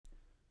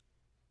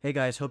Hey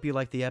guys, hope you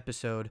liked the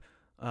episode.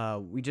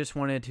 We just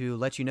wanted to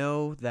let you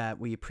know that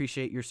we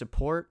appreciate your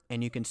support,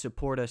 and you can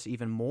support us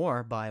even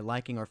more by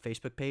liking our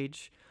Facebook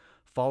page,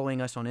 following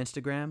us on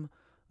Instagram,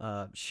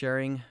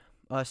 sharing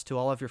us to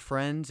all of your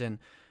friends, and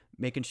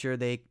making sure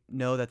they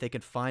know that they can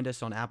find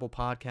us on Apple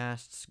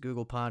Podcasts,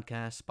 Google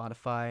Podcasts,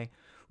 Spotify.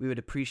 We would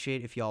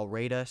appreciate if y'all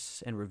rate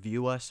us and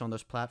review us on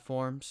those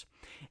platforms.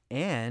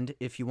 And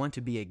if you want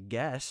to be a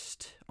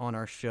guest on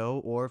our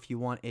show, or if you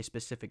want a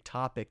specific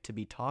topic to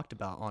be talked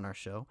about on our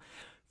show,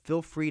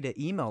 feel free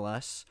to email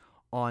us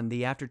on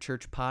the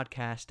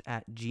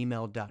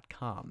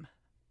afterchurchpodcast@gmail.com.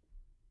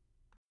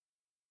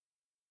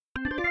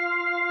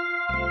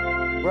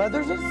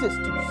 Brothers and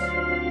sisters,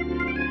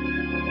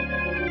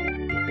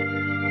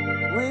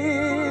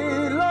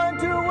 we'd like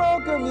to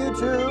welcome you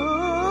to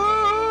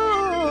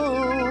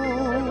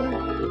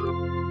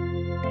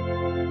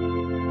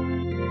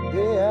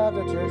the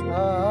After Church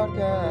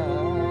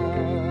Podcast.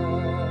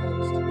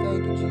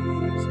 Thank you,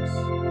 Jesus.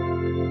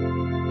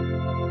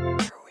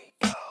 Here we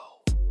go.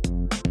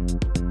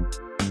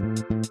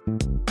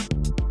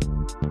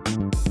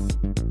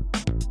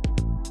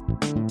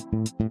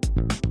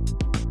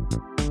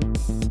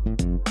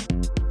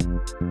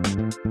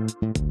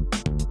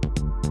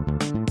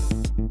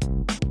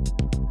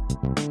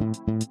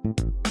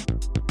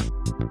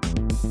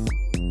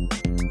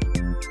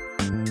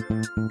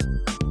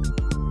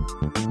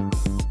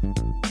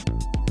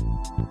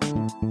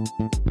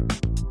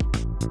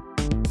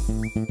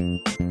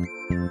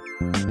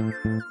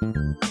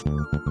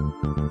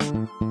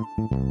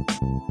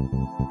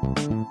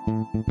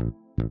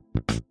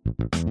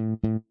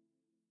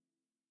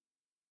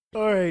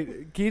 All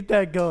right, keep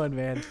that going,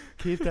 man.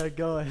 Keep that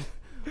going.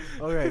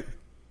 All right.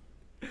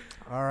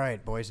 All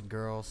right, boys and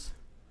girls.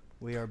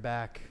 We are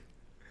back.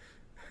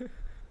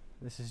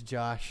 This is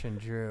Josh and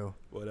Drew.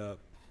 What up?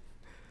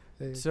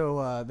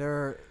 So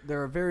there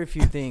are very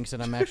few things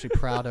that I'm actually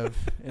proud of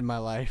in my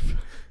life.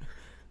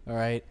 All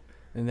right?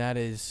 And that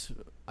is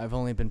I've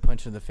only been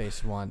punched in the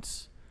face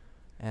once.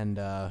 And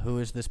who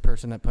is this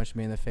person that punched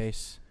me in the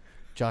face?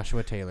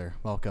 Joshua Taylor.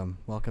 Welcome.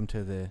 Welcome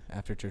to the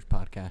After Church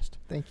Podcast.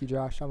 Thank you,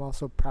 Josh. I'm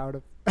also proud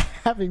of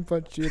having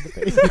punched you in the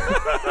face.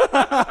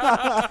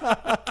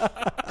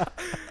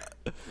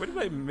 Where did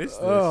I miss this?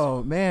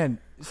 Oh, man.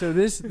 So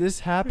this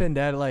happened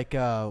at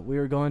we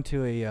were going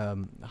to a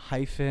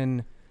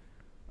hyphen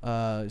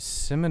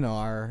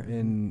seminar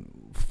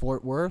in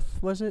Fort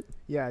Worth, was it?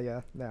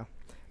 Yeah. No.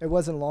 It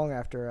wasn't long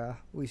after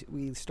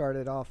we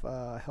started off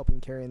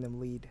helping carry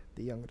them lead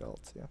the young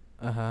adults. Yeah.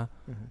 Uh-huh.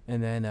 Mm-hmm.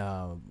 And then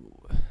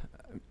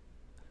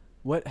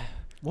what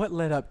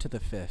led up to the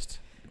fist?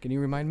 Can you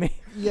remind me?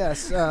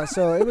 Yes.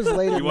 So it was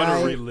late at night. You want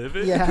to relive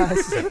it?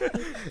 Yes.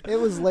 It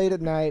was late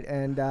at night,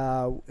 and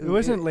it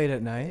wasn't late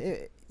at night.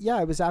 It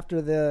was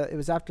after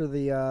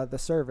the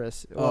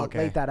service. Oh, okay.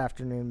 Late that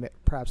afternoon,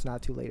 perhaps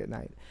not too late at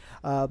night.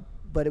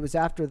 But it was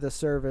after the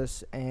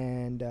service,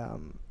 and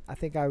I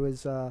think I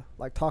was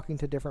talking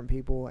to different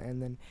people,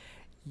 and then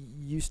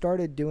you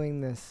started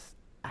doing this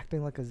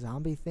acting like a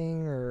zombie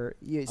thing, or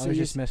I was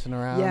just messing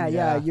around.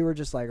 Yeah. You were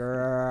just like,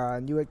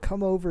 and you would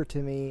come over to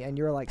me, and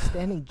you were like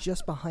standing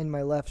just behind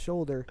my left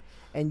shoulder,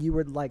 and you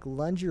would like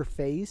lunge your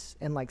face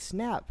and like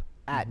snap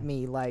at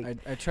me, like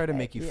I tried to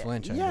make you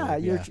flinch. Yeah,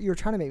 you're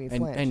trying to make me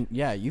flinch. And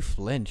yeah, you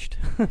flinched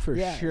for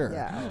sure.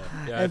 Yeah.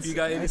 Yeah, if you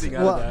got anything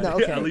out of that, no,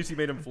 okay. At least you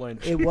made him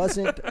flinch. It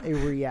wasn't a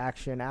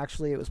reaction.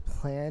 Actually, it was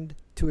planned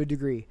to a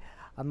degree.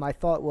 My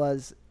thought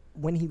was,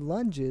 when he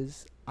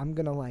lunges, I'm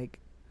gonna like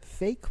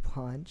fake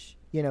punch,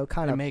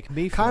 kind of make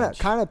me flinch.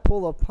 kind of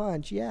pull a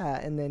punch,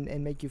 and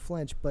then make you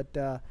flinch. But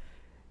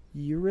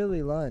you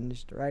really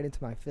lunged right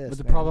into my fist. But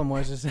the man. problem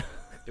was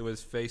It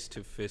was face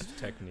to fist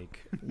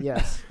technique.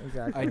 Yes,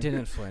 exactly. I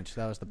didn't flinch.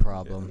 That was the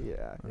problem.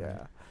 Yeah.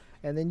 Right.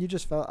 And then you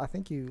just fell. I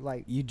think you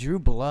You drew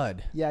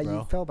blood. Yeah, bro.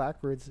 you fell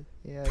backwards.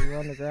 Yeah, you were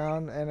on the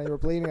ground and you were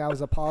bleeding. I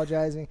was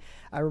apologizing.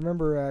 I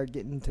remember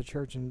getting to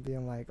church and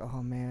being like,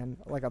 "Oh man,"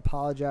 like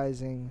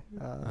apologizing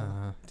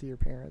to your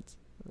parents.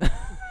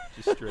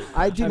 Just straight.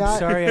 I'm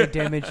sorry I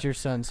damaged your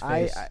son's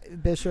face.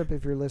 Bishop,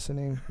 if you're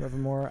listening,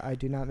 Reverend Moore, I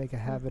do not make a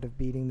habit of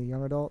beating the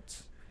young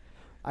adults.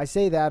 I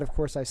say that, of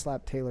course, I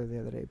slapped Taylor the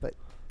other day, but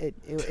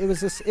it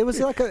was a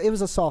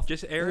soft.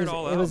 Just air it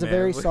all out. It was a man.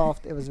 very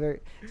soft. It was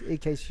very. In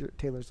case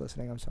Taylor's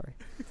listening, I'm sorry.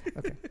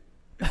 Okay.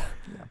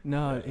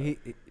 No,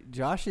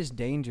 Josh is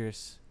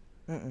dangerous.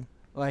 Mm-mm.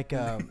 Like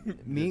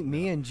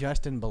me and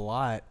Justin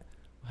Ballot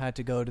had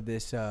to go to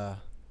this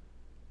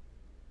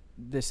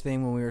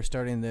thing when we were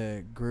starting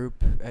the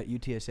group at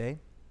UTSA,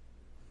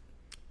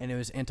 and it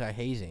was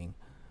anti-hazing.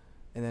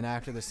 And then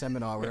after the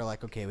seminar, we were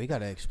like, okay, we got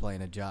to explain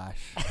to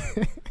Josh.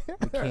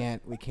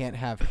 we can't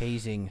have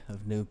hazing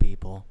of new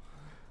people.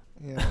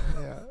 Yeah.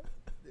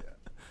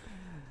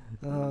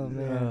 Oh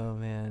man. Oh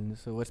man.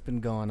 So what's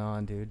been going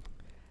on, dude?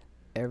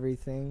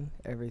 Everything.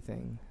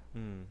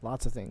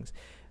 Lots of things.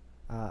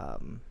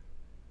 The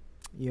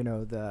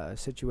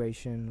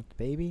situation with the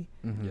baby.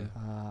 Mm-hmm. Yeah.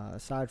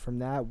 Aside from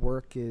that,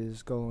 work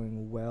is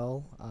going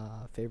well.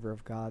 Favor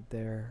of God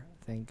there,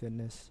 thank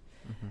goodness.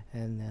 Mm-hmm.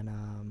 And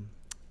then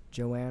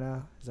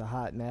Joanna is a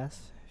hot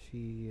mess.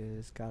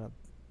 She's got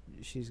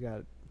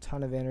a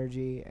ton of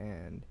energy,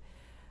 and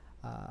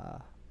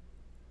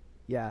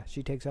yeah,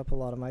 she takes up a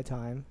lot of my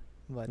time,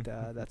 but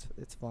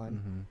it's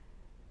fun.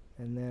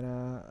 And then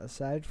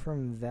aside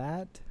from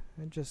that,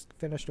 I just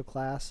finished a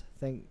class,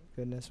 thank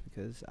goodness,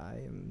 because I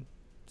am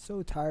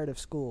so tired of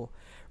school.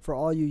 For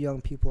all you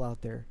young people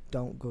out there,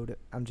 don't go to.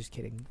 I'm just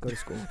kidding. Go to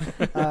school.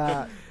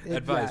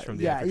 Advice from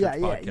the Afterchurch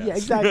podcast. Yeah,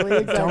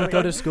 exactly. Don't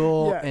go to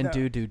school Yeah, and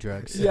no. do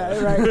drugs. Yeah,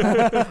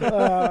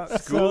 right.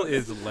 School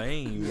is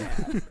lame.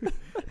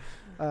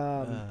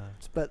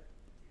 But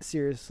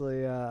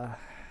seriously, I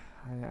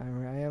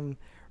am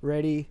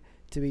ready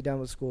to be done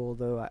with school,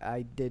 though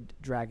I did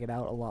drag it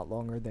out a lot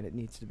longer than it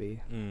needs to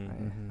be. I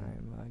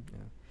am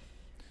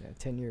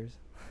 10 years.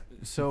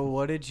 So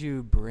what did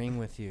you bring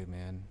with you,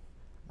 man?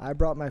 I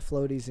brought my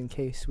floaties in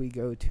case we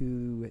go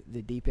to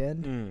the deep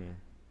end.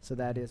 So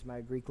that is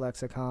my Greek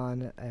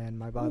lexicon and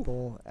my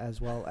Bible,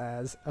 as well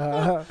as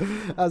Right.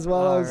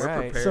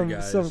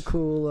 some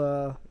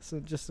cool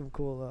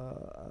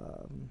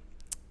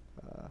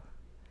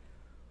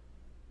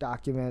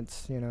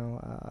documents,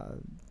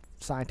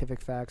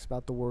 scientific facts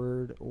about the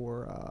word,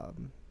 or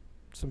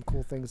some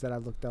cool things that I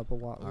looked up a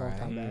long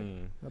time back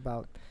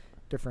about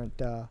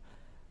different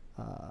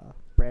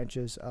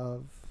branches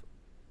of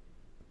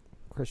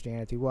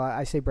Christianity. Well,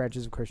 I say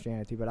branches of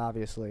Christianity, but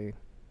obviously,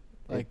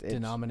 Like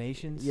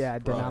denominations? Yeah,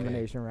 Right.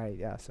 denomination, right?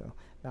 Yeah, so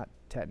not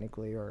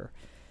technically or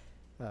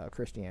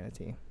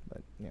Christianity,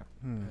 but yeah.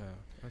 Yeah,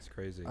 that's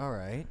crazy. All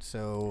right.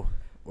 So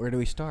where do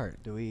we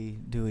start? Do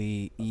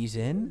we ease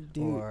in,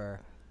 or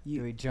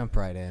do we jump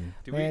right in?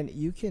 Man,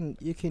 you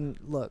can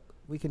look.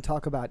 We can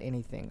talk about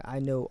anything. I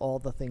know all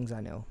the things I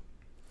know.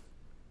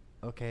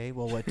 Okay.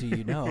 Well, what do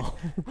you know?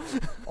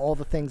 All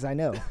the things I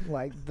know.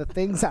 Like the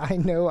things I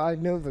know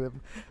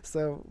them.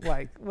 So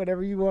like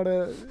whatever you want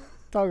to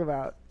talk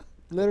about,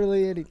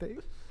 literally anything.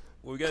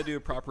 Well, we got to do a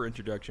proper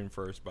introduction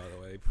first, by the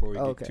way, before we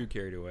get too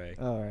carried away.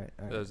 All right.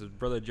 There's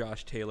Brother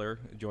Josh Taylor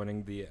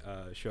joining the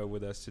show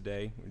with us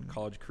today,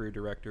 college career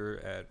director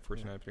at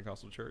First United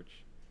Pentecostal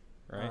Church,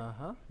 right?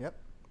 Yep.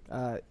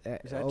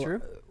 Is that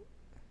true?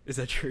 Is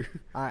that true?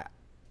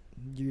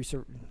 This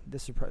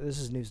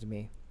is news to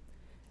me.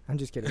 I'm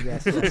just kidding.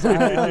 Yes, yes.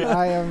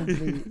 I am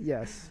the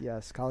yes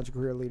college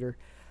career leader,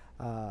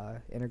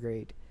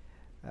 integrate,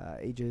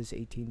 ages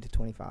 18 to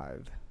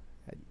 25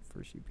 at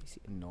First UPC.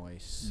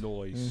 Nice.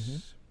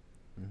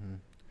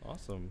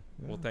 Awesome.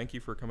 Yeah. Well, thank you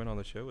for coming on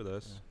the show with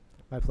us.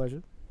 My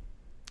pleasure.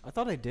 I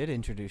thought I did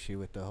introduce you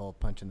with the whole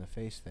punch in the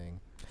face thing.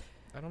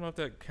 I don't know if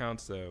that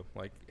counts though.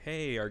 Like,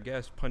 hey, our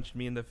guest punched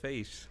me in the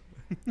face.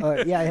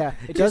 Yeah.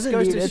 It doesn't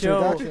just goes need to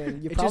show-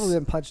 introduction. You've it probably just-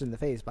 been punched in the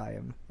face by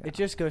him. Yeah. It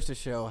just goes to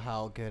show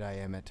how good I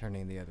am at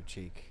turning the other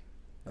cheek.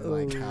 And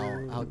like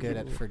how good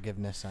at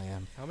forgiveness I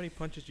am. How many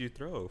punches do you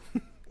throw?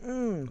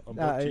 On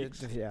both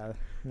cheeks? Yeah,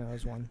 no, it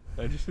was one.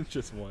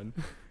 Just one.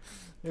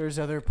 There's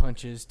other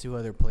punches to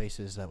other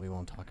places that we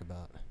won't talk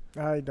about.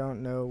 I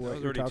don't know That what was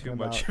you're already talking too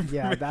much about.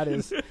 Yeah, that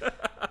is.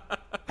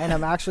 And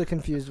I'm actually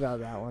confused about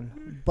that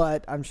one,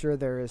 but I'm sure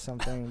there is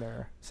something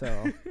there.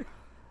 So,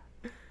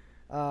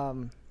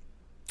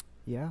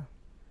 yeah.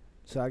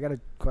 So I got a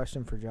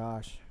question for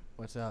Josh.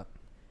 What's up?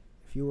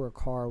 If you were a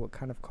car, what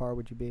kind of car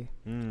would you be?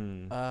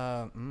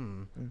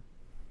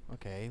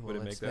 Okay. Well, Would it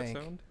make let's that think.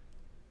 sound?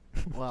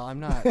 Well, I'm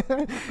not.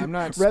 I'm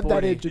not Rev that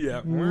sporty. into.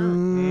 Yeah.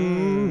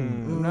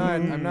 I'm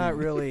not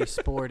really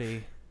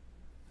sporty.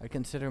 I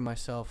consider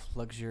myself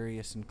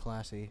luxurious and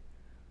classy.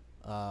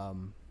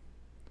 I'm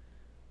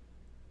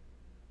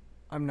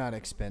not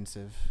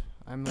expensive.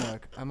 I'm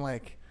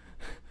like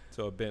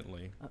So a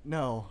Bentley.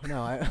 no.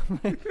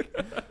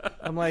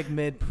 I'm like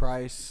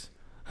mid-price.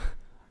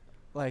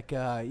 Like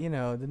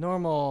the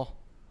normal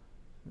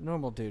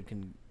dude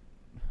can.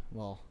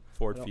 Well,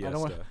 Ford I Fiesta.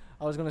 don't want-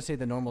 I was gonna say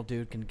the normal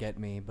dude can get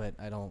me, but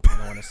I don't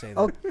want to say that.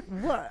 Oh,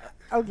 what?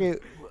 Okay.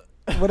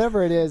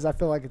 Whatever it is, I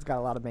feel like it's got a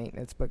lot of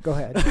maintenance. But go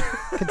ahead,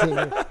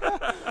 continue.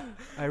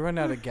 I run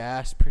out of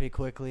gas pretty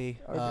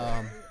quickly.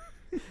 Okay.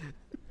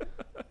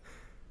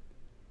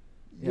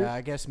 Yeah,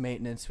 I guess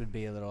maintenance would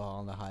be a little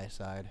on the high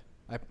side.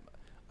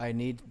 I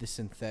need the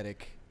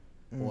synthetic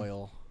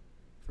oil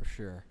for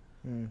sure.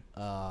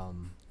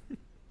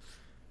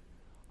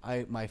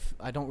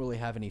 I don't really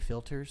have any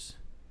filters.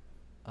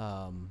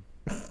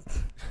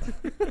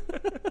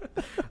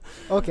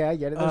 Okay, I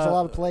get it. There's a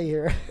lot of play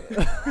here.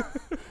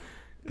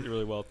 You're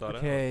really well thought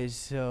out. Okay,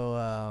 so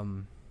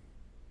I'm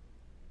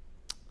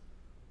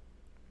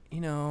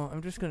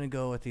just gonna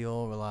go with the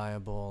old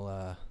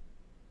reliable,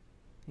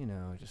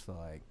 just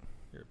like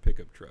You're a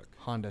pickup truck.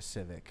 Honda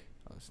Civic.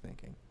 I was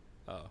thinking.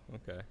 Oh,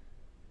 okay.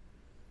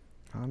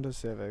 Honda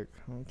Civic.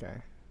 Okay.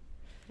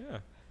 Yeah.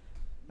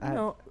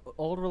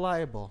 Old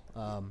reliable.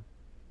 A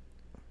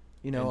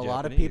And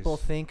lot of people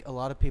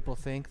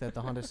Japanese. think that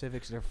the Honda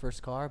Civic's their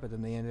first car, but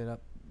then they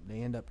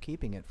end up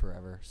keeping it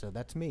forever. So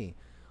that's me.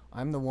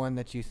 I'm the one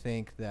that you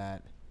think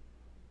that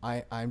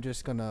I'm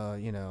just gonna,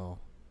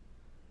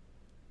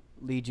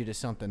 lead you to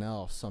something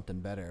else,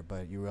 something better,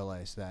 but you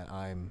realize that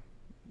I'm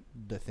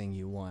the thing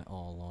you want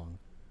all along.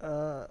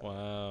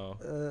 Wow.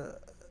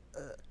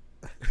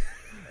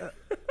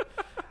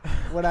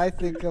 When I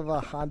think of a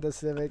Honda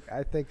Civic,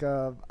 I think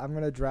of I'm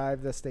gonna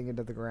drive this thing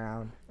into the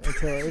ground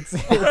until it's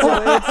like.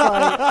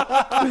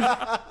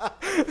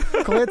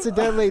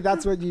 Coincidentally,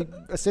 that's what you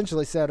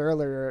essentially said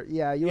earlier.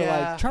 Yeah, you were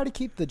Yeah. like, try to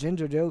keep the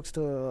ginger jokes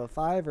to a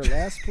 5 or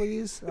less,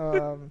 please.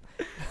 I'm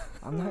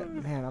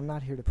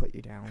not here to put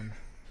you down.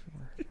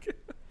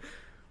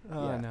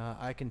 Oh Yeah. no,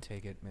 I can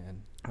take it,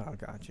 man. Oh,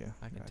 gotcha.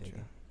 I can take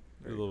it.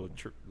 A little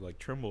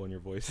tremble in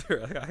your voice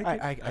there.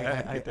 I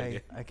can take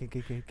it.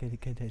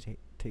 can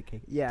take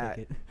it. Yeah.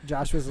 Take it.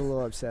 Josh was a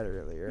little upset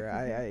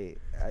earlier.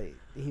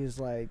 He was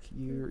like,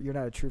 you're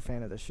not a true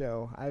fan of the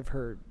show. I've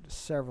heard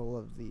several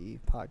of the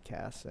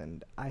podcasts,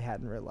 and I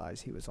hadn't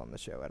realized he was on the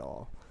show at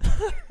all.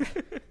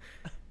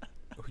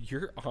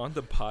 You're on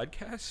the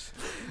podcast?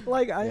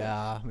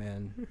 Yeah,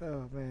 man.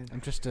 Oh man,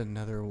 I'm just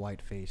another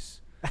white face.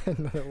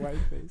 another white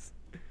face.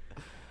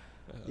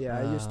 Yeah,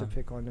 I used to Uh,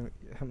 pick on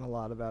him a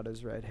lot about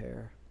his red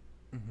hair.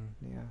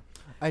 Mm-hmm. Yeah,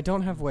 I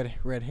don't have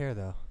red hair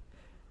though.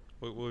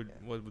 What would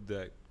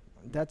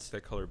that's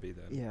that color be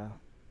then? yeah.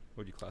 What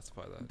would you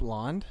classify that?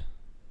 Blonde,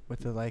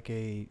 with a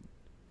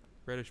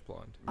Reddish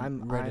blonde.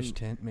 reddish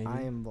tint, maybe.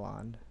 I am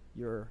blonde.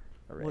 You're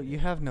a redhead. Well, you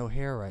have no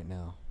hair right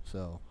now,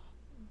 so.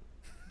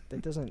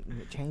 That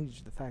doesn't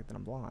change the fact that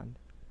I'm blonde.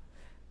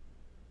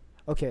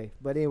 Okay,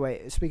 but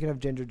anyway, speaking of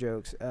ginger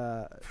jokes,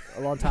 a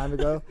long time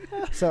ago,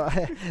 so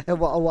a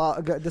while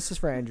ago, this is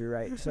for Andrew,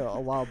 right? So a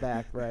while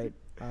back, right,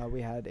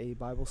 we had a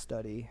Bible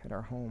study at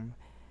our home,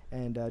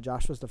 and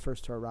Josh was the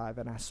first to arrive,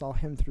 and I saw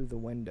him through the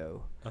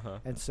window.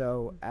 And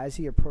so as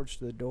he approached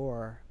the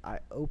door, I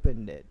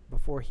opened it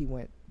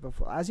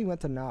as he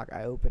went to knock,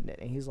 I opened it,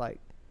 and he's like,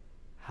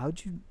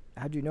 how'd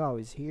you know I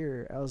was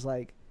here? I was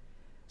like,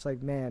 it's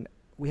like, man,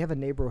 we have a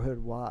neighborhood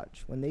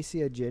watch. When they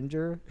see a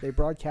ginger, they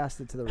broadcast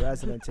it to the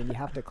residents, and you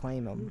have to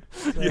claim them.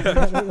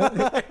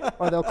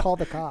 Or they'll call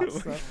the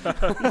cops. So.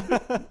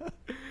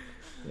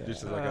 Yeah.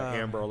 Just as like an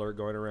Amber Alert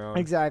going around.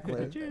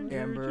 Exactly.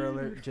 Amber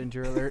alert,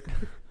 ginger alert.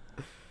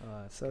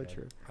 So Okay.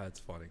 true. That's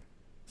funny.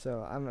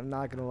 So I'm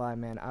not gonna lie,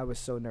 man. I was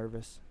so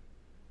nervous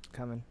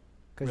coming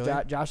because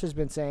Really? Josh has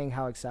been saying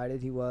how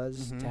excited he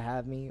was Mhm. to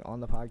have me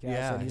on the podcast,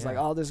 Yeah, and he's yeah. like,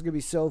 "Oh, this is gonna be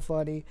so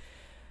funny."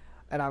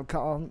 And I'm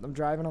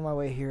driving on my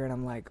way here, and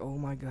I'm like, "Oh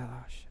my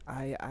gosh,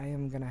 I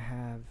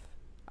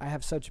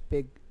have such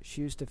big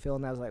shoes to fill."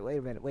 And I was like, "Wait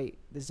a minute,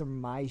 these are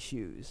my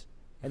shoes,"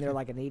 and they're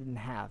like an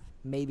 8.5,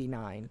 maybe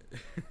 9,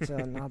 so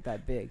not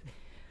that big.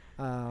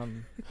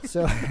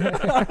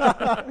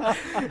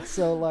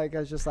 So like I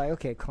was just like,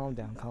 okay, calm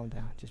down,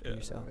 just be Yeah.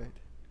 yourself.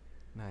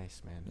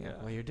 Nice, man. Yeah.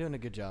 Well, you're doing a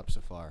good job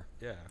so far.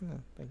 Yeah. Yeah,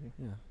 thank you.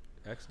 Yeah.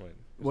 Excellent.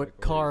 It's What like,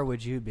 car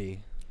would you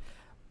be?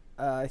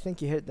 I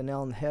think you hit the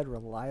nail on the head.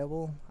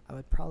 Reliable. I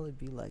would probably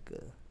be like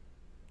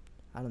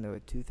a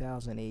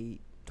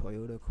 2008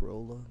 Toyota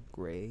Corolla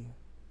gray.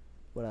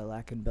 What I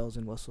lack in bells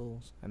and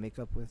whistles, I make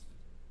up with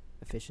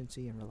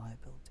efficiency and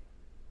reliability.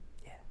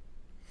 Yeah.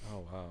 Oh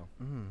wow.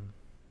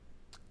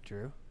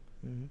 Drew?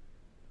 Mm-hmm.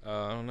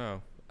 I don't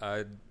know.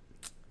 It'd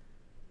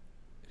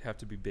have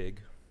to be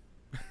big.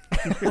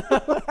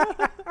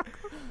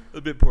 A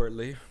bit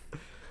portly.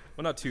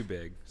 Well, not too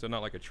big. So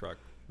not like a truck.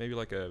 Maybe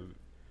like one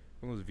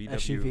of those VW.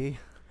 SUV?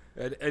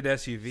 An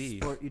SUV.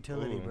 Sport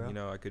utility, Ooh, bro. You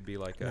know, I could be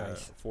like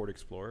Nice. a Ford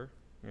Explorer.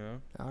 You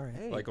know, All right.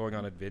 Hey. like going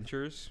on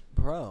adventures,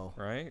 Bro.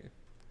 right?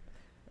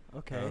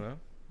 Okay. I don't know.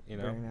 You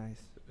know, Very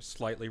nice.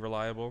 slightly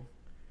reliable.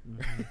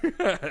 Mhm.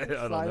 I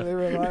don't Slightly know.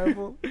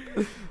 reliable.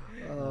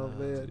 Oh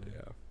man.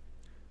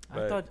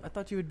 Yeah. I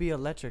thought you would be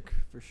electric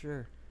for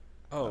sure.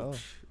 Oh,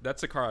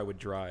 that's the car I would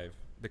drive.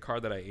 The car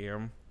that I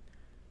am.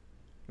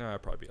 No,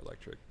 I'd probably be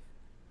electric.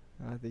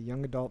 The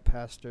young adult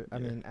pastor. I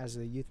Yeah. mean, as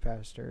a youth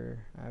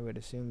pastor, I would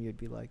assume you'd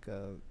be like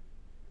an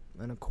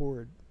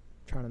Accord,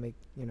 trying to make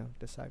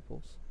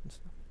disciples and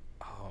stuff.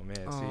 Oh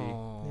man,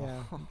 Oh.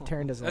 Yeah.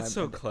 Taryn doesn't. that's like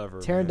so my clever.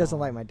 Taryn man. doesn't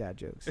like my dad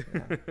jokes.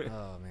 Yeah.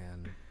 Oh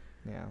man.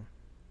 Yeah.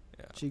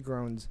 Yeah. She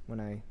groans when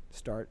I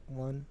start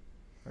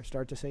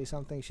to say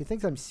something. She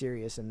thinks I'm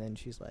serious, and then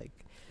she's like,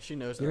 She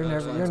knows You're the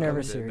never- punchline's you're never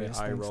coming. serious.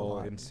 The eye Thanks a roll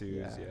lot.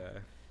 ensues. Yeah. Yeah.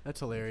 That's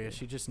hilarious.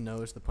 She just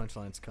knows the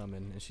punchline's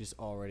coming, and she's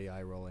already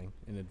eye rolling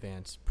in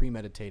advance.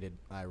 Premeditated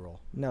eye roll.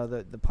 no,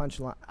 the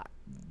punchline.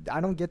 I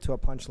don't get to a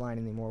punchline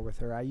anymore with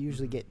her. I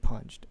usually Mhm. get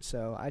punched.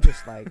 So I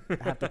just like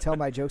have to tell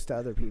my jokes to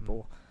other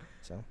people.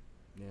 So.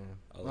 Yeah.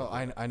 I love Well,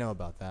 that. I know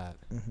about that.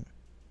 Mm-hmm.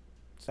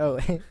 So-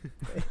 Oh,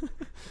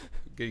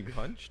 Getting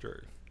punched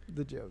or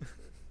the joke.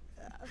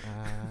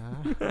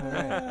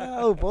 alright.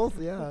 Oh, both.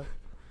 Yeah.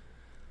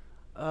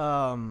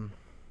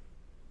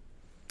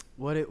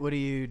 What do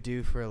you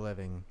do for a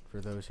living? For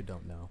those who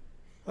don't know,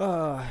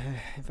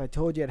 If I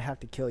told you, I'd have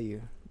to kill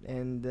you,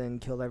 and then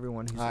kill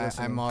everyone who's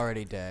listening. I'm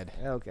already dead.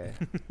 Okay.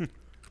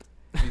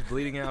 he's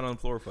bleeding out on the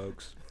floor,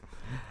 folks.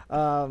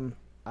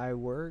 I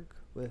work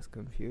with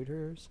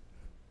computers.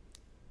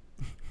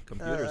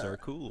 Computers are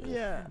cool.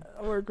 Yeah,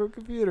 I work with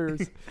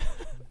computers.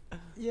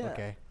 Yeah.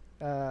 Okay.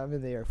 I'm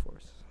in the Air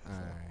Force. All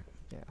right.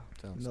 Yeah.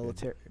 Sounds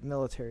good.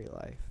 Military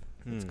life.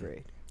 It's Hmm.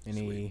 great.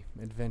 Any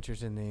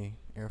adventures in the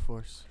Air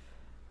Force?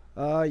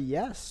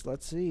 Yes.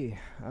 Let's see.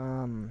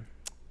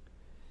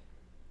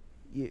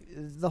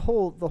 The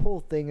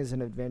whole thing is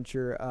an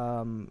adventure.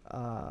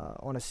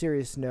 On a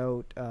serious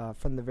note,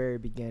 from the very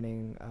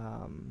beginning,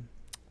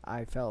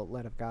 I felt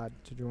led of God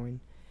to join.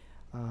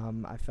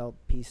 I felt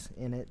peace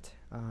in it,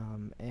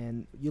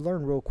 and you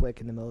learn real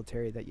quick in the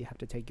military that you have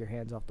to take your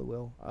hands off the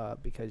wheel,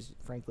 because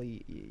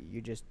frankly,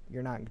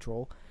 you're not in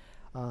control.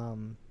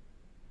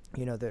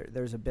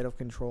 There's a bit of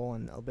control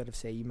and a bit of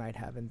say you might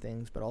have in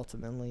things, but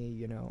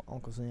ultimately,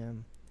 Uncle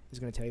Sam is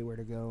going to tell you where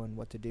to go and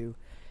what to do.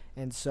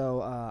 And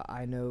so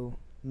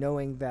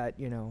knowing that,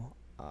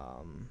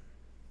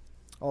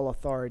 all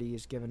authority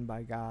is given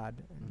by God,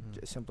 and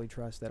just simply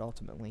trust that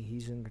ultimately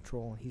He's in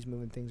control and He's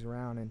moving things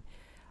around. And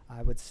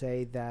I would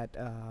say that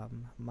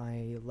my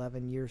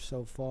 11 years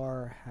so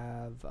far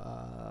have,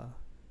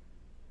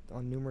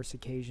 on numerous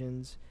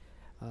occasions,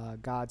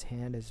 God's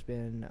hand has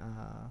been,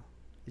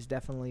 is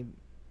definitely,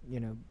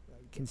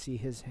 can see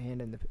His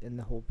hand in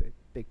the whole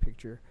big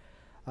picture.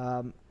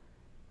 A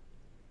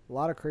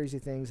lot of crazy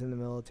things in the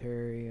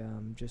military,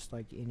 just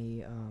like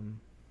any,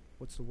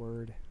 what's the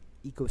word?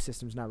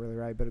 Ecosystem's not really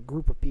right, but a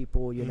group of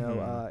people,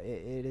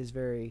 it is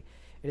very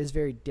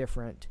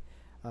different,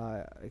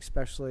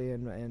 especially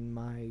in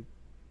my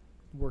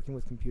working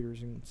with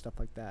computers and stuff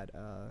like that.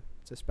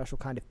 It's a special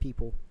kind of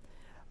people.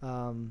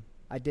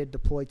 I did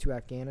deploy to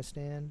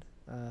Afghanistan.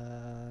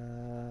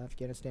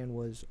 Afghanistan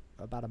was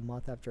about a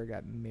month after I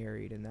got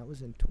married, and that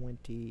was in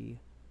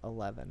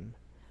 2011.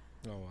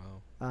 Oh,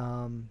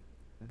 wow.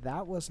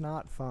 That was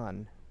not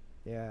fun.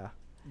 Yeah.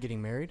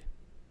 Getting married?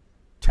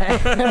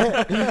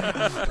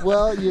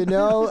 Well,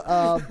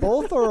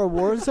 both are a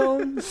war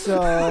zone,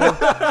 so I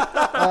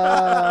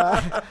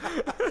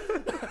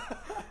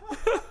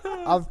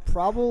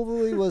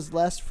probably was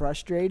less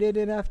frustrated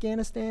in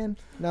Afghanistan.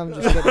 No, I'm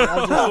just kidding.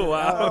 I'm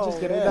just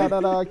kidding.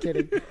 No, I'm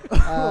kidding.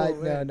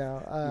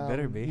 No. You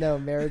better be. No,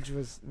 marriage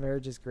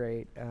is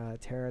great.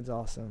 Taryn's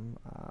awesome,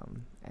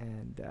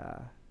 and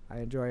I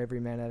enjoy every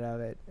minute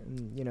of it.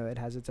 And, it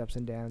has its ups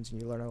and downs,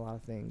 and you learn a lot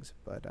of things,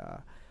 but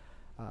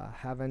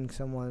having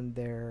someone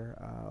there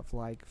of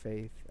like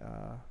faith,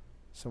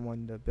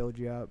 someone to build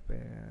you up,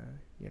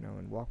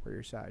 and walk by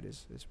your side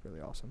is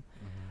really awesome.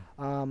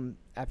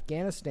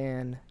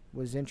 Afghanistan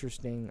was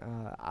interesting.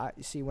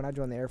 When I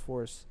joined the Air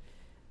Force,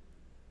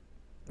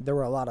 there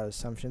were a lot of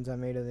assumptions I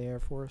made of the Air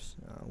Force.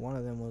 One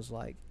of them was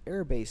like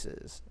air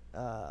bases.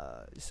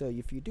 So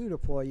if you do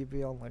deploy, you'd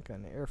be on like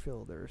an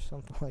airfield or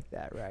something like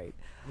that, right?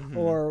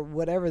 Or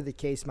whatever the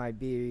case might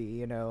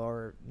be,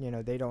 or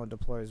they don't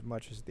deploy as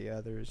much as the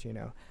others,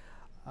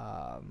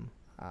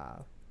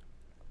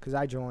 because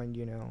I joined,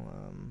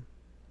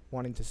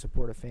 wanting to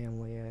support a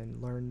family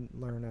and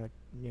learn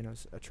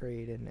a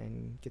trade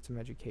and get some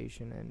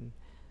education, and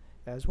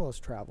as well as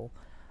travel.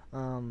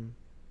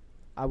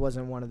 I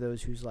wasn't one of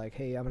those who's like,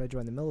 hey, I'm going to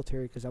join the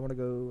military because I want to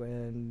go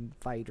and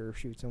fight or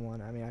shoot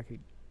someone. I mean,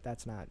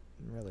 that's not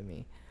really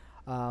me.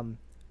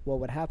 What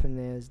would happen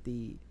is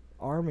the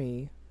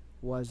Army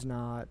was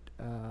not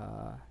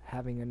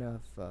having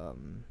enough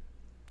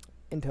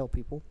intel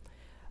people.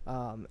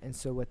 And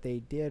so what they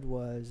did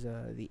was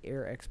the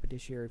Air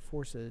Expeditionary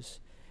Forces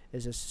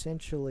is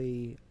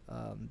essentially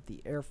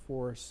the Air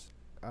Force.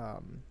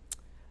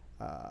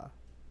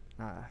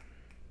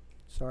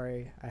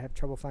 Sorry, I have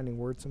trouble finding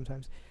words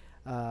sometimes.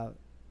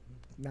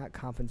 Not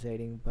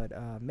compensating, but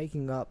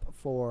making up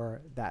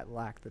for that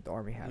lack that the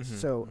Army has.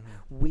 So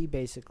we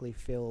basically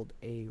filled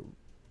a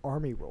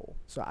Army role.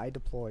 So I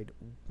deployed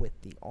with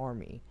the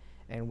Army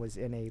and was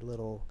in a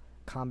little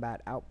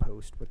combat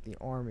outpost with the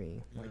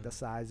Army, like the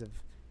size of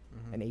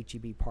an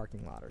HEB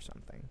parking lot or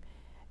something.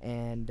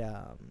 And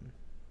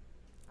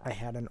I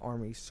had an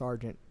Army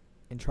sergeant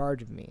in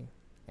charge of me,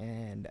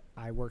 and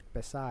I worked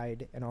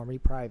beside an Army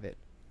private,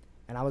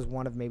 and I was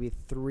one of maybe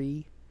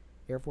 3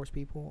 Air Force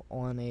people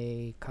on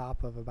a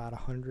COP of about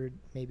 100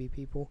 maybe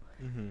people.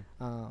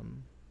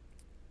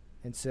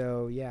 And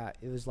so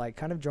it was like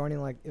kind of joining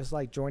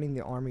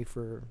the Army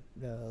for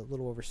a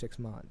little over 6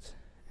 months.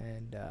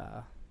 And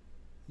Oh,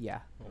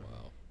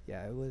 wow.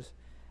 Yeah, it was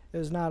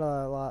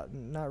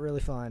not really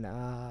fun.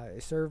 I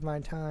served my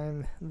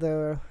time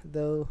though,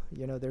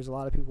 there's a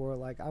lot of people who are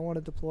like, I want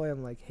to deploy.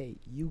 I'm like, hey,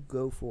 you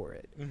go for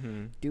it.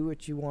 Do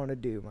what you want to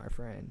do, my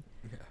friend.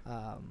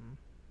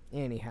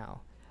 Anyhow,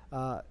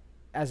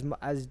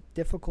 as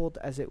difficult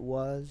as it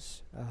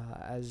was,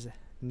 as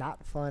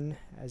not fun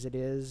as it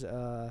is,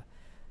 the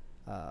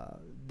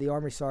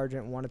Army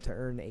sergeant wanted to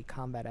earn a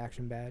combat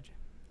action badge,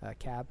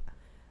 CAB.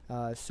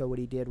 So what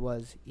he did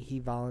was he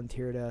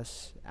volunteered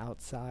us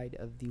outside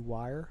of the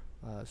wire.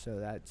 So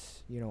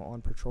that's,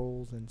 on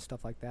patrols and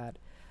stuff like that,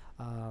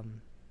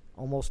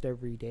 almost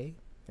every day,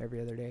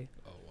 every other day.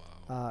 Oh,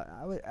 wow.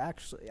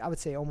 I would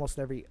say almost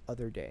every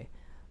other day.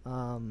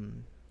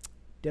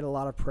 Did a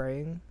lot of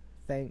praying.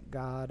 Thank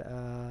God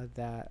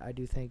that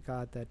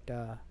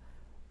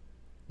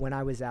when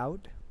I was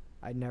out,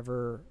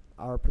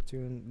 our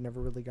platoon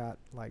never really got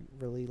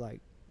really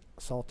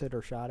assaulted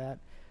or shot at.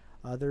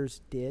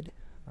 Others did.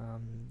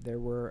 There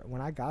were,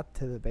 when I got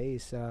to the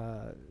base,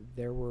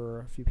 there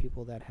were a few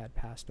people that had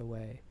passed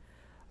away.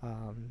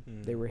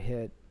 They were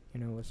hit,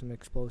 with some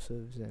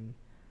explosives, and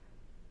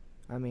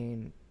I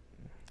mean,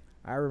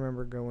 I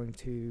remember going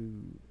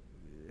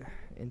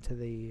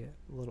into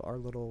our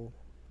little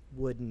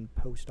wooden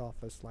post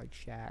office like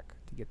shack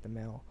to get the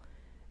mail,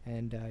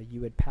 and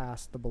you would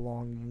pass the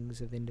belongings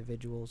of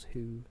individuals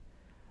who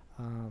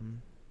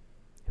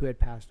had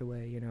passed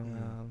away.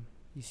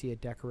 You see a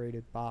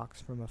decorated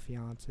box from a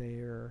fiance,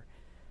 or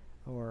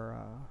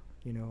a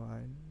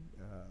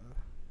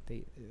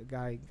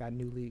guy got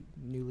newly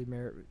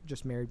married,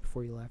 just married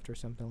before he left or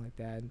something like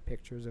that, and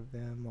pictures of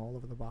them all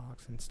over the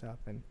box and stuff,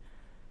 and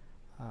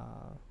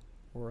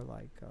or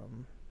like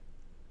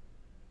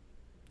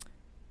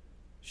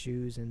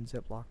shoes and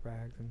Ziploc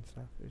bags and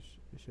stuff.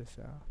 It's just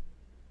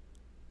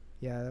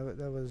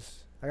that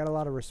was, I got a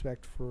lot of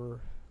respect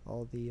for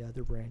all the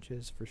other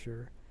branches for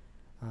sure.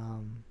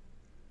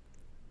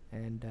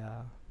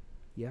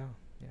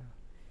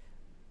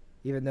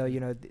 Even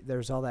though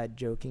there's all that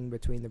joking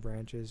between the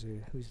branches,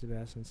 who's the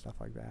best and stuff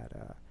like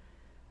that,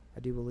 I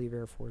do believe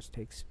Air Force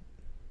takes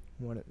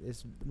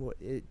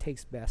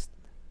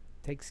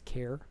takes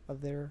care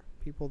of their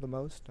people the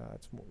most.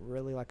 It's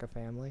really like a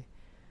family.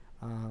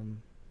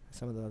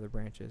 Some of the other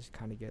branches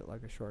kind of get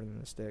like a short end of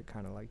the stick,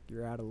 kind of like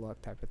you're out of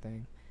luck type of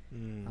thing.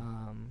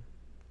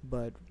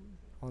 But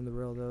on the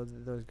real though,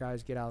 those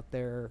guys get out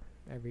there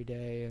every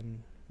day,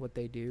 and what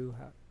they do,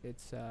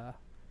 it's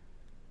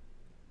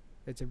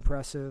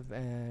impressive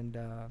and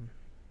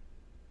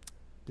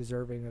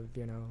deserving of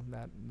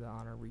that the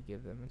honor we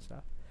give them and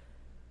stuff.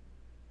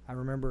 I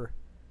remember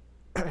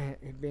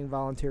being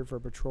volunteered for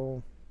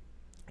patrol,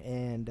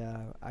 and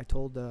I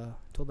told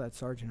that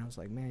sergeant, I was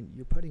like, man,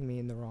 you're putting me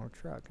in the wrong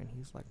truck, and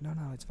he's like, no,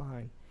 it's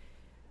fine,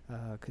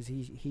 because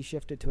he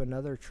shifted to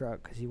another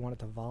truck because he wanted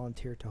to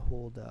volunteer to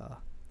hold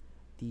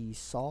the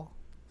SAW.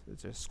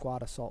 It's a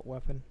squad assault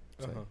weapon.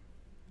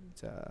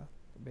 It's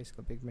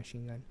basically a big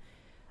machine gun.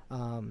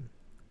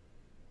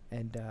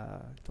 And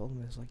told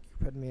him, I was like,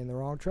 you're putting me in the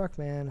wrong truck,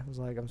 man. I was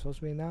like, I'm supposed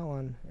to be in that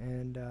one.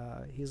 And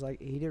he's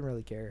like, he didn't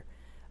really care.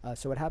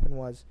 So what happened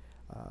was,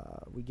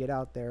 we get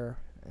out there,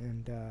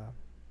 and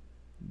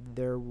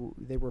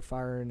they were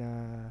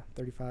firing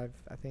 35,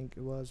 I think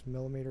it was,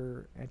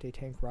 millimeter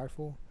anti-tank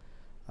rifle.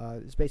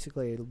 It's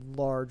basically a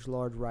large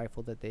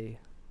rifle that they,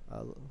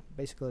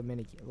 basically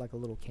like a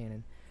little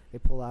cannon. They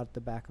pull out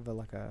the back of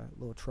like a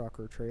little truck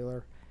or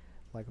trailer.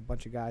 Like a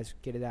bunch of guys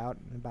get it out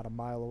about a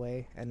mile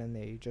away, and then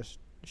they just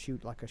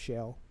shoot like a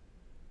shell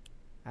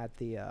at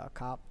the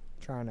cop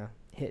trying to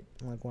hit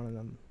like one of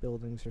them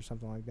buildings or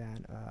something like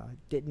that.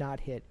 Did not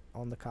hit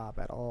on the cop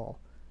at all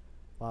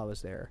while I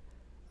was there.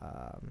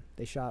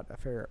 They shot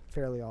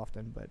fairly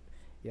often, but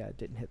yeah, it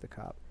didn't hit the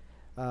cop.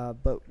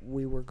 But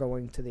we were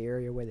going to the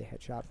area where they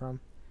had shot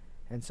from,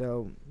 and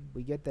so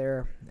we get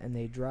there, and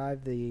they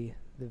drive the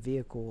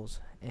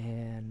vehicles,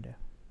 and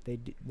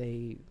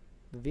the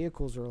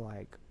vehicles are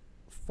like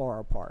far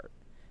apart,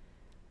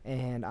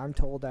 and I'm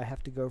told I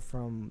have to go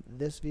from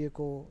this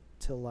vehicle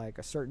to like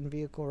a certain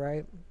vehicle,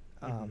 right?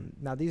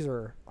 Now these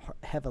are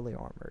heavily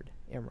armored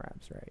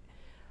MRAPs, right?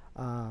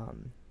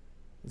 And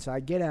so I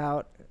get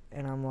out,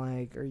 and I'm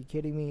like, are you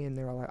kidding me? And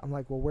I'm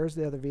like, well, where's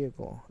the other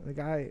vehicle? And the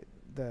guy,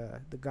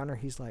 the gunner,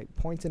 he's like,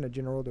 points in a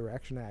general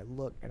direction, and I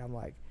look, and I'm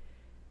like,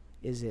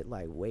 is it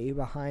like way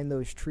behind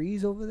those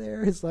trees over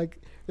there? It's like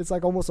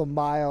almost a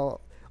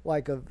mile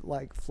like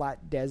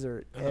flat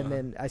desert, and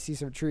then I see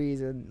some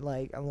trees, and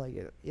like I'm like,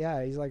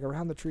 yeah, he's like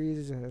around the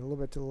trees and a little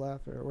bit to the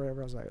left or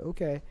whatever. I was like,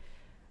 okay.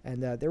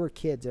 And there were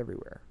kids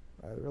everywhere.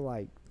 There were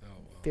like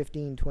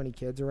 15, 20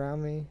 kids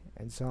around me,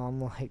 and so I'm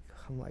like,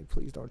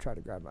 please don't try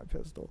to grab my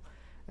pistol.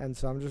 And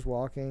so I'm just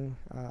walking,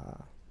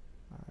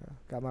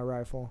 got my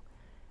rifle,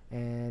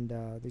 and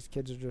these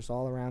kids are just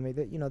all around me.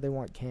 That they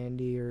want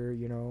candy, or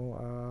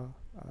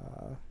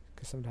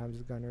because sometimes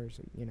the gunners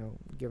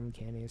give them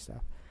candy and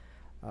stuff.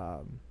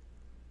 And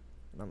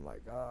I'm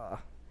like,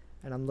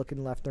 and I'm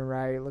looking left and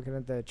right, looking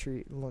at the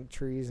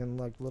trees and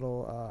like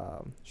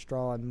little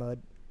straw and mud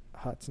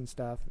huts and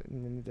stuff,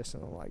 and in the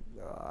distance I'm like,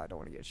 I don't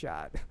want to get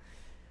shot.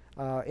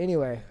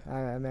 Anyway,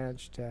 I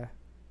managed to.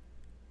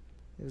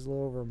 It was a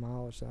little over a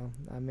mile or so.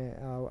 I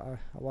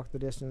walked the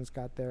distance,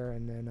 got there,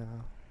 and then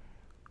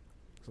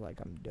was like,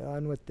 I'm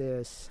done with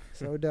this.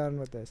 So done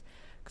with this,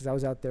 because I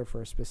was out there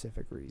for a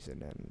specific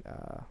reason, and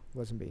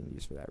wasn't being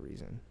used for that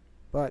reason.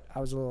 But I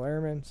was a little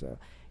airman, so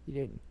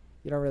you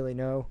don't really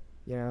know,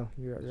 you're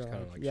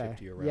like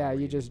shift you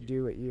around, you just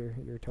do what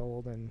you're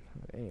told. And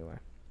anyway,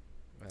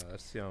 that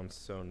sounds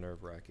so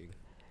nerve-wracking.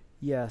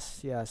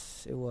 Yes,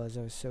 it was.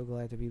 I was so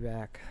glad to be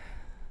back.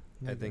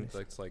 I think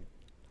that's like,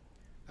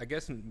 I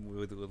guess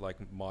with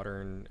like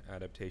modern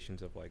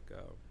adaptations of like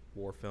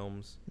war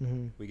films,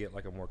 we get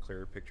like a more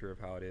clear picture of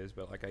how it is.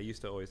 But like I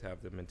used to always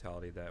have the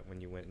mentality that when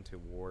you went into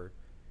war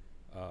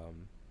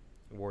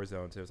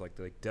zones, there's like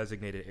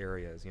designated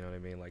areas, you know what I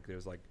mean? Like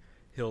there's like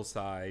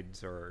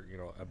hillsides or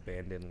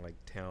abandoned like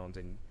towns,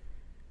 and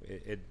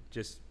it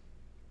just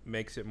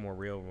makes it more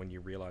real when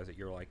you realize that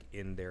you're like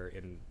in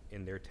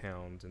their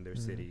towns and their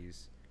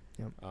cities,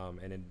 and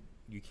then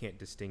you can't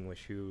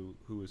distinguish who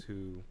is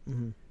who,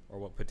 or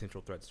what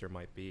potential threats there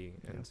might be,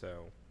 and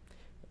so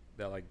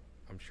that, like,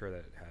 I'm sure that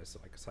it has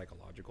like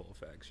psychological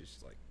effects. It's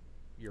just like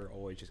you're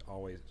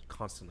always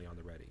constantly on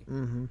the ready.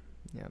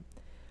 Yeah,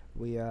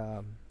 we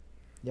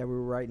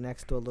were right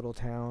next to a little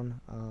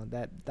town.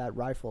 That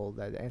rifle,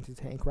 that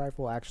anti-tank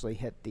rifle, actually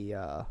hit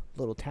the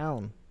little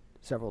town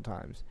several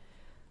times.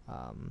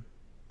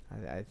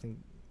 I think,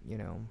 you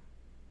know,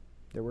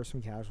 there were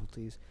some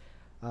casualties,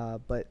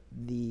 but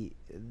the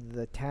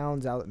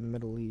towns out in the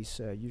Middle East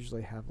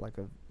usually have like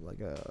a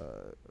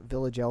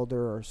village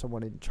elder or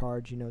someone in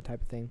charge, you know,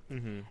 type of thing,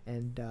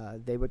 and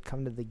they would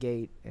come to the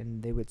gate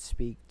and they would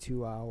speak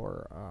to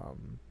our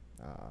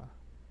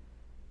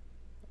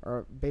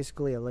or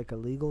basically like a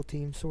legal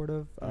team sort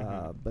of,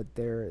 but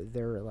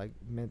they're like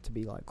meant to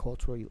be like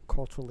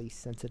culturally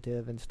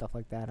sensitive and stuff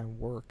like that, and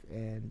work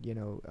and, you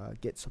know,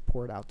 get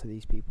support out to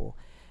these people,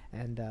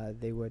 and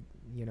they would,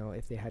 you know,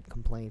 if they had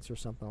complaints or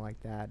something like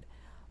that.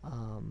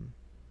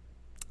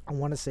 I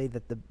want to say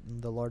that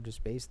the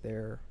largest base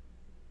there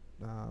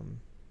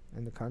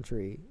in the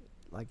country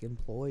like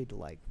employed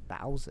like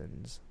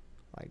thousands,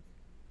 like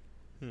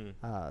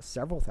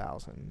several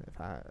thousand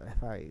if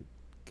I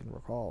can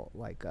recall,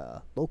 like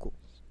locals.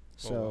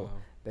 So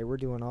they were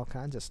doing all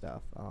kinds of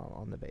stuff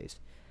on the base.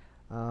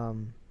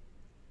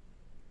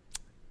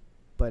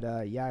 But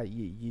yeah,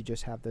 you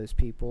just have those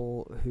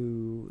people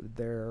who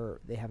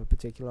they have a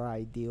particular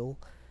ideal.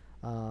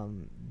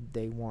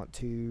 They want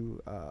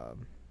to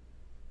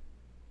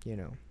you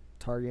know,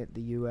 target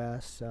the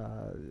U.S.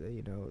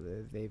 You know,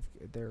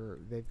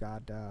 they've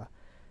got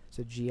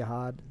so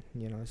jihad.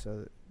 You know,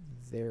 so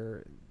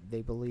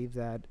they believe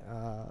that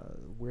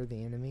we're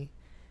the enemy.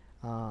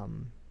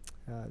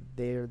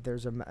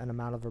 There's an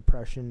amount of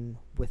oppression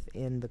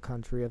within the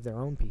country of their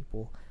own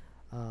people,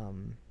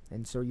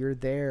 and so you're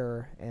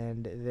there,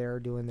 and they're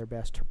doing their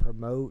best to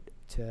promote,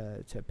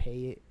 to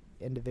pay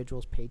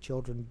individuals, pay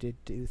children to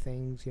do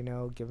things, you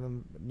know, give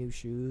them new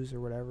shoes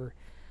or whatever,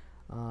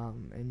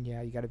 and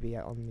yeah, you got to be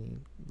on the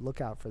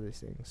lookout for these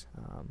things,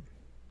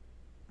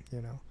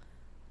 you know.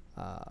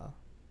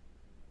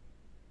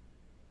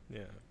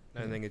 Yeah,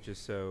 I think it's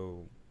just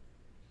so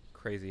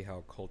crazy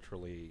how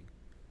culturally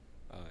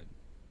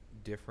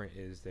different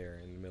is there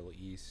in the Middle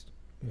East.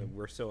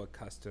 We're so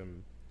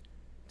accustomed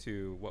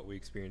to what we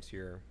experience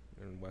here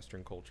in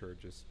Western culture,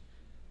 just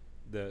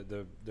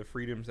the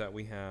freedoms that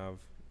we have,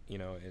 you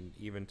know, and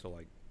even to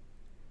like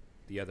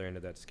the other end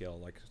of that scale,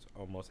 like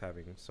almost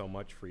having so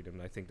much freedom.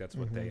 And I think that's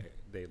what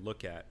they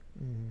look at,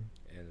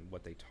 and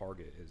what they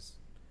target is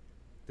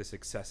this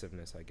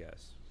excessiveness, I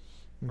guess,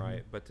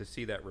 right? But to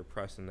see that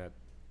repressed and that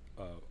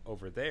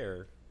over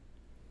there,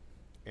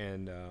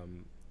 and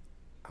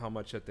how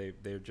much that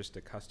they're just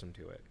accustomed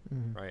to it,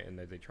 right? And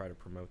that they try to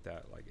promote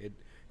that. Like, it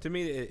to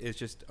me, it's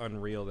just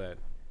unreal that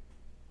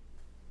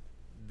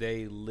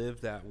they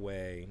live that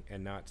way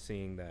and not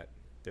seeing that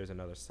there's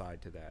another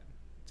side to that,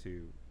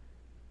 to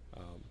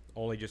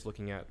only just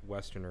looking at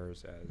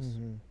Westerners as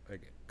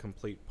like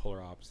complete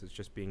polar opposites,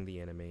 just being the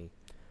enemy,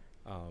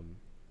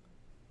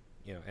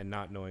 you know, and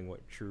not knowing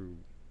what true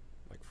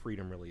like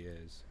freedom really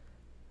is.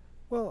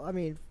 Well, I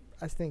mean,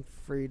 I think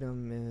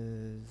freedom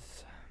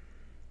is...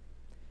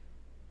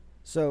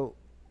 So,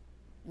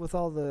 with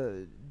all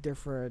the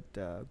different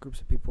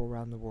groups of people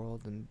around the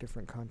world and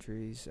different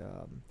countries,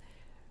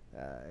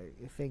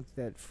 I think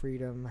that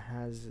freedom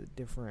has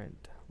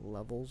different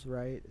levels,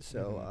 right?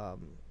 So,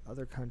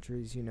 other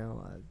countries, you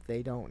know,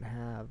 they don't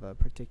have a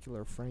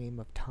particular frame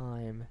of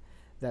time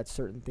that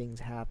certain things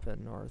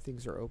happen, or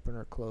things are open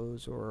or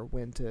closed, or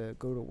when to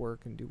go to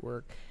work and do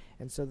work.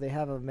 And so they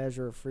have a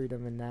measure of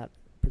freedom in that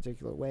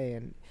particular way.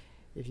 And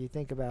if you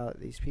think about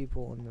these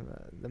people in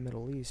the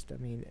Middle East, I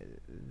mean,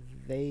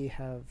 they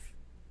have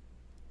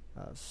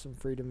some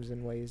freedoms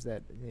in ways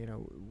that, you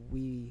know,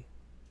 we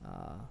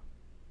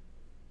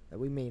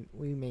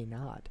may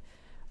not.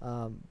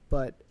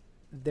 But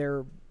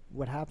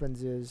what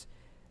happens is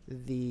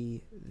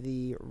the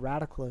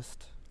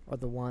radicalists are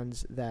the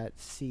ones that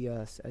see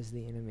us as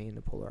the enemy and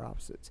the polar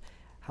opposites.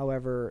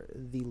 However,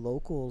 the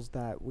locals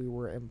that we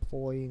were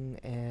employing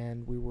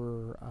and we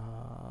were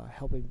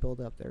helping build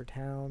up their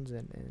towns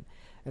and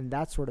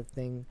that sort of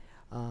thing,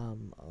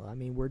 I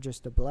mean, we're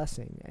just a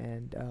blessing.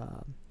 And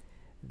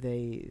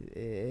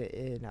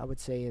and I would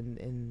say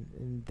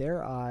in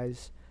their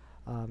eyes,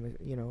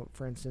 you know,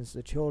 for instance,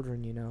 the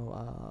children, you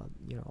know,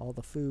 all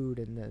the food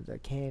and the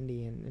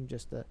candy and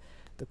just the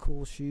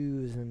cool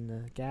shoes and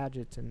the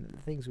gadgets and the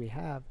things we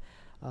have,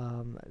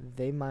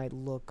 they might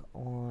look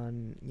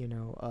on, you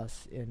know,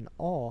 us in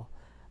awe,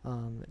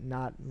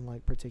 not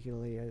like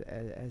particularly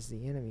as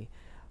the enemy.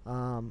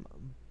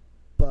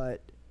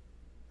 But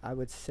I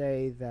would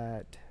say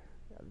that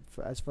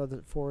as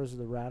far as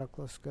the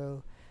radicalists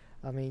go,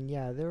 I mean,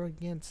 yeah, they're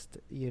against,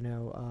 you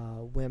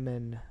know,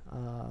 women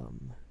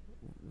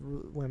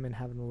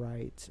having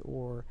rights,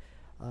 or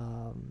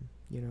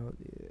you know,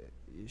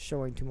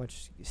 showing too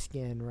much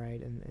skin,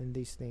 right, and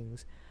these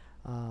things.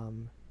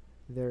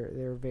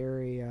 they're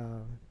very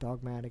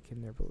dogmatic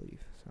in their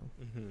belief. So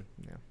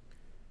yeah.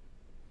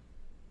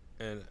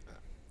 And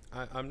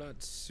I'm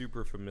not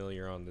super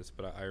familiar on this,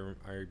 but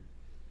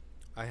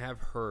I have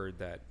heard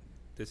that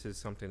this is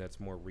something that's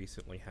more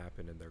recently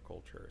happened in their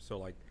culture. So,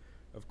 like,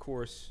 of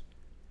course,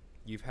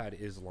 you've had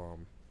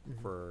Islam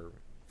for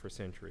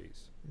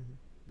centuries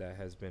that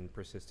has been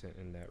persistent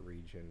in that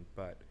region.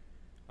 But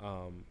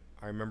I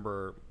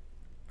remember,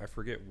 I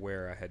forget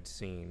where I had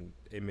seen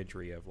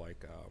imagery of,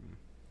 like,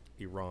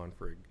 Iran,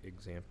 for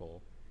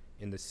example,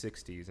 in the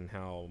 60s, and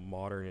how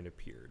modern it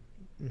appeared,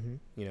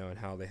 you know, and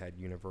how they had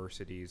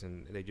universities,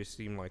 and they just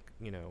seemed like,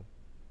 you know,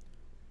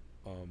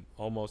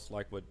 almost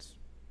like what's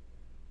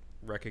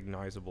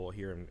recognizable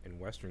here in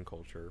Western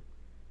culture,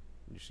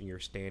 just your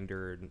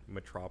standard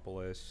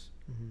metropolis,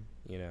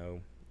 you know,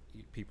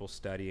 people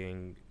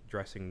studying,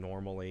 dressing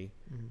normally,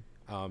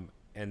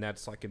 and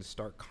that's like in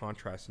stark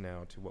contrast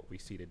now to what we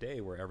see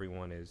today, where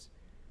everyone is,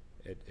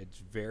 it's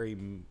very,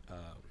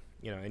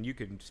 you know, and you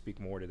can speak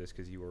more to this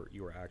because you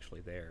were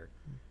actually there,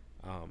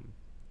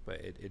 but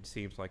it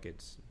seems like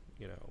it's,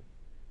 you know,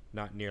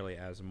 not nearly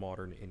as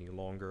modern any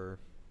longer,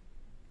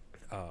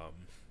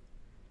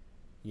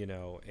 you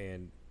know,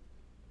 and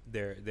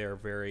they're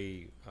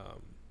very, I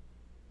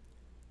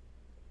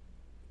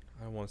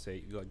don't want to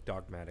say like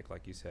dogmatic,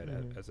 like you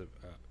said, as a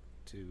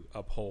to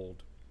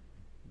uphold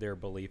their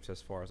beliefs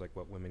as far as like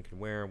what women can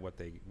wear, what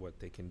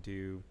they can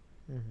do,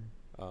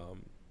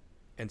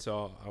 and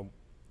so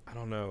I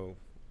don't know.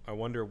 I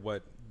wonder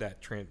what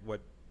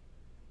what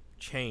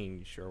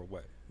changed or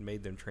what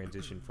made them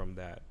transition from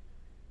that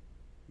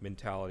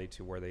mentality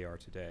to where they are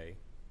today.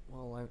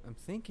 Well, I'm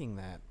thinking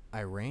that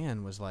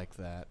Iran was like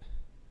that,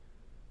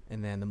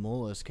 and then the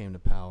mullahs came to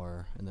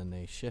power, and then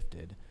they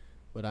shifted.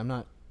 But I'm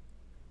not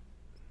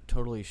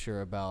totally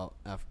sure about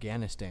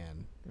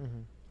Afghanistan,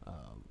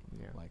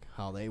 like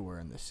how they were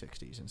in the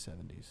 60s and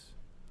 70s.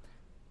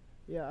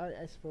 Yeah,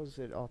 I suppose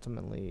it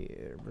ultimately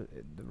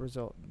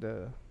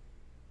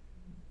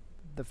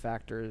the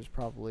factor is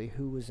probably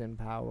who was in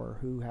power,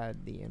 who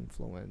had the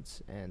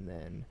influence, and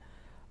then,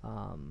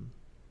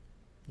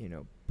 you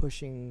know,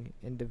 pushing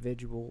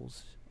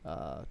individuals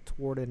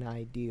toward an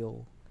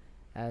ideal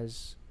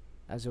as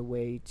a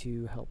way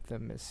to help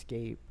them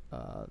escape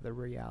the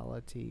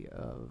reality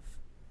of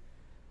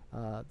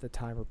the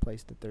time or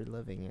place that they're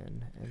living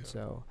in. And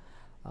so,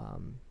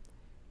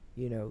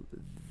 you know,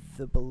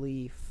 the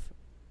belief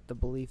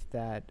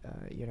that,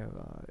 you know,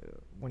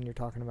 when you're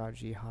talking about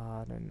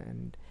jihad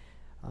and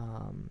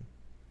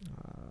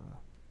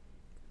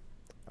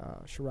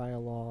Sharia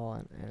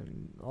law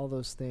and all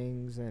those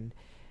things, and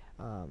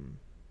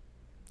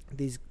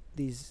these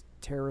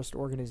terrorist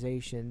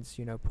organizations,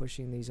 you know,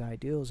 pushing these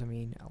ideals. I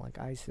mean, like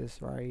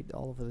ISIS, right?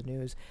 All over the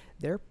news,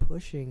 they're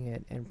pushing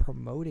it and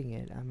promoting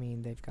it. I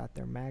mean, they've got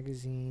their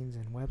magazines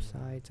and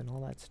websites and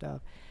all that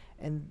stuff.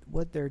 And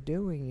what they're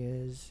doing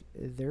is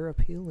they're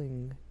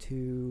appealing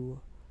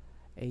to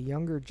a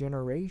younger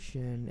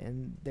generation,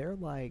 and they're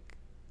like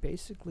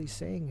basically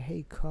saying,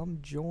 hey, come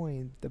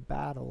join the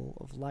battle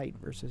of light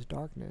versus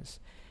darkness.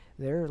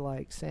 They're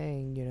like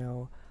saying, you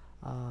know,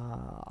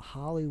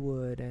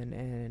 Hollywood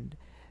and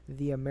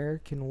the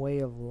American way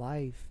of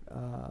life,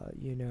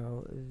 you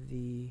know,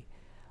 the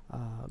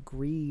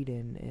greed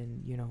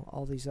and you know,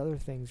 all these other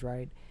things,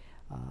 right?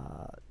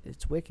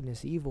 It's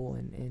wickedness, evil,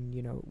 and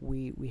you know,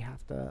 we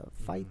have to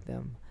fight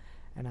them.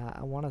 And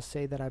I want to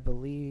say that I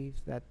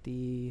believe that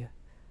the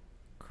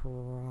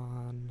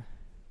Quran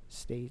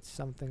states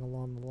something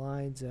along the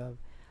lines of,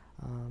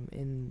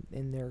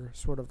 in their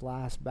sort of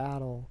last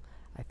battle,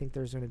 I think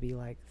there's going to be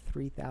like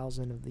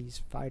 3,000 of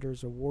these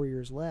fighters or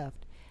warriors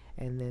left,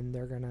 and then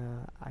they're going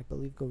to, I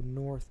believe, go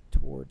north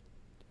toward,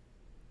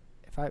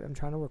 I'm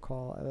trying to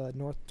recall,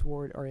 north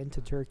toward or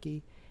into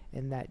Turkey,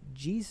 and that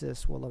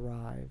Jesus will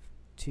arrive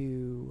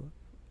to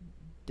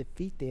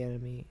defeat the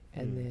enemy,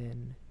 and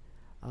then,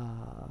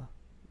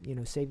 you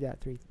know, save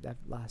that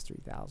last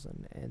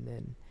 3,000,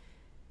 and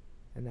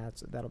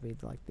that'll be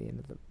like the end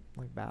of the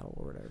like battle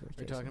or whatever.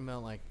 You're talking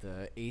about like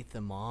the 8th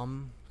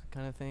Imam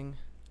kind of thing?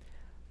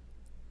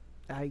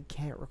 I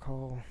can't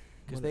recall.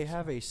 Because they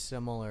have a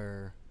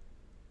similar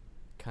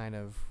kind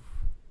of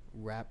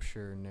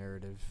rapture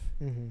narrative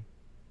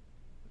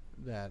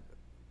that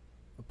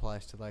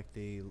applies to like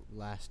the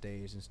last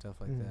days and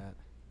stuff like that.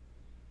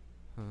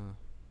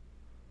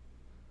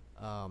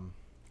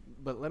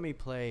 But let me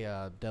play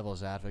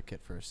devil's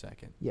advocate for a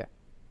second. Yeah.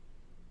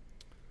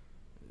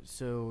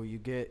 So you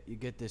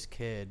get this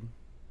kid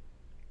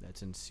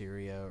that's in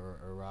Syria or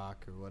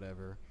Iraq or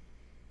whatever,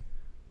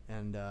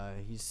 and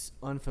he's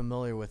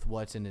unfamiliar with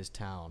what's in his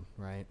town,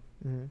 right?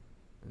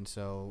 And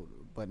so,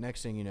 but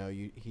next thing you know,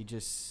 he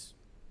just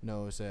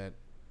knows that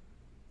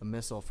a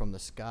missile from the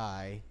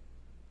sky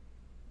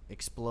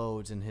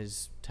explodes in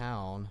his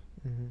town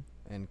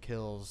and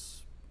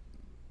kills,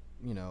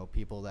 you know,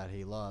 people that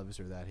he loves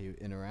or that he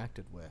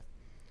interacted with.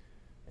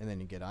 And then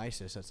you get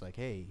ISIS that's like,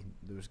 hey,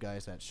 those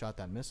guys that shot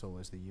that missile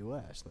was the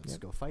U.S. Let's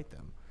go fight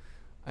them.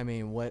 I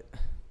mean,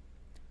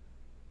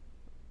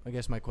 I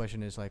guess my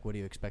question is, like, what do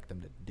you expect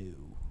them to do?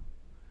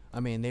 I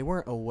mean, they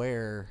weren't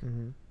aware,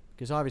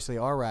 because obviously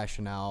our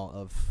rationale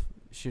of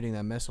shooting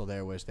that missile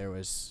there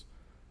was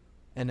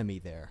enemy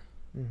there,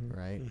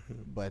 right?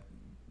 But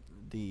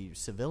the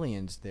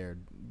civilians there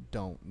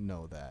don't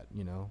know that,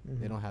 you know?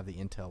 They don't have the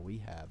intel we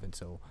have. And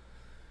so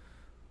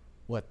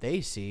what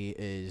they see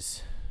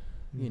is,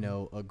 you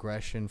know,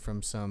 aggression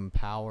from some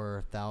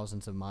power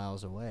thousands of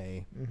miles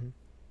away.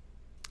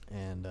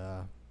 And,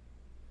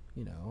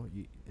 you know,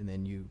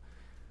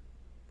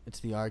 it's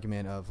the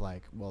argument of,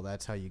 like, well,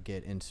 that's how you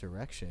get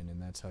insurrection,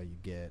 and that's how you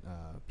get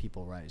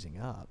people rising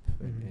up.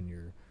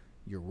 And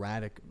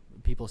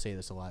people say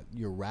this a lot,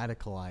 you're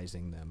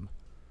radicalizing them.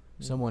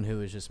 Someone who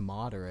is just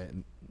moderate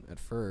at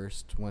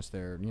first, once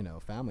their, you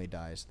know, family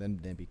dies, then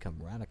they become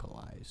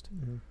radicalized.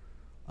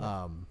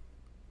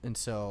 And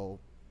so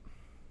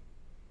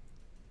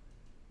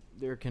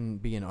there can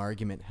be an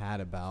argument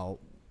had about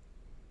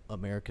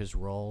America's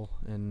role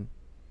in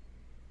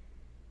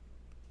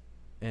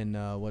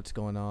what's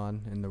going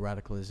on in the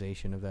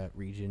radicalization of that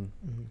region.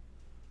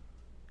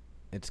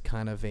 It's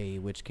kind of a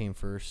which came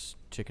first,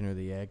 chicken or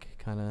the egg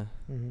kind of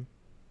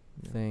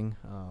thing.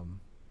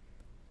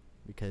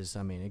 Because,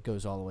 I mean, it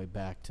goes all the way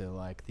back to,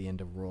 like, the end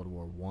of World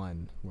War I,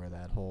 where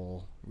that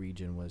whole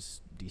region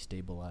was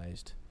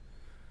destabilized.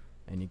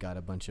 And you got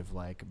a bunch of,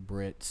 like,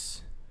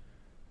 Brits,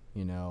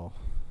 you know,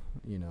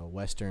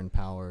 Western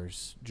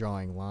powers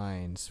drawing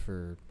lines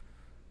for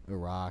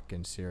Iraq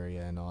and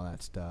Syria and all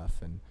that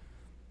stuff. And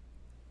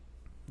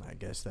I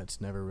guess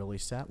that's never really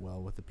sat well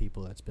with the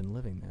people that's been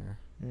living there.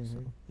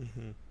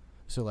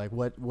 So like,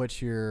 what's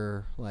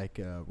your, like,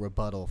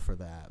 rebuttal for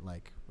that?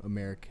 Like,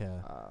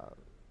 America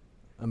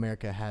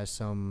has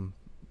some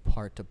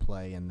part to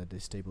play in the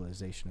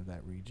destabilization of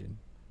that region.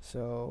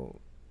 So,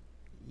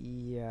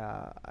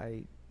 yeah,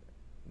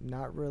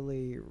 not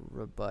really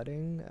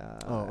rebutting.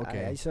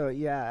 Okay.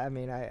 I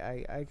mean,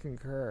 I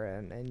concur,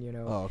 and you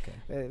know,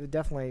 it would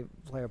definitely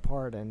play a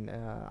part. And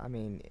I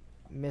mean,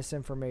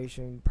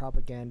 misinformation,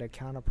 propaganda,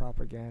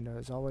 counter-propaganda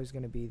is always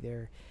going to be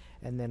there.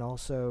 And then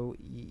also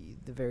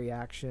the very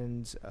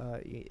actions,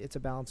 it's a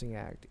balancing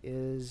act.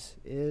 Is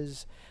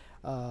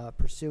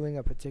pursuing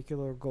a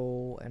particular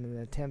goal and an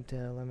attempt to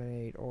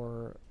eliminate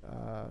or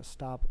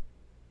stop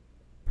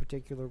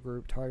particular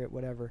group, target,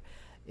 whatever,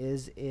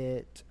 is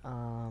it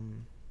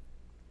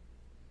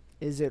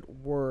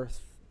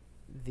worth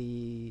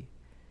the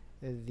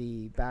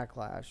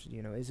backlash?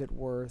 You know, is it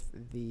worth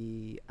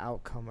the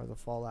outcome or the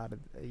fallout of,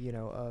 you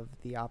know, of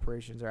the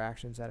operations or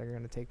actions that are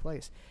going to take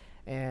place?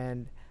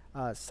 And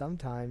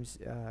sometimes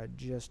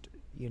just,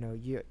 you know,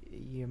 you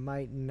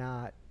might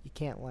not, you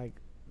can't, like,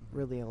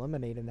 really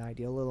eliminate an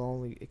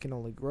ideal. It can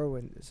only grow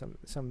in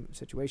some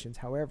situations.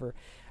 However,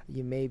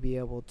 you may be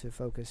able to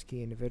focus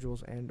key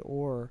individuals and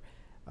or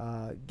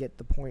get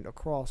the point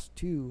across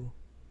to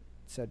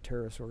said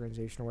terrorist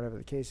organization or whatever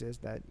the case is,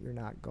 that you're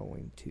not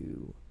going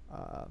to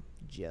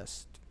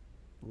just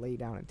lay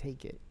down and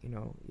take it. You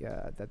know,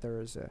 that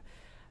there's a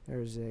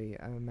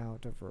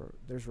amount of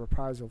there's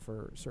reprisal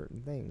for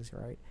certain things,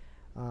 right?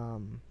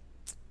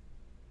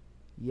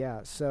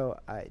 Yeah, so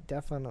I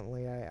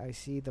definitely I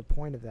see the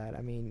point of that. I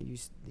mean, you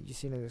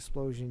see an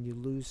explosion, you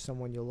lose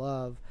someone you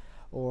love,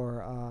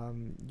 or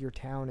your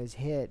town is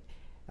hit.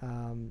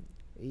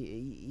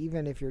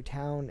 Even if your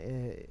town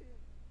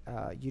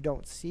you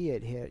don't see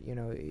it hit, you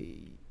know,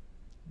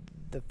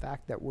 the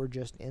fact that we're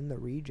just in the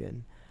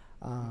region,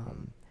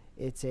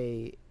 it's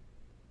a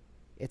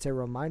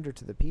reminder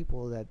to the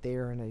people that they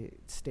are in a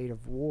state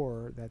of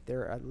war, that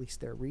at least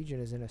their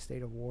region is in a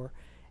state of war,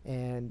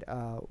 and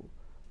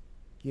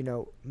you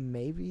know,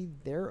 maybe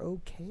they're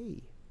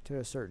okay to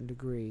a certain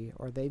degree,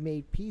 or they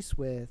made peace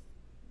with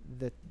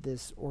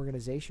this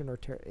organization or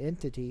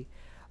entity.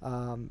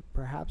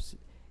 Perhaps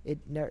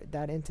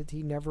that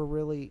entity never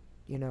really,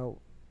 you know,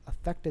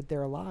 affected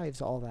their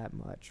lives all that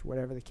much,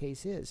 whatever the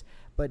case is.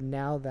 But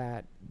now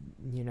that,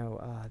 you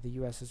know, the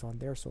U.S. is on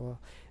their soil,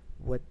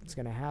 what's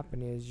going to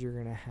happen is you're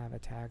going to have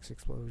attacks,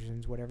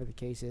 explosions, whatever the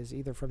case is,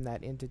 either from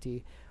that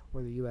entity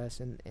or the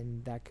U.S.,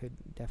 and that could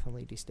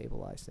definitely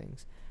destabilize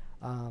things.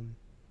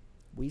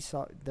 We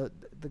saw the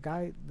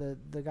guy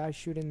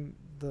shooting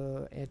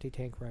the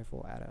anti-tank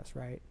rifle at us,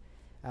 right,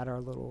 at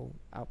our little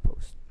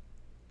outpost.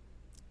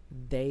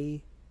 There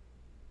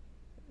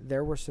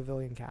were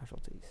civilian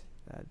casualties.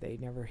 They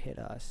never hit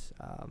us.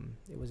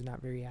 It was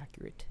not very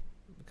accurate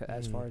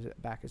as far as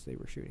back as they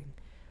were shooting.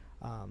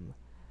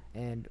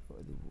 And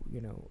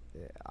you know,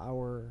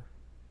 our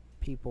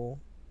people,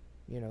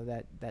 you know,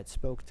 that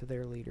spoke to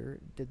their leader,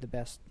 did the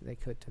best they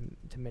could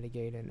to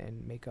mitigate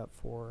and make up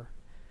for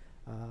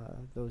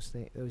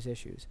those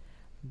issues.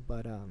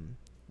 But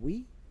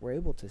we were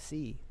able to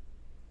see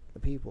the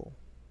people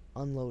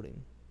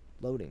unloading,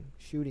 loading,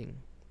 shooting.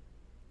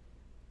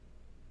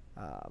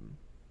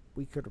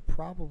 We could have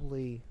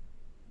probably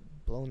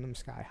blown them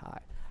sky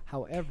high.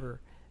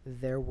 However,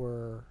 there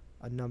were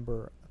a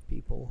number of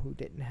people who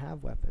didn't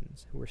have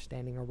weapons, who were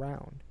standing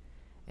around,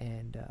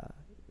 and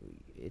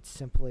it's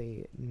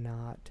simply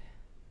not,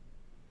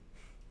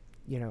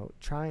 you know,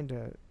 trying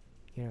to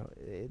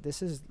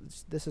this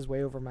is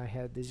way over my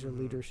head. These are Mhm.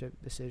 leadership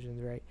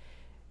decisions, right?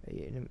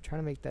 Trying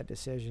to make that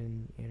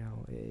decision,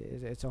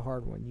 it's a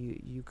hard one.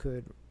 You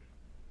could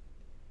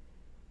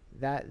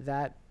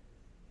that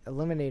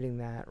eliminating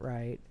that,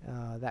 right?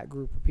 That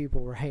group of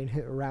people, right,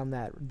 around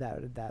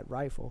that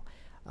rifle,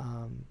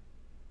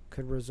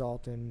 could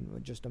result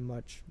in just a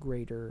much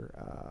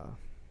greater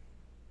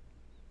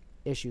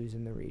issues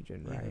in the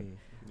region, right? Mhm.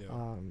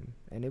 Yeah.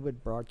 And it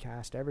would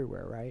broadcast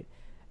everywhere, right?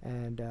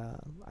 And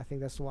I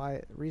think that's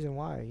the reason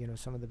why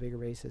some of the bigger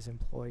bases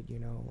employed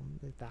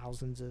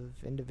thousands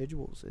of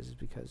individuals is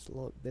because,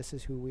 look, this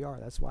is who we are.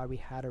 That's why we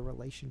had a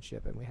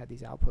relationship and we had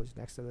these outposts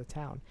next to the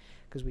town,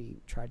 because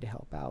we tried to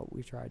help out.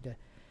 We tried to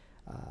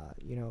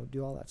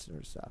do all that sort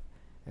of stuff.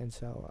 And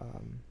so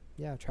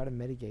try to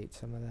mitigate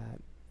some of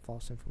that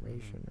false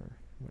information or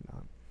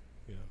whatnot.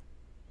 Yeah.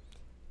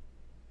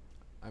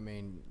 I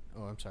mean,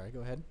 I'm sorry. Go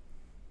ahead.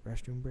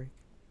 Restroom break.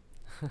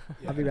 Yeah.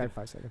 I'll be back in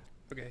 5 seconds.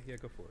 Okay. Yeah.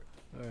 Go for it.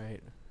 All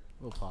right.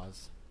 We'll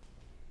pause.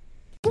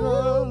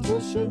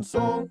 Transition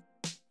song.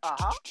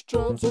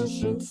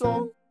 Transition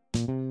song.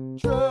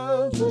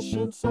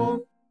 Transition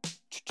song.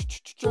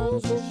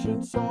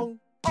 Transition song.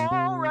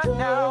 All right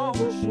now.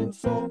 Transition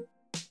song.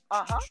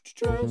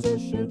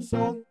 Transition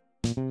song.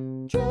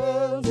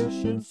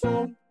 Transition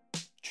song.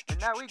 And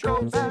now we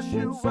go back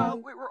to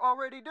what we were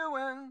already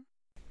doing.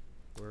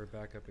 We're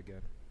back up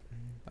again.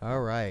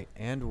 All right,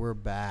 and we're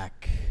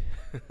back.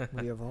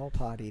 We have all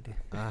pottied.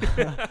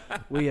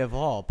 We have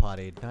all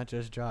pottied, not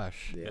just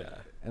Josh. Yeah.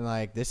 And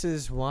this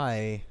is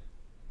why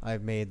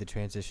I've made the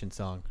transition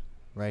song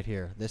right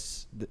here.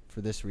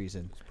 For this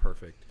reason. It's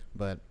perfect.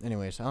 But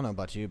anyways, I don't know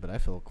about you, but I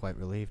feel quite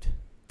relieved.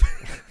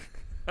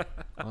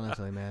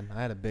 Honestly, man,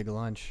 I had a big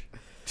lunch.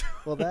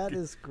 Well, that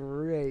is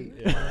great.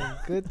 Yeah.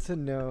 Good to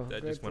know.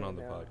 That Good just went to on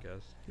the know.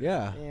 podcast.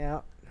 Yeah.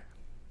 Yeah.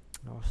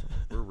 Awesome.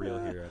 We're real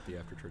here at the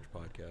After Church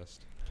podcast.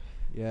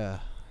 Yeah.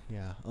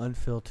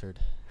 Unfiltered.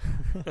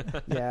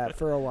 Yeah,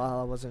 for a while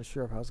I wasn't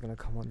sure if I was going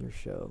to come on your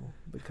show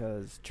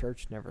because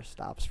church never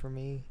stops for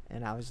me,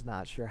 and I was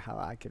not sure how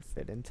I could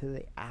fit into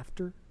the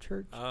after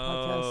church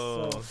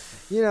podcast.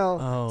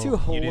 So, too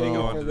holy You need to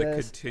go for onto the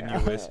this.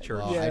 continuous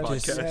church Well, Yeah,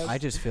 podcast. I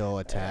just feel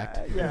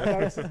attacked.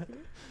 The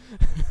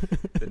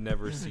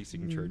Never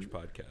Ceasing Church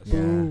podcast.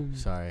 Yeah. Boom.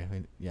 Sorry.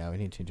 We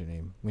need to change our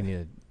name. We need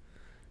to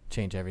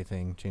change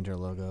everything. Change our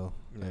logo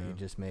that you Yeah.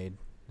 just made,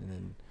 and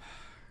then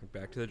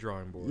Back to the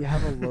drawing board. You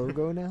have a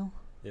logo now?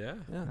 Yeah.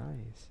 yeah,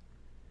 Nice.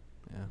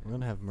 we're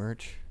gonna have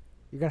merch.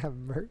 You're going to have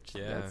merch?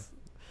 Yeah. That's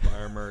Buy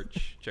our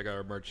merch. Check out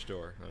our merch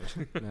store.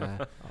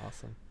 Nah.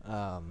 awesome.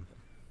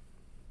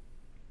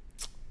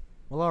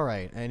 Well, all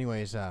right.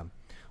 Anyways,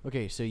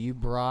 okay. So you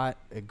brought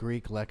a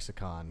Greek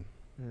lexicon,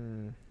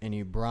 and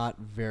you brought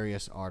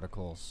various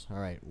articles. All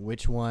right.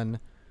 Which one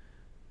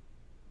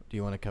do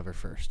you want to cover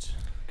first?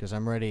 Because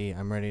I'm ready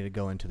to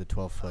go into the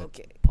 12-foot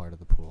Okay. part of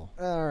the pool.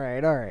 All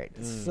right.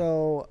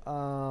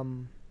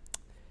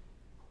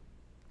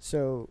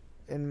 So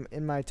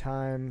in my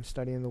time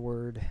studying the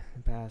Word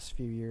the past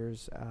few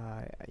years,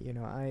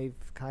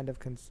 I've kind of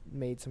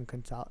made some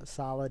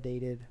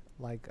consolidated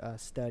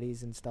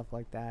studies and stuff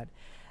like that,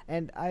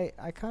 and I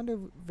kind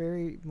of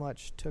very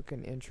much took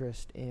an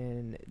interest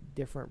in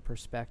different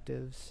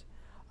perspectives.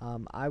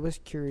 I was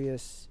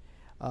curious.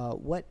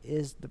 What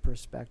is the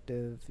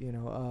perspective,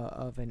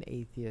 of an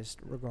atheist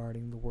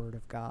regarding the Word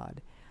of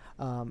God?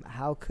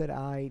 How could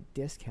I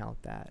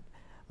discount that?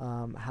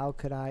 How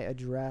could I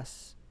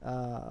address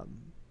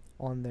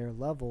on their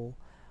level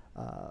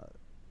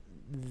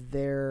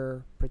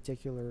their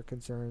particular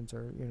concerns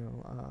or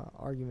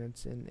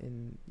arguments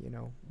in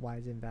why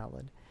it's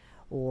invalid?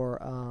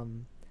 Or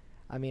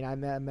I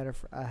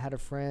had a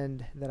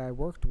friend that I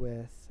worked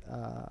with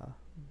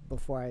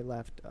before I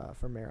left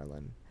for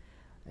Maryland.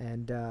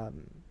 And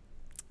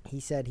he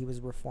said he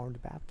was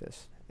Reformed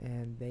Baptist,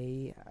 and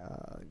they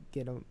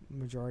get a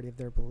majority of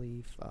their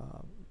belief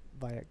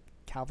via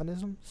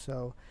Calvinism.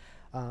 So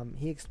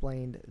he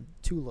explained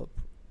TULIP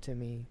to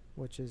me,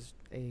 which is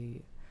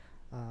an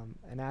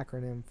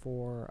acronym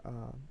for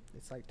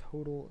it's like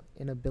total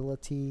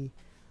inability.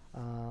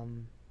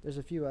 There's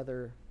a few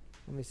other.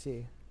 Let me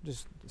see.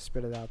 Just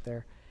spit it out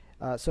there.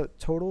 So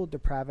total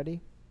depravity.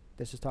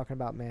 This is talking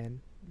about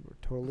man. We're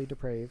totally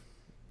depraved.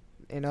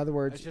 In other I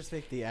words, just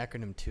think the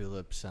acronym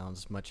TULIP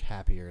sounds much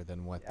happier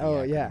than what the Oh,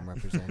 acronym yeah.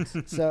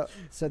 represents.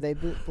 so they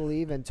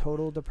believe in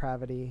total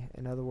depravity.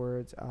 In other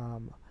words,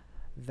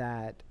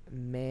 that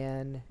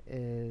man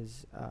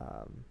is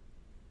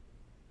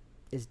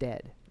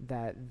dead.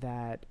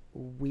 That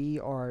we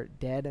are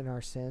dead in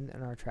our sin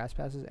and our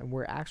trespasses, and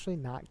we're actually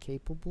not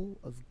capable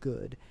of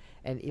good.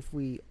 And if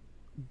we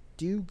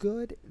do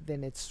good,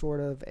 then it's sort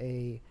of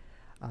a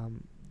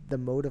the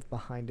motive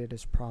behind it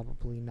is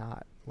probably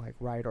not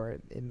right, or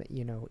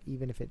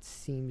even if it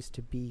seems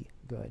to be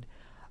good,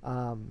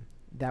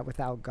 that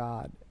without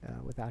God,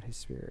 without His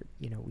Spirit,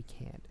 we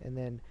can't. And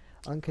then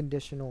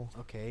unconditional.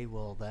 Okay,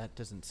 well that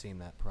doesn't seem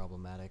that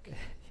problematic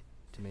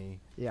to me.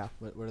 Yeah.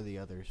 What are the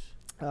others?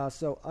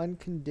 So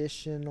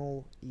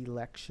unconditional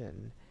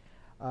election.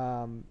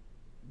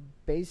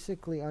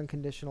 basically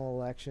unconditional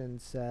election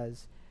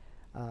says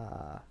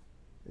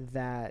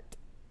that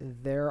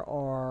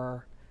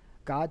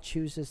God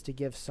chooses to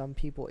give some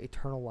people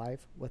eternal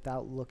life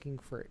without looking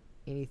for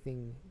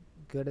anything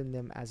good in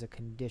them as a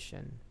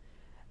condition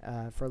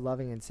for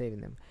loving and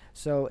saving them.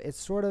 So it's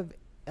sort of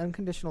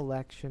unconditional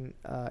election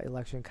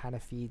kind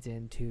of feeds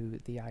into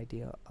the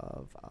idea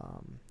of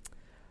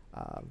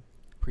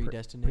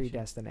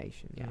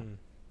predestination.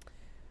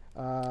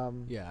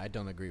 Yeah, I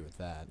don't agree with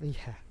that.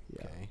 Yeah.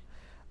 Okay.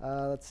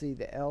 Let's see.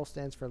 The L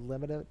stands for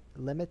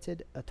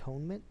limited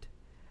atonement.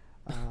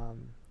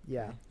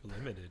 Yeah.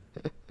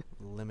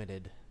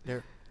 Limited.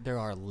 There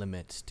are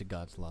limits to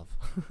God's love.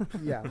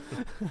 Yeah.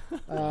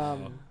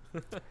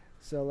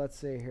 So let's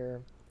see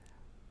here.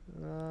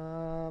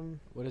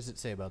 What does it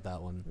say about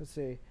that one? Let's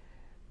see.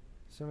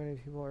 So many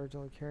people are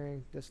urgently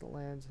carrying distant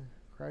lands.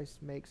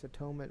 Christ makes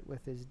atonement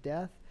with his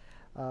death.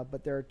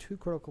 But there are two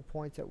critical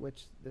points at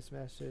which this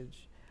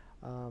message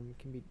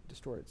can be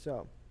distorted.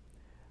 So,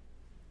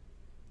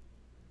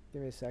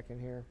 give me a second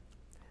here.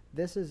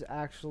 This is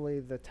actually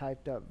the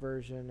typed up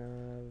version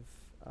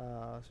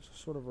of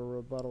sort of a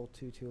rebuttal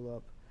to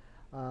Tulip.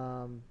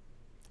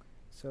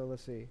 So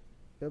let's see.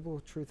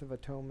 Biblical truth of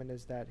atonement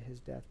is that his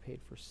death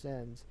paid for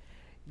sins.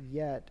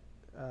 Yet,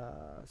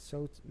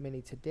 so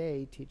many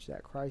today teach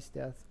that Christ's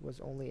death was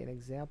only an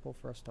example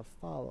for us to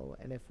follow,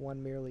 and if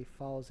one merely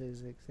follows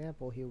his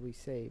example, he will be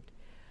saved.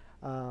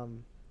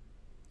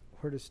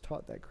 We're just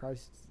taught that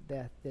Christ's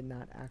death did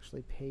not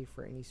actually pay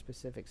for any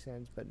specific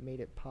sins, but made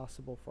it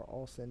possible for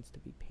all sins to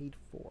be paid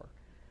for.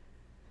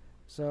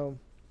 So,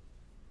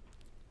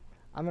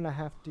 I'm going to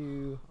have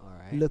to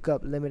look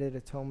up limited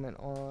atonement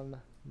on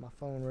my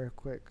phone real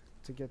quick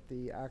to get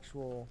the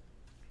actual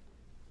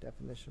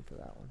definition for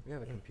that one. We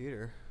have a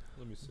computer.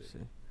 Let me see.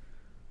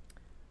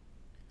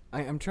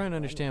 I'm trying to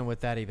understand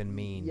what that even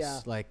means.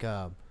 Yeah. Like,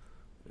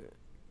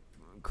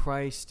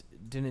 Christ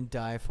didn't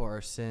die for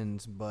our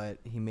sins, but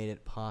he made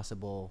it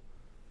possible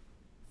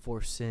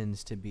for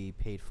sins to be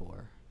paid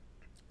for.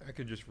 I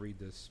could just read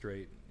this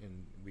straight,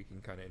 and we can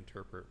kind of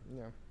interpret.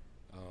 Yeah.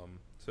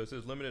 So it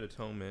says limited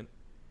atonement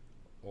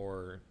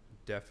or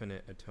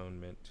definite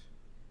atonement,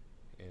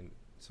 and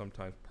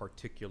sometimes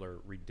particular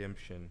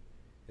redemption.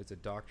 It's a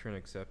doctrine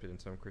accepted in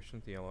some Christian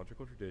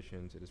theological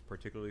traditions. It is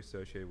particularly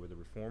associated with the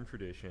Reformed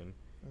tradition,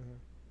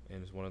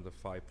 and is one of the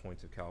 5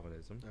 points of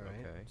Calvinism. All right.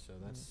 Okay. So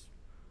that's...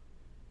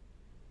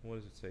 What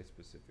does it say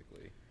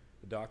specifically?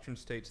 The doctrine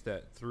states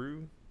that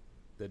through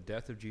the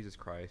death of Jesus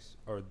Christ,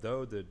 or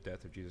though the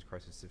death of Jesus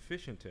Christ is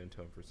sufficient to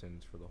atone for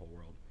sins for the whole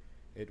world,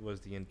 it was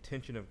the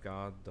intention of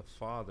God the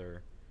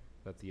Father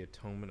that the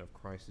atonement of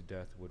Christ's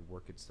death would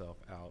work itself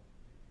out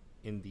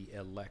in the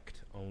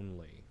elect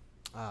only.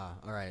 All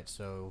right.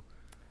 So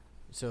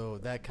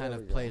that kind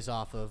of plays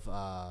off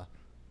of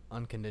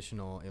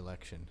unconditional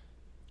election.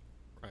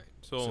 Right.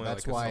 So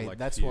that's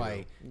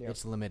why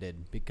it's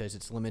limited, because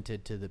it's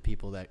limited to the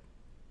people that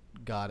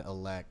God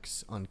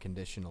elects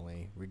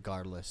unconditionally,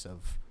 regardless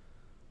of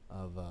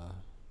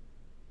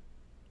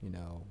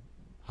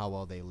how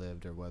well they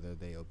lived or whether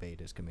they obeyed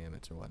his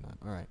commandments or whatnot.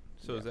 All right.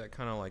 So is that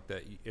kind of like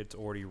that? It's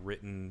already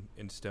written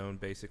in stone,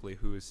 basically,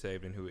 who is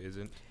saved and who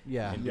isn't.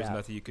 Yeah. And there's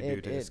nothing you can do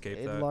to escape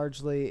that.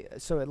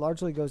 It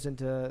largely goes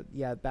into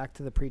back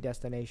to the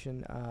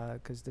predestination,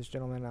 because this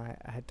gentleman, I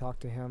had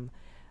talked to him.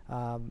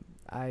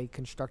 I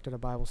constructed a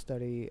Bible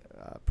study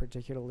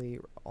particularly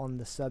on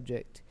the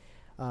subject,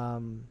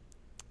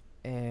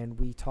 and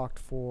we talked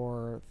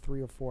for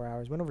 3 or 4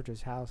 hours. Went over to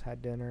his house,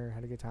 had dinner,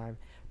 had a good time.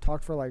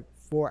 Talked for like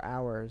 4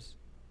 hours.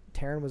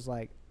 Taryn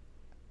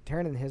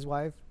and his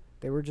wife,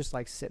 they were just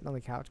like sitting on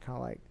the couch, kind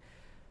of like,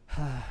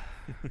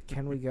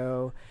 can we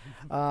go?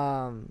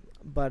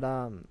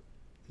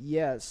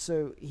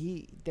 So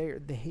he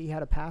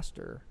had a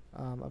pastor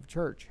of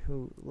church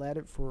who led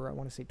it for, I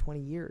want to say,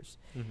 20 years.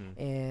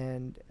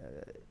 And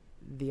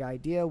the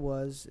idea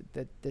was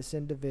that this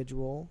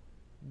individual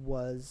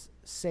was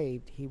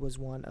saved. He was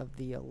one of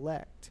the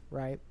elect,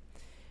 right?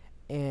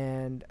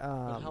 And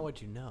but how would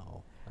you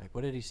know? Like,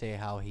 what did he say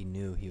how he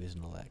knew he was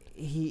an elect?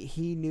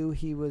 He knew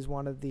he was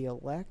one of the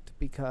elect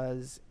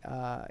because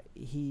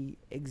he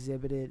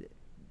exhibited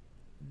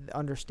the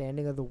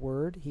understanding of the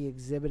word. He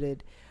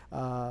exhibited,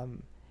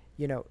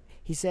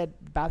 he said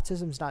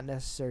baptism is not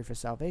necessary for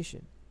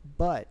salvation,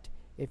 but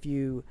if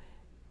you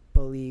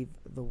believe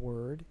the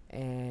word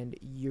and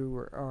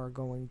you're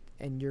going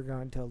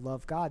to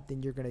love God,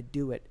 then you're going to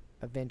do it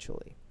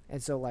eventually.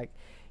 And so, like,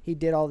 he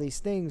did all these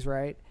things,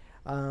 right?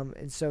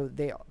 And so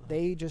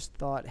they just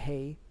thought,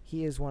 hey,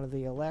 he is one of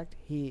the elect.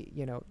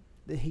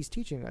 He's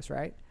teaching us,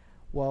 right?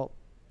 Well,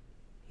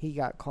 he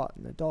got caught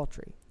in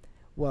adultery.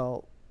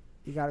 Well,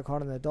 he got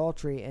caught in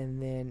adultery,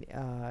 and then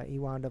he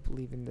wound up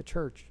leaving the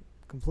church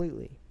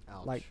completely.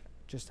 Ouch. Like,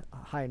 just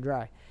high and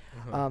dry.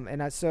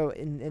 So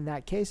in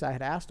that case, I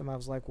had asked him, I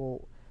was like,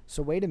 well,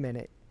 so wait a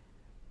minute.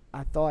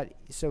 I thought,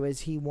 so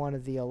is he one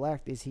of the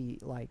elect? Is he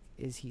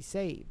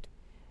saved?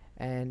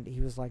 And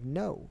he was like,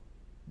 no.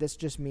 This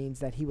just means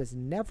that he was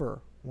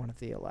never one of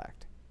the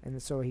elect.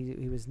 and so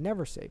he was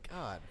never sick.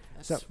 God,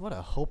 that's So- what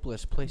a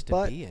hopeless place to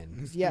but- be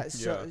in.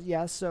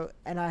 So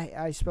and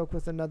I spoke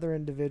with another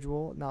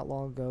individual not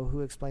long ago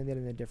who explained it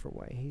in a different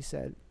way. He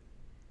said,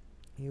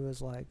 he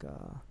was like,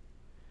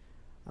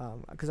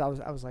 because I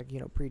was like,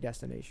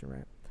 predestination,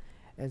 right?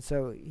 And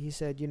so he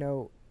said,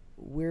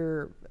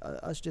 we're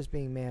us just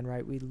being man,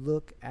 right? We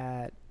look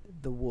at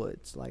the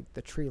woods, like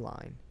the tree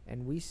line,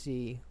 and we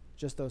see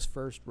just those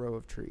first row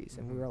of trees,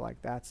 and we were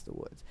like, that's the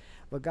woods.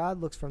 But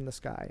God looks from the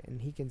sky,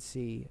 and he can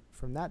see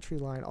from that tree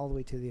line all the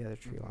way to the other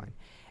tree line.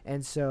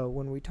 And so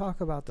when we talk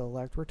about the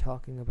elect, we're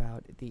talking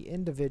about the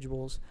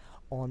individuals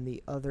on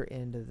the other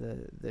end of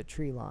the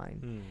tree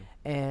line.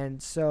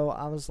 And so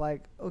I was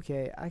like,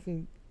 okay,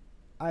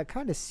 I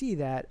kind of see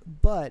that,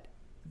 but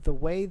the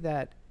way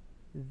that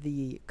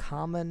the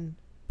common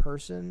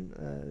person,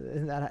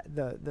 that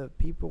the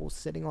people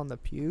sitting on the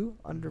pew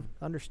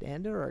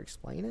understand it or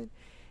explain it,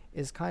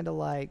 is kind of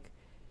like,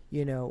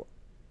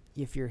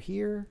 if you're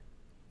here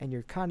and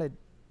you're kind of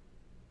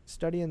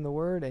studying the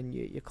word and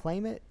you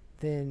claim it,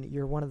 then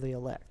you're one of the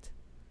elect.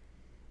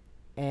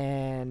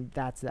 And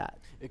that's that.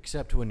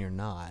 Except when you're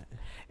not.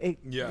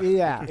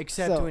 Yeah.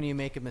 Except so, when you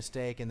make a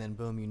mistake and then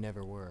boom, you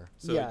never were.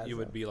 So Yeah, you so-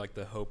 would be like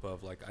the hope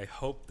of like, I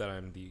hope that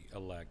I'm the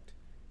elect,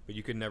 but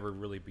you could never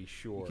really be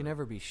sure. You can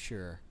never be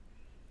sure,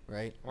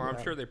 right? Or I'm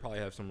Yeah. sure they probably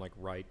have some like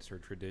rites or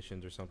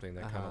traditions or something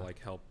that kind Uh-huh. of like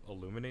help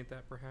illuminate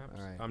that perhaps.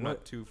 All right. I'm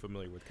not too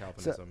familiar with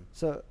Calvinism.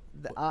 So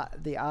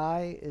the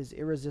I is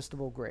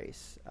irresistible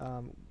grace.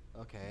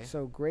 Okay.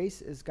 So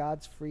grace is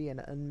God's free and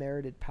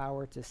unmerited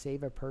power to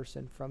save a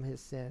person from his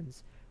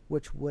sins,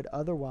 which would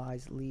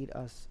otherwise lead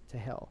us to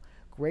hell.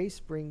 Grace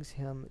brings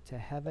him to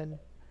heaven,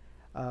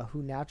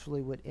 who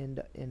naturally would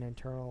end in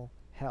eternal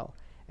hell.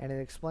 And it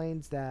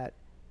explains that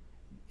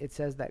it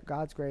says that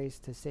God's grace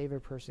to save a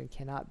person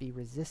cannot be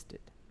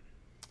resisted.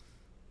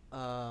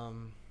 So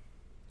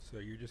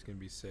you're just going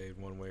to be saved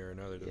one way or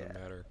another. Doesn't Yeah.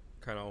 matter.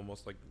 Kind of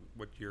almost like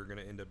what you're going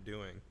to end up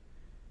doing.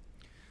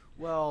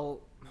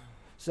 Well,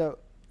 So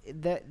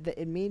that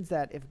it means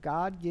that if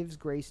God gives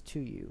grace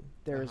to you,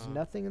 there is Uh-huh.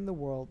 nothing in the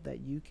world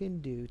that you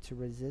can do to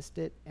resist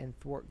it and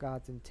thwart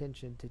God's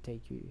intention to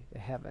take you to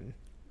heaven.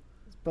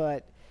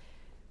 But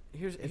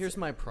here's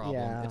my problem.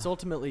 yeah. It's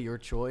ultimately your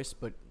choice,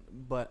 but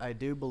I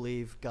do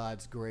believe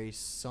God's grace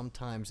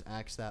sometimes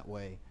acts that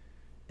way,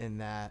 in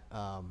that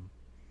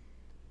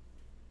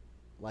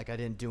like I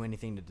didn't do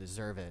anything to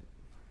deserve it.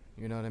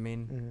 You know what I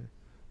mean? mhm.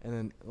 And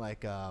then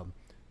like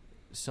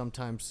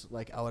sometimes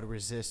like I would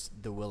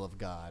resist the will of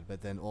God,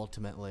 but then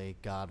ultimately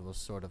God will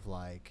sort of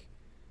like,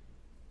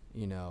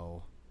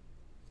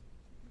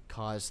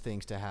 cause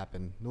things to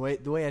happen. The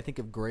way I think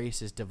of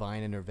grace is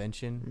divine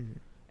intervention,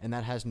 and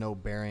that has no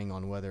bearing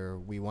on whether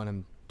we want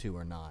him to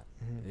or not.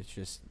 It's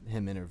just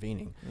him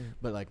intervening.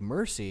 But like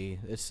mercy,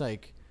 it's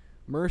like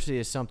mercy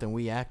is something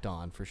we act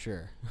on for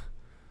sure.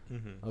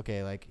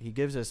 Okay, like he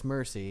gives us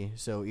mercy,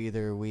 so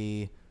either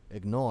we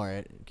ignore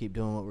it, keep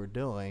doing what we're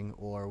doing,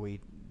 or we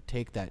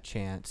take that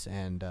chance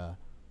and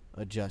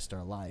adjust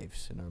our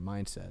lives and our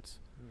mindsets.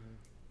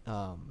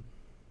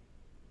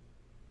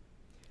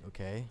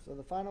 Okay. So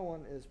the final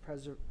one is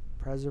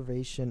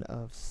preservation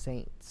of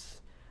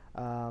saints.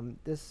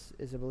 This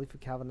is a belief of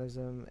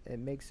Calvinism. It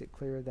makes it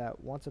clear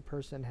that once a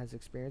person has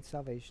experienced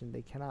salvation,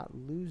 they cannot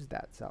lose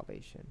that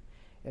salvation.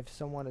 If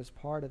someone is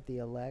part of the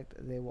elect,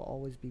 they will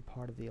always be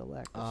part of the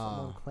elect. If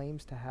someone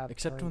claims to have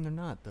Except when turned- they're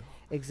not, though.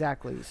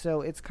 Exactly.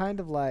 So it's kind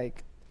of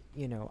like,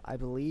 I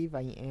believe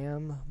I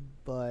am,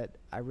 but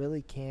I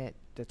really can't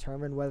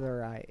determine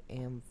whether I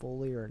am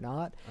fully or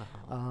not.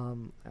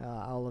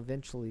 I'll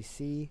eventually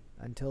see.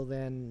 Until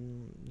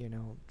then,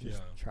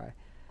 just try.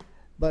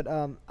 But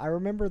I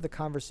remember the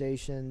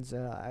conversations.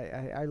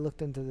 I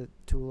looked into the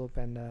tulip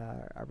and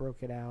I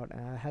broke it out.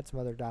 And I had some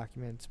other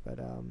documents, but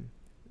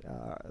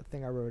a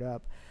thing I wrote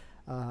up.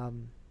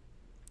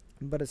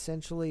 But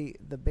essentially,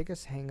 the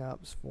biggest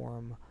hang-ups for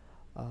him,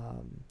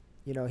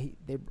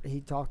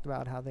 he talked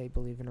about how they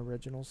believe in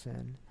original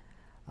sin.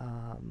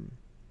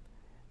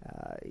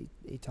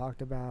 He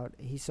talked about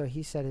he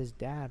said his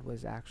dad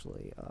was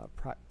actually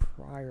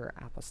prior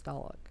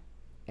apostolic,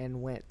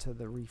 and went to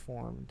the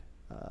Reformed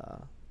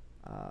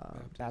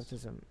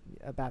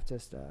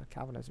Baptist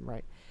Calvinism,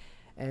 right?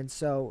 And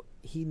so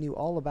he knew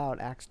all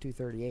about Acts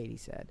 2:38. He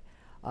said,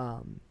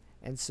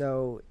 and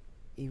so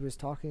he was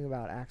talking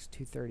about Acts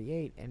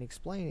 2:38 and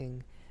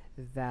explaining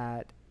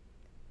that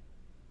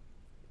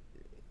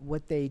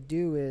what they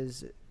do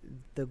is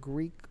the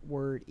Greek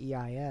word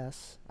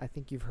eis. I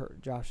think you've heard,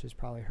 Josh has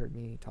probably heard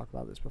me talk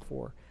about this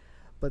before,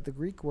 but the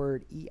Greek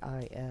word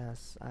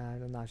eis,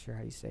 I'm not sure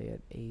how you say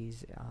it,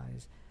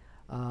 eyes.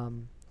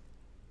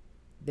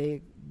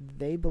 They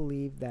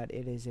believe that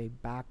it is a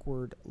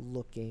backward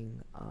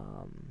looking,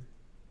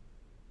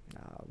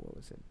 what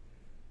was it?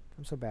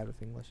 I'm so bad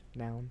with English.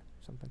 Noun,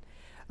 something.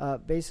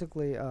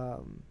 Basically,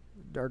 or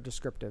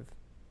descriptive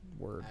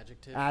word.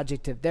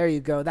 Adjective. There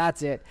you go.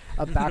 That's it.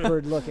 A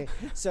backward looking.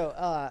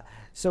 So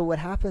what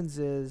happens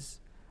is,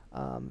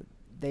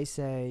 they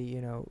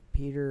say,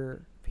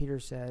 Peter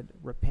said,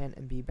 repent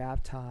and be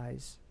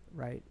baptized,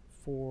 right,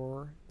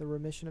 for the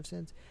remission of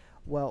sins.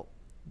 Well,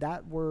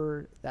 that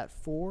word, that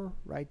for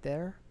right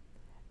there,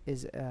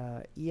 is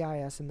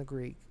eis in the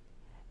Greek,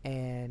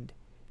 and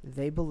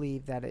they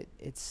believe that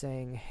it's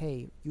saying,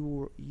 hey,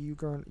 you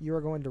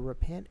are going to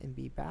repent and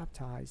be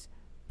baptized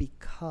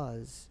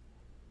because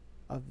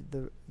of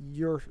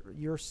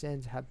your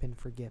sins have been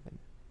forgiven.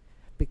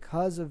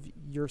 Because of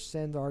your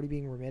sins already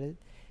being remitted,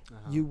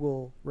 you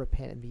will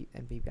repent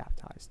and be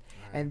baptized.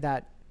 Right. And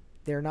that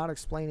they're not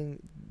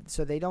explaining,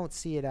 so they don't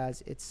see it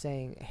as it's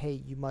saying,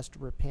 hey, you must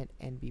repent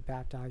and be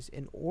baptized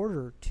in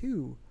order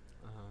to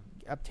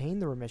obtain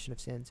the remission of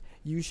sins.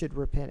 You should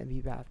repent and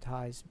be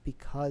baptized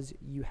because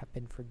you have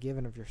been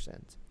forgiven of your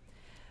sins.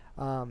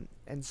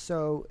 And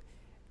so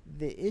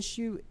the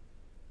issue,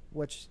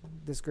 which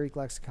this Greek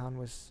lexicon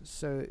was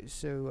so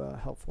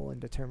helpful in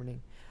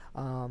determining,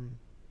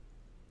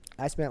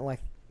 I spent like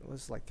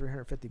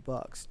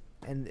 $350,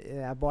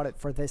 and I bought it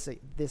for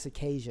this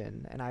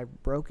occasion, and I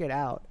broke it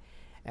out.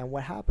 And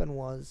what happened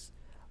was,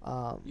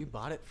 you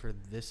bought it for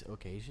this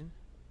occasion?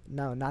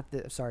 No, not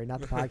the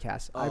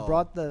podcast. I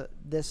brought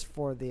this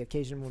for the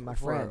occasion with my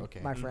friend.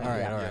 Okay. My friend. All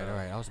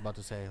right. I was about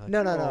to say. Like,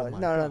 No.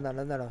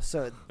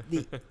 So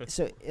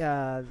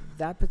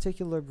that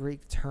particular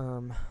Greek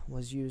term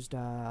was used.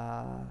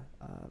 Was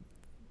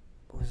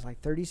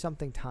like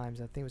 30-something times.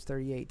 I think it was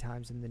 38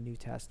 times in the New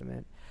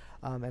Testament.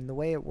 And the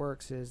way it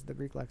works is the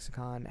Greek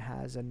lexicon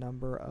has a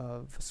number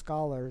of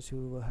scholars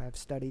who have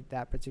studied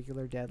that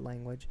particular dead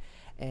language,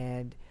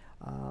 and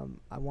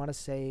I want to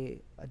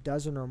say a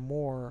dozen or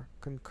more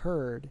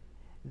concurred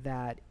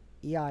that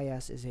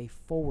EIS is a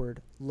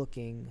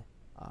forward-looking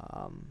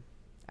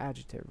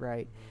adjective,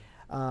 right?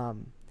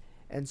 Mm-hmm.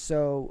 And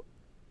so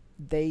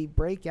they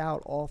break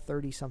out all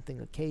 30-something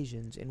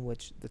occasions in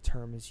which the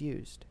term is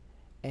used.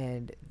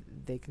 And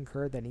they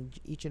concur that in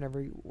each and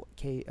every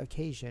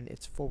occasion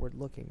it's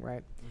forward-looking,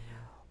 right? Mm-hmm.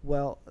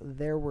 Well,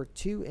 there were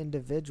two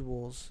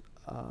individuals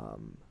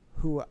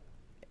who,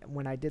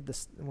 when I did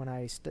this, when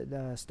I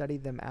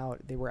studied them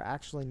out, they were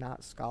actually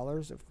not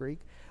scholars of Greek,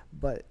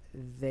 but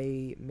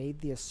they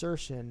made the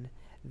assertion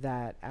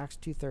that Acts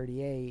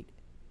 2:38,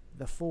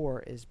 the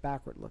for is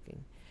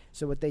backward-looking.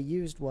 So what they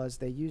used was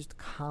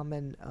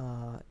common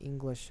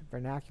English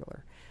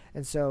vernacular,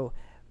 and so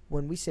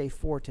when we say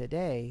for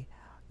today,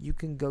 you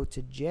can go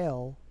to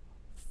jail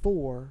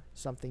for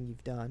something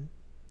you've done.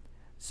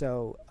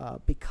 So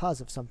because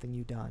of something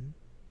you've done.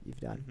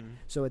 Mm-hmm.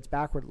 So it's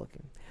backward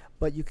looking.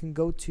 But you can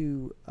go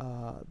to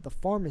the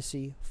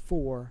pharmacy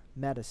for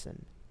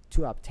medicine,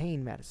 to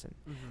obtain medicine.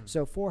 Mm-hmm.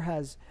 So for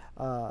has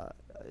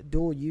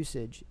dual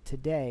usage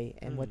today,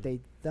 and what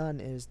they've done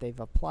is they've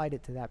applied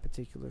it to that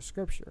particular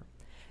scripture.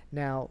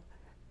 Now,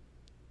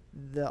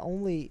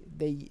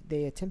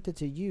 they attempted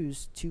to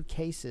use two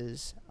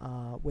cases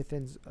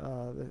within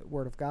the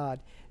Word of God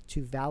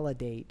to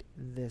validate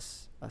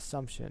this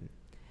assumption,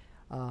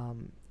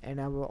 and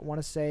I want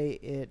to say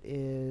it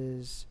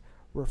is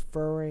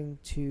referring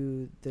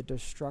to the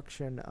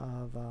destruction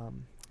of.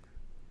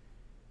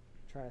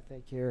 Trying to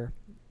think here.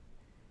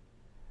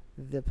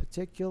 The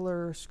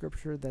particular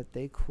scripture that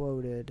they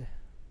quoted.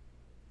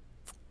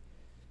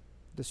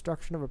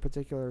 Destruction of a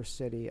particular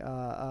city.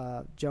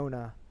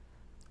 Jonah.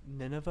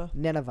 Nineveh.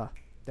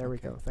 There we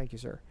go. Thank you,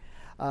 sir.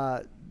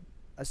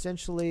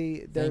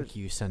 Essentially, thank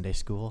you, Sunday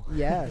school.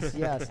 Yes.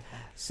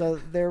 So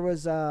there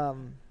was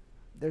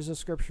there's a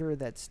scripture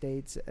that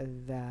states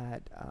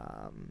that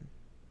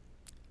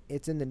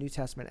it's in the New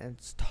Testament, and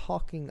it's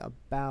talking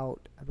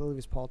about, I believe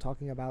it's Paul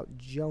talking about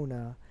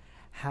Jonah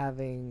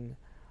having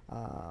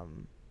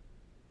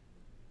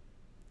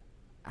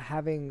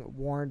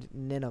warned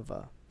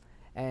Nineveh,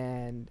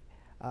 and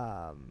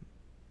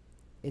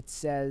it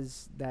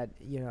says that,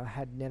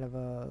 had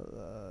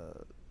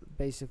Nineveh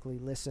basically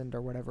listened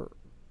or whatever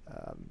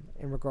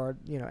in regard,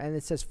 and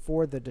it says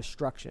for the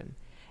destruction.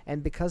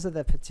 And because of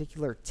the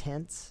particular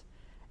tense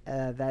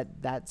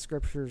that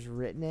scripture is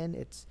written in,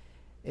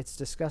 it's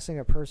discussing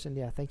a person.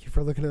 Yeah, thank you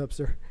for looking it up,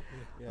 sir.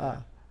 Yeah.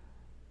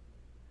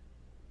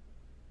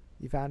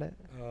 You found it?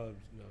 No, I'm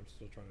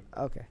still trying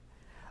to. Okay.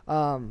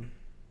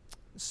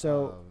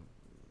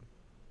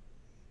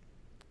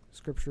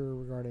 Scripture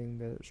regarding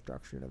the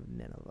destruction of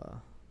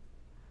Nineveh,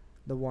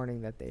 the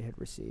warning that they had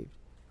received.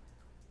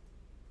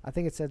 I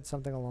think it said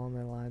something along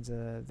the lines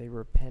of they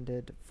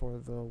repented for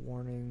the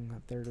warning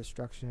of their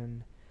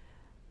destruction.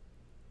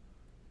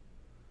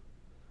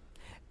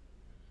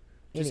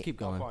 Just keep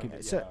going.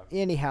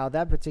 Anyhow,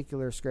 that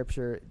particular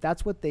scripture,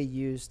 that's what they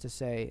use to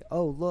say,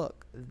 oh,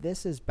 look,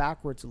 this is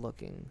backwards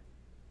looking.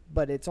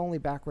 But it's only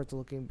backwards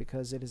looking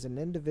because it is an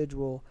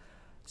individual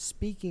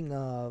speaking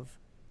of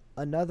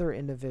another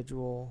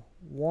individual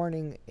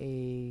warning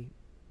a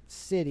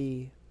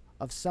city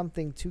of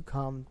something to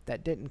come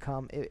that didn't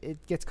come.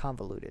 It gets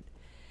convoluted.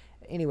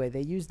 Anyway,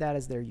 they use that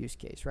as their use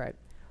case, right?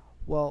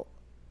 Well,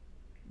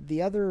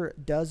 the other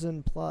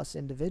dozen plus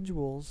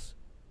individuals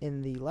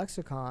in the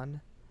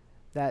lexicon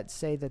that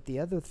say that the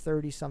other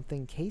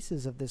 30-something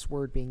cases of this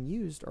word being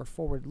used are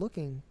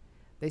forward-looking,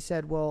 they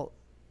said, well,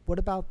 what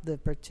about the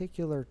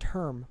particular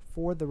term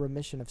for the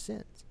remission of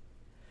sins?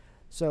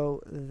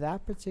 So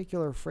that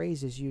particular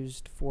phrase is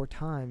used 4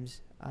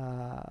 times,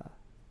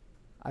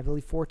 I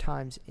believe 4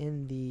 times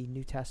in the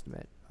New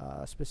Testament,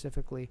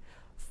 specifically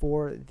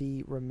for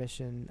the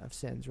remission of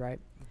sins, right?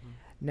 Mm-hmm.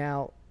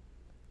 Now,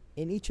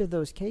 in each of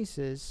those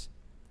cases,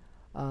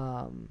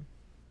 so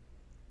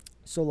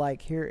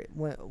like here,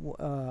 when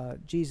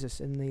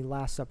Jesus in the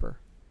Last Supper,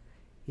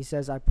 he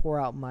says, I pour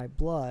out my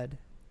blood,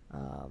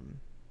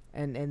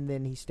 and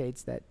then he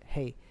states that,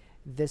 hey,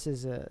 this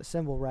is a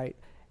symbol, right?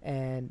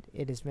 And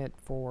it is meant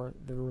for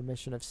the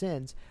remission of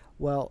sins.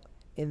 Well,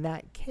 in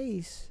that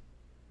case,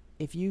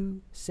 if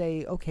you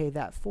say, okay,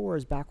 that 4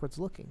 is backwards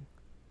looking.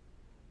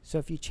 So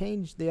if you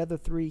change the other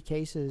 3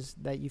 cases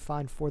that you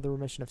find for the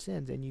remission of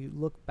sins and you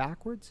look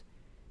backwards,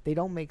 they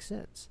don't make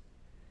sense.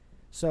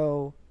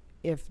 So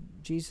if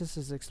Jesus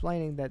is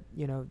explaining that,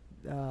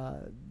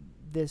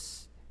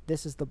 this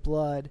is the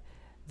blood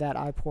that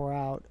I pour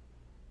out,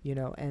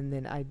 and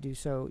then I do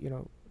so,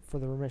 for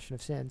the remission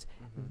of sins,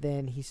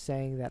 then he's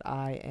saying that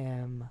I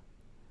am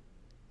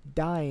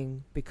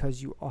dying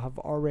because you have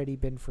already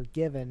been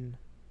forgiven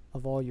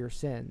of all your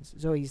sins.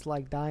 So he's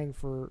like dying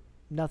for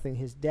nothing.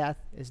 His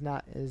death is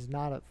not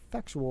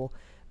effectual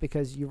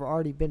because you've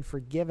already been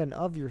forgiven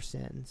of your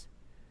sins.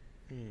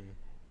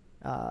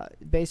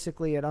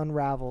 Basically, it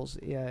unravels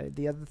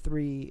the other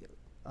 3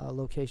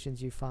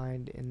 locations you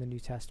find in the New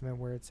Testament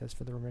where it says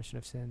for the remission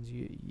of sins.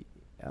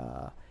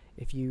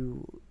 If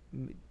you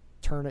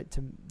turn it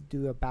to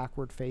do a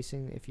backward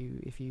facing, if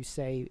you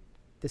say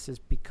this is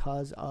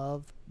because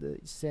of the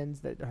sins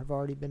that have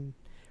already been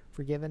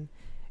forgiven,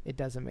 it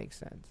doesn't make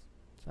sense.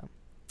 So,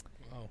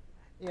 wow.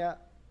 Yeah.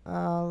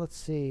 Let's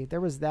see. There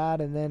was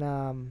that, and then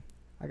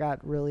I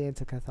got really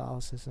into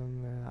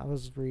Catholicism. I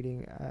was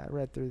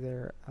read through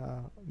their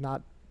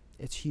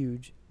it's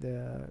huge,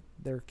 their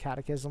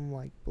catechism,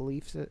 like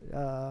belief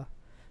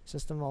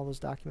system, all those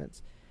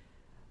documents.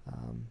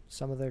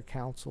 Some of their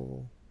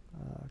council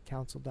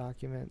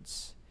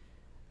documents.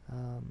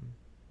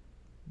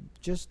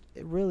 Just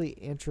really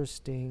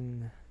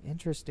interesting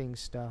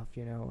stuff,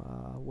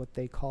 what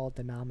they call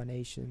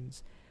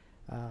denominations.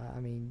 I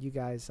mean, you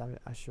guys,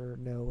 I sure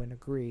know and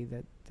agree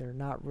that they're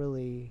not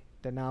really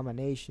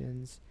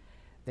denominations.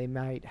 They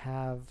might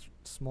have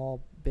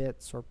small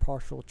bits or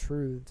partial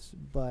truths,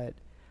 but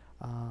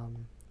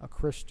a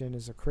Christian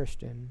is a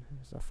Christian,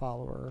 is a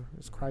follower,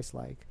 is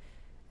Christ-like,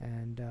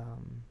 and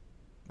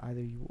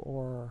either you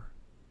or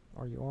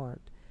you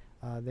aren't.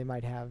 They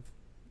might have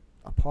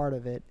a part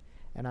of it,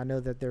 and I know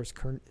that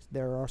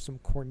there are some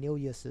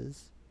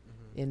Corneliuses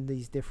in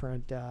these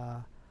different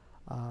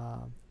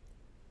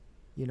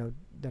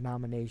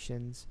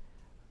denominations,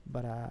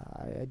 but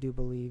I do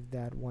believe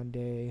that one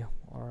day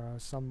or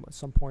some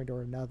point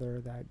or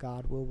another that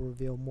God will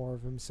reveal more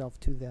of himself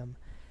to them.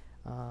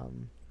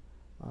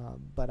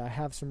 But I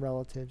have some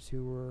relatives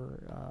who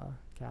were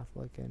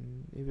Catholic,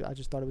 and I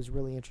just thought it was a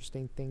really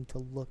interesting thing to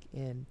look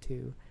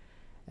into.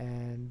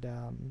 And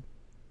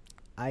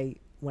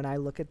when I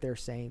look at their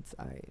saints,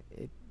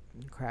 it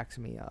cracks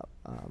me up.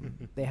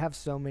 They have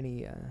so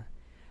many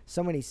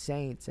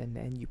saints,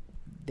 and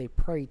they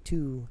pray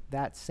to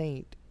that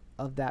saint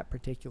of that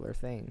particular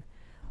thing.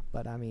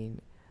 But I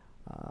mean,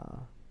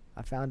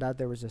 I found out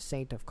there was a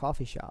saint of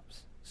coffee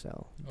shops,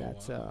 so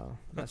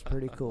that's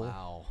pretty cool.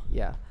 Wow.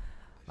 Yeah.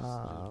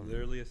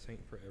 Literally a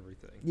saint for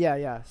everything.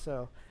 Yeah.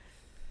 So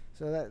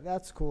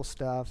that's cool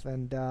stuff,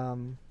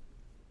 and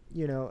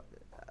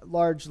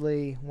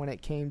largely when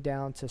it came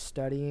down to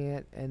studying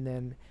it, and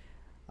then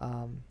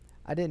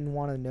I didn't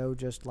want to know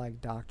just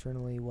like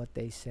doctrinally what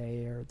they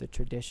say or the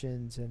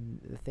traditions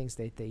and the things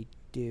that they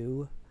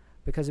do,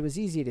 because it was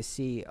easy to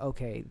see,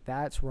 okay,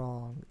 that's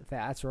wrong,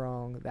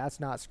 that's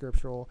not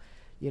scriptural,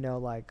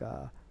 like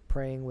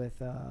praying with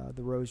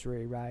the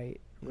rosary, right?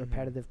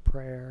 Repetitive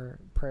prayer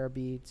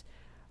beads.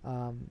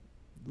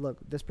 Look,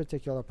 this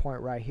particular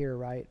point right here,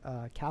 right?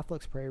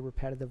 Catholics pray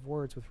repetitive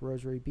words with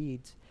rosary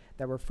beads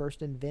that were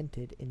first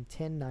invented in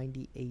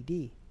 1090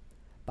 AD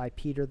by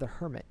Peter the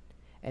Hermit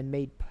and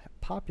made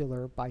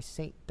popular by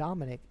Saint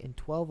Dominic in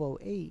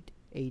 1208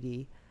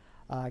 AD.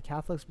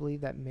 Catholics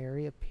believe that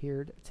Mary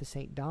appeared to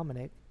Saint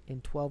Dominic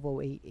in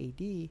 1208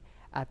 AD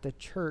at the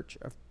church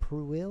of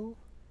Pruil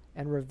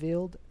and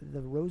revealed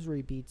the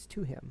rosary beads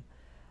to him.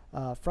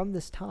 From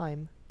this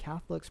time,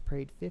 Catholics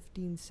prayed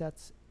 15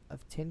 sets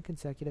of 10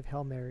 consecutive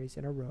Hail Marys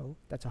in a row.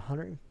 That's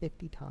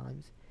 150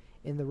 times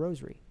in the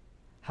rosary.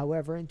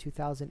 However, in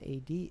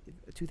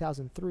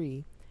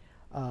 2003,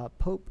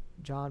 Pope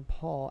John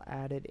Paul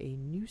added a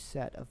new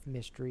set of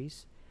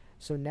mysteries.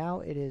 So now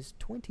it is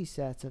 20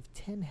 sets of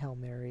 10 Hail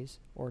Marys,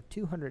 or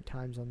 200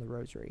 times on the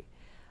rosary.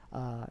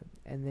 And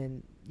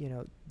then,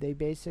 they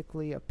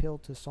basically appeal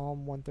to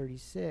Psalm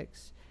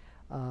 136,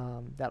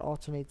 that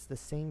alternates the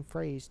same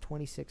phrase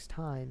 26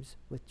 times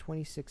with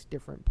 26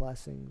 different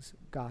blessings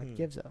God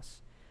gives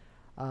us.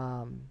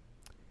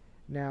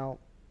 Now,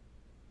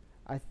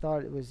 I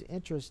thought it was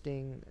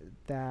interesting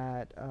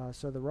that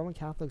so the Roman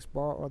Catholics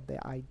borrowed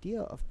the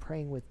idea of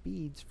praying with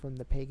beads from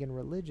the pagan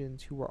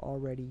religions who were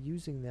already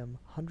using them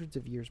hundreds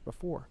of years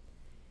before.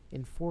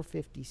 In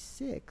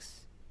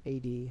 456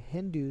 AD,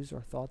 Hindus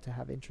are thought to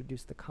have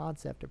introduced the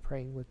concept of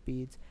praying with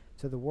beads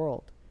to the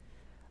world.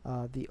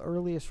 The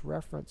earliest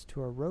reference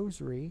to a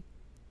rosary,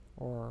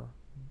 or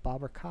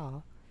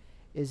Babarka,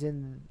 is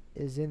in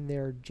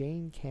their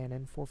Jain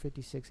canon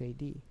 456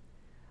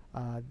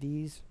 AD.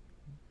 These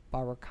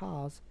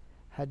Babarkas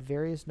had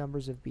various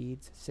numbers of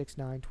beads, 6,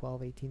 9,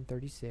 12, 18,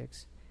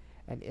 36,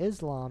 and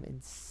Islam in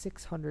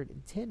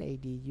 610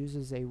 AD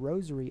uses a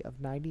rosary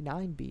of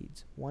 99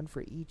 beads, one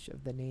for each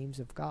of the names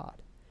of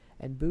God,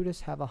 and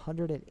Buddhists have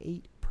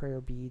 108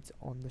 prayer beads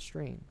on the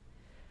string.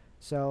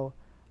 So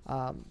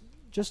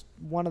just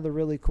one of the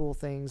really cool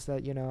things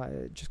that,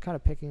 just kind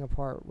of picking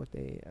apart what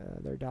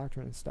their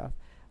doctrine and stuff,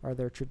 or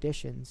their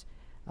traditions,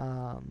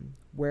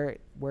 where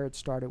it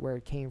started, where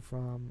it came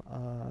from,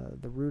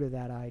 the root of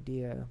that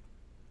idea.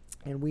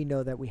 And we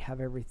know that we have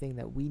everything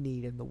that we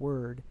need in the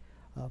Word.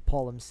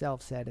 Paul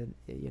himself said, and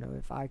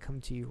if I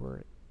come to you,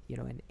 or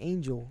an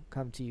angel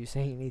come to you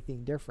saying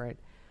anything different,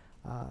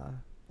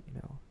 then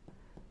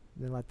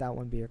let that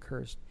one be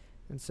accursed.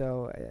 And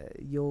so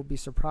you'll be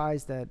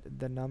surprised that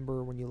the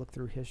number, when you look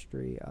through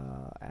history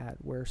at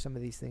where some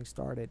of these things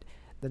started,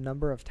 the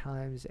number of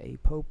times a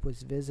pope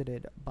was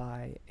visited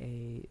by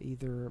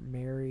either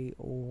Mary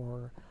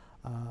or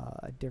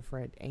a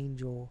different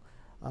angel,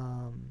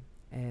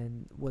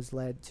 and was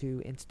led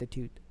to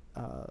institute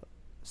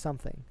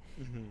something.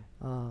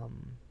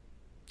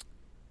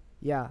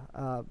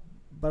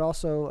 But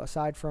also,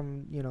 aside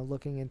from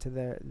looking into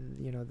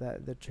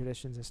the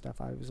traditions and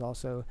stuff, I was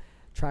also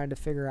trying to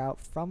figure out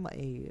from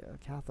a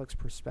Catholic's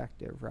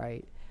perspective,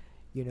 right?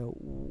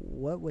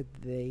 What would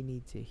they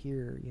need to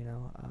hear?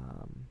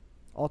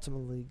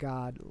 Ultimately,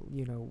 God,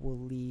 will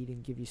lead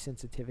and give you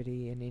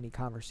sensitivity in any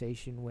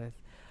conversation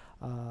with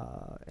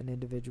an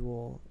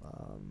individual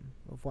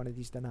of one of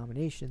these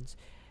denominations,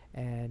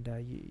 and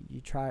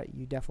you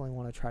definitely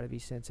want to try to be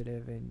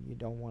sensitive, and you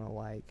don't want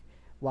to,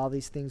 while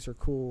these things are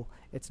cool,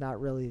 it's not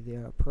really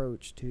the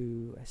approach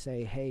to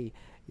say, hey,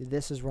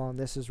 this is wrong,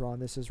 this is wrong,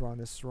 this is wrong,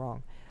 this is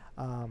wrong.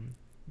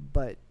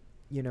 But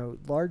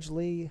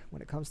largely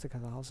when it comes to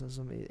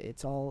Catholicism,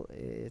 it's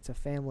a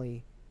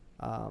family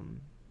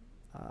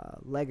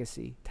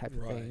legacy type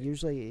of thing.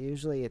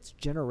 Usually it's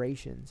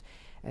generations,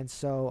 and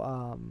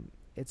so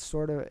it's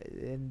sort of,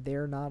 and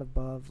they're not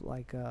above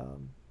lack of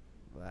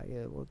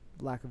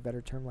a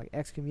better term,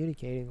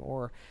 excommunicating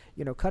or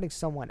cutting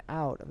someone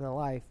out of their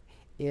life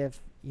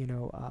if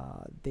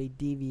they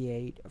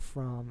deviate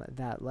from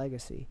that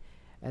legacy.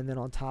 And then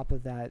on top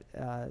of that,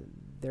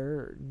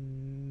 they're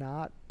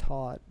not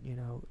taught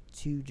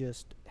to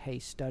just, hey,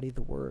 study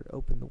the Word,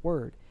 open the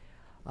Word.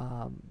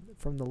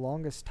 From the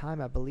longest time,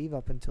 I believe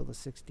up until the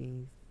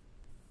 16th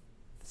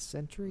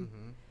century,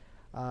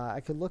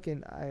 I could look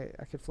in,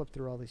 I could flip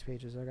through all these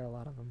pages. I got a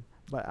lot of them,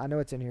 but I know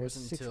it's in here. It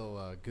wasn't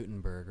until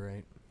Gutenberg,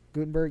 right?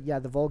 Gutenberg, yeah,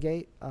 the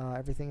Vulgate,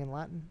 everything in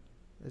Latin.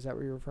 Is that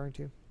what you're referring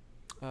to?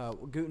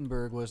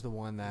 Gutenberg was the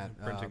one that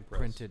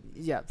printed.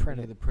 Yeah,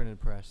 printed the printed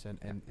press,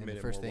 and the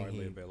first thing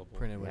he available.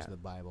 printed was the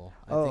Bible.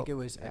 I think it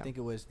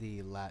was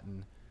the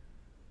Latin.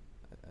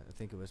 I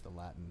think it was the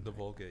Latin. The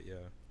Vulgate, yeah.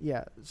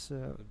 Yeah,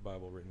 so the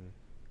Bible written.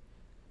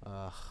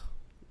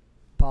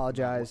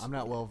 Apologize. I'm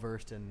not well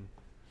versed in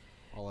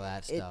all of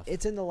that stuff.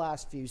 It's in the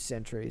last few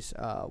centuries,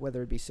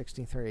 whether it be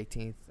 16th or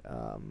 18th.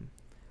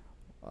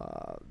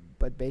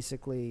 But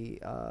basically,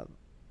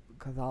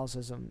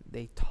 Catholicism,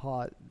 the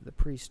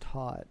priest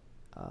taught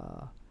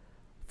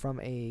from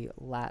a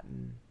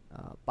Latin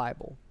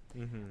Bible.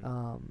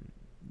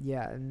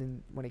 Yeah, and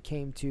then when it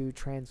came to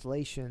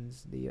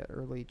translations, the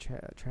early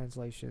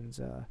translations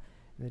in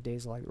the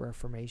days of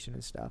Reformation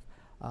and stuff,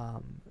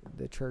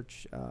 the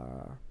church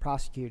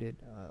prosecuted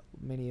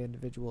many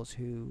individuals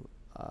who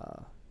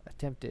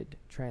attempted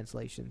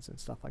translations and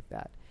stuff like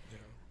that.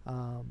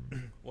 Yeah.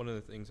 One of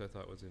the things I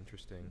thought was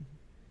interesting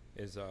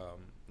is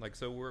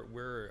so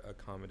we're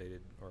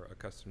accommodated or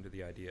accustomed to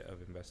the idea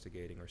of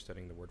investigating or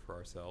studying the Word for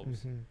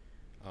ourselves,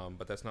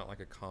 but that's not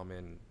a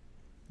common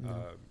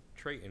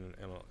trait in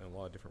a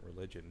lot of different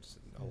religions.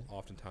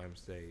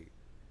 Oftentimes they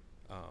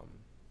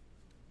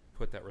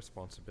put that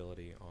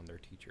responsibility on their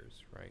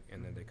teachers, right?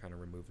 And then they kind of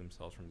remove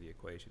themselves from the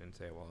equation and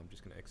say, well, I'm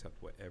just going to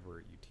accept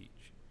whatever you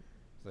teach.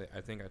 So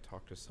I think I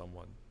talked to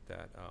someone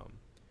that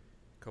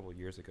a couple of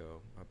years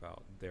ago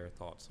about their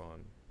thoughts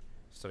on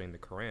studying the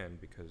Quran,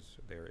 because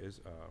they're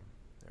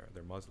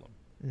Muslim,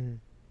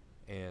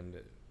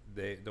 and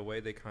the way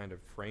they kind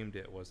of framed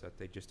it was that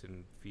they just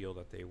didn't feel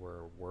that they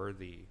were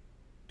worthy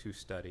to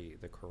study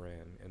the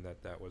Quran, and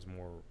that was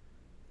more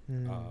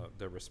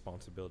the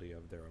responsibility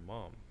of their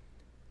imam.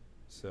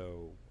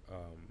 So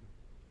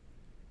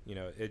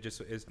it just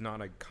is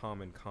not a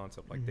common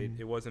concept.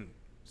 It wasn't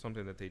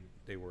something that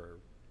they were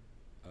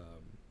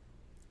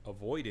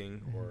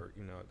avoiding or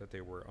that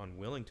they were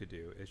unwilling to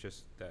do. It's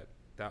just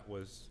that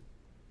was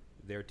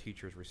their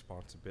teacher's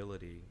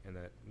responsibility, and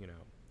that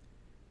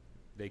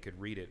they could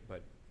read it,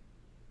 but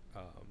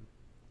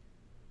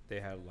they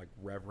had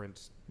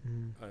reverence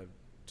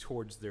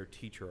towards their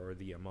teacher or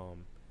the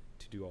imam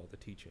to do all the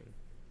teaching.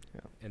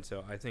 And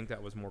so I think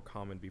that was more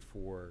common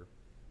before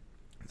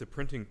the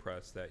printing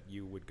press that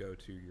you would go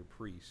to your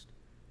priest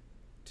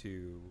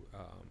to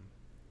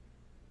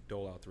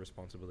dole out the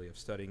responsibility of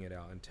studying it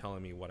out and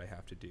telling me what I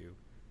have to do.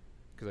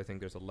 Because I think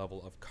there's a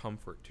level of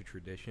comfort to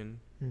tradition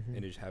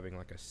and just having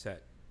like a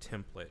set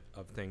template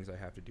of things I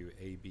have to do,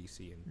 A, B,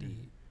 C, and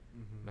D.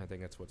 And I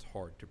think that's what's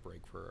hard to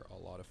break for a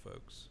lot of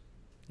folks.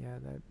 Yeah,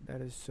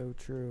 that is so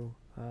true.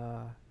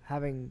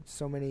 Having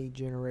so many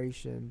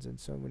generations and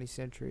so many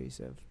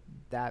centuries of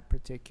that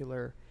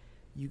particular,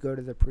 you go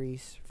to the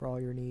priest for all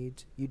your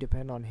needs, you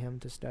depend on him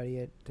to study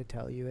it, to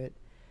tell you it.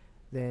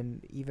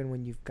 Then even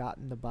when you've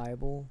gotten the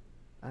Bible,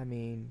 I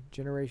mean,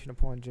 generation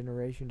upon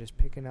generation, just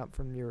picking up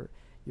from your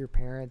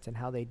parents and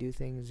how they do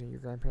things and your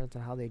grandparents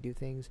and how they do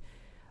things,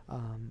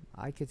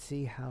 I could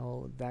see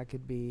how that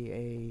could be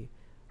a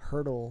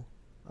hurdle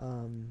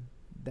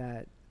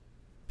that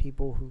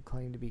people who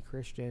claim to be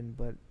Christian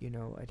but,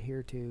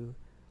 adhere to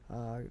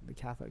the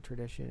Catholic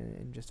tradition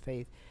and just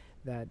faith,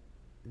 that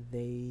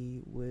they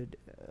would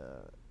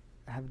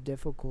have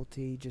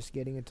difficulty just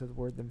getting into the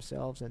Word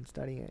themselves and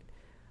studying it.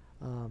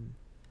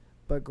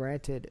 But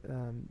granted,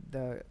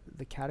 the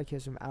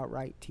Catechism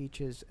outright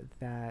teaches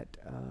that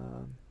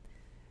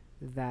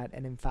that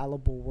an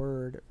infallible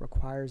word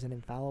requires an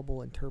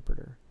infallible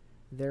interpreter.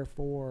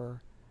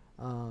 Therefore,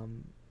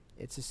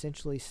 it's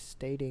essentially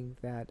stating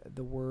that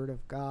the Word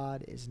of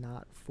God is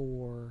not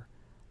for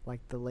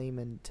like the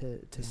layman to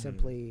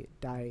simply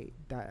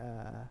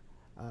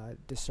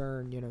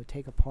discern,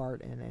 take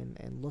apart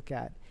and look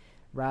at.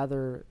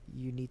 Rather,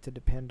 you need to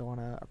depend on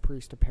a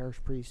priest, a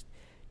parish priest,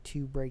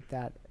 to break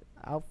that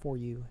out for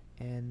you.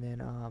 And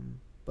then,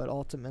 but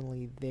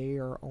ultimately, they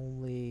are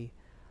only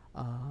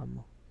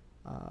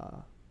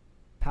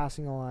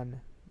passing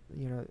on,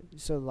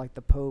 so like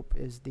the Pope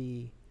is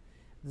the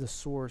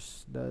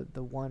source,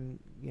 the one,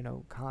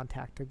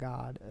 contact to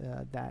God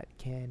that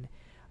can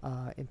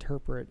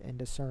interpret and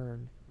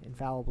discern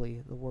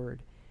infallibly the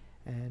Word.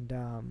 And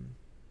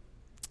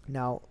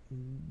now,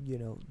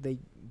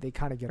 they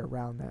kind of get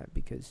around that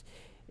because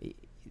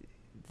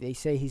they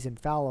say he's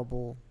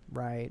infallible,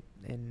 right?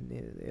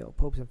 And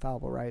Pope's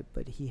infallible, right?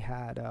 But he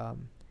had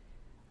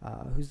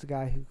who's the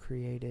guy who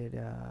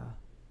created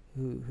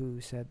who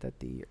said that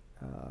the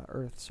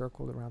Earth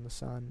circled around the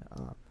sun?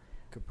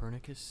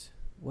 Copernicus.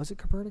 Was it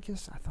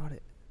Copernicus? I thought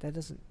it. That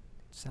doesn't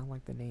sound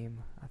like the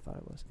name. I thought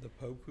it was. The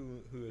Pope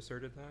who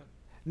asserted that?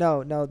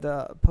 No.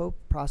 The Pope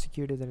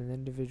prosecuted an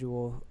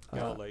individual.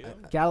 Galileo?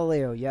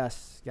 Galileo,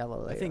 yes.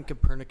 Galileo. I think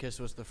Copernicus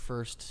was the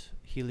first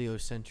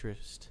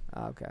heliocentrist.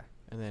 Okay.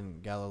 And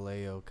then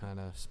Galileo kind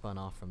of spun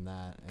off from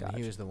that. And Gotcha.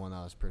 he was the one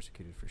that was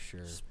persecuted for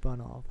sure.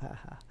 Spun off.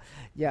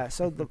 Yeah,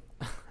 so the...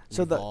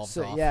 Evolved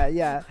off. Yeah.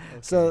 Okay.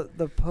 So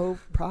the Pope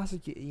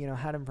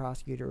had him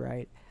prosecuted,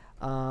 right?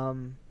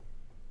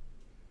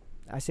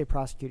 I say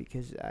prosecuted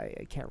because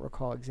I can't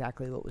recall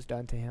exactly what was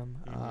done to him.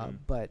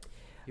 But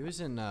he was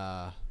in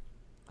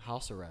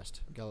house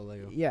arrest,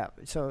 Galileo. Yeah,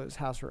 so it was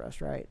house arrest,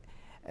 right?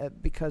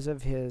 Because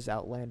of his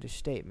outlandish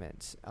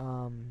statements.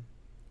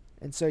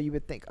 And so you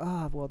would think,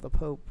 well, the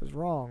Pope was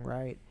wrong,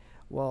 right?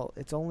 Well,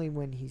 it's only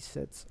when he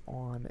sits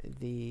on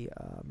the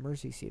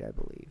mercy seat, I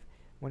believe.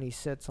 When he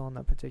sits on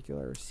a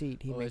particular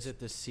seat, he makes... is it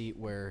the seat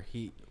where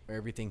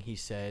everything he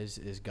says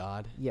is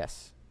God?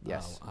 Yes.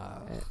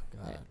 God.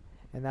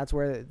 And that's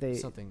where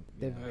they've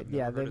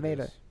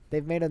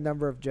made a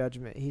number of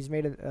judgment. He's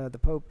made the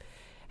Pope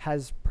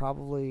has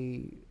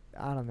probably,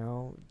 I don't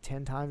know,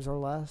 10 times or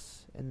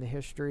less in the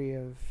history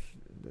of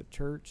the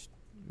church.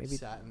 Maybe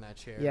sat in that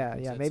chair. Yeah,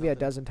 maybe something. A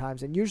dozen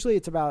times. And usually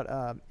it's about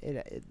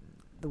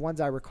the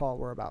ones I recall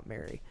were about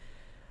Mary.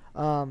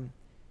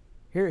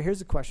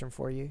 Here's a question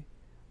for you.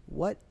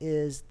 What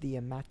is the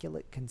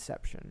Immaculate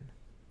Conception,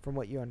 from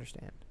what you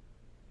understand?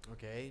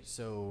 Okay,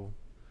 so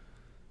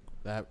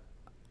that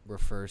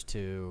refers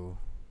to,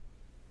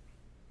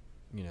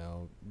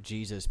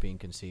 Jesus being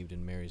conceived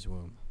in Mary's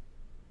womb.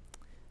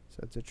 So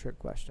it's a trick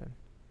question.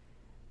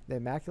 The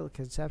Immaculate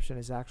Conception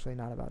is actually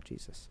not about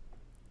Jesus.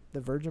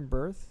 The virgin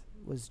birth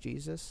was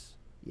Jesus,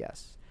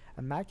 yes.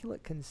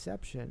 Immaculate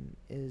Conception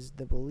is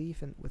the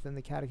belief within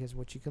the Catechism,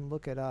 which you can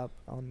look it up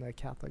on the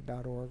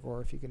Catholic.org,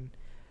 or if you can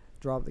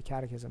draw up the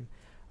Catechism,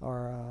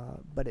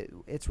 but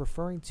it's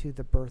referring to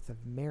the birth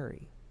of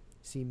Mary.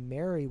 See,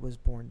 Mary was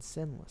born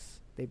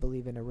sinless. They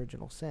believe in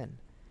original sin.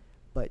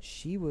 But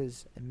she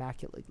was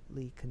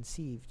immaculately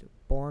conceived,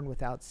 born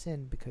without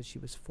sin, because she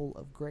was full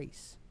of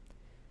grace.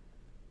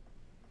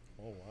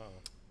 Oh, wow.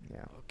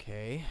 Yeah.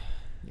 Okay.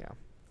 Yeah.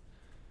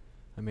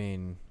 I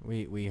mean,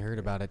 we heard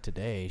about it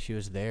today. She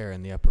was there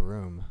in the upper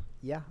room.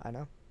 Yeah, I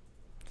know.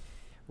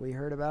 We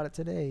heard about it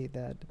today,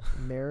 that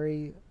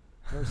Mary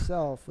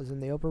herself was in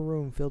the upper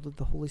room filled with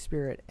the Holy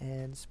Spirit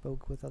and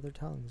spoke with other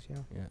tongues.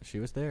 Yeah. Yeah, she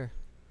was there.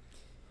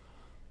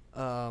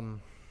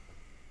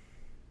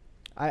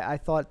 I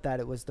thought that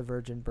it was the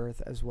virgin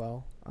birth as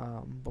well,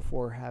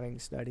 before having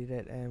studied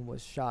it, and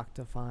was shocked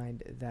to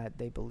find that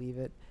they believe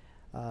it,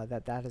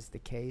 that is the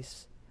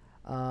case.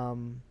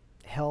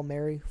 Hail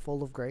Mary,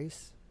 full of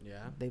grace.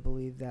 Yeah. They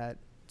believe that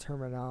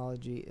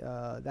terminology,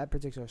 that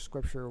particular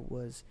scripture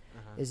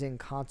is in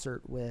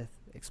concert with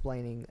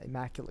explaining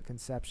Immaculate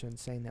Conception,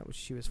 saying that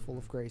she was full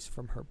of grace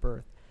from her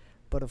birth.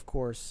 But of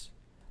course,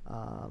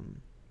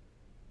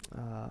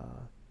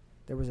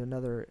 there was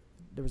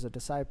a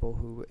disciple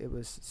who it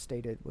was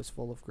stated was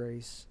full of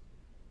grace.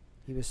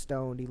 He was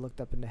stoned. He looked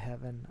up into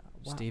heaven.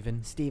 Wow.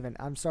 Stephen.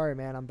 I'm sorry,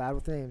 man. I'm bad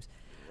with names.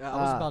 I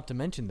was about to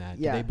mention that.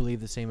 Yeah. Do they believe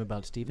the same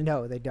about Stephen?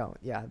 No, they don't.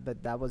 Yeah,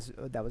 but that was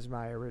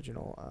my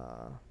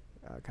original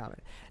comment.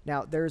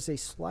 Now, there's a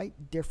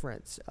slight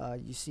difference,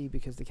 you see,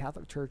 because the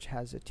Catholic Church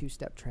has a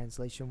two-step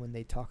translation when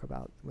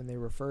they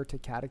refer to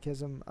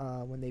catechism,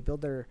 when they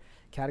build their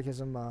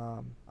catechism,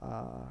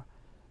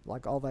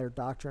 like all their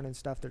doctrine and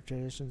stuff, their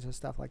traditions and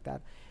stuff like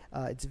that.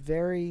 It's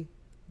very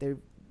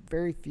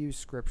few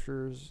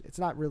scriptures. It's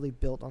not really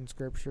built on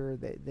scripture.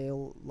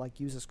 They'll like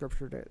use a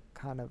scripture to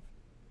kind of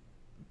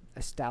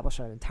establish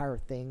an entire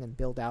thing and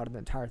build out an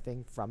entire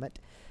thing from it.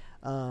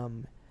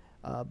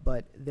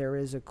 But there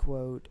is a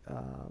quote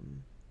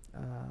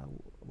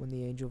when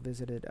the angel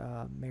visited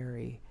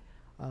Mary,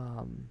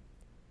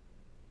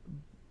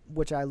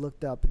 which I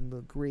looked up in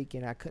the Greek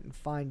and I couldn't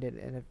find it,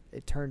 and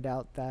it turned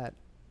out that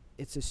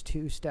it's this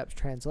two-step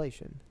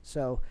translation.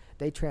 So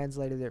they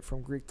translated it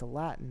from Greek to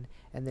Latin,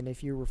 and then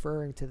if you're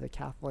referring to the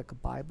Catholic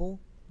Bible,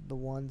 the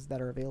ones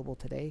that are available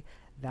today,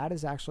 that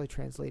is actually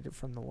translated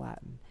from the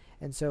Latin.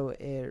 And so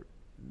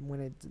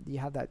when you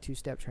have that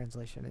two-step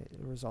translation, it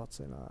results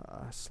in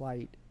a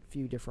slight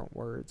few different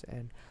words,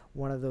 and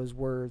one of those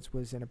words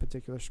was in a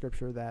particular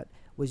scripture that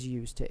was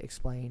used to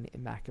explain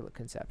Immaculate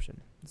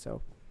Conception.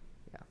 So,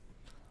 yeah.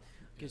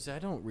 Because I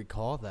don't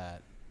recall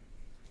that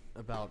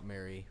about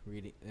Mary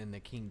reading in the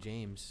King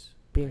James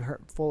Being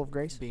full of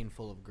grace? being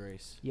full of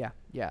grace. Yeah.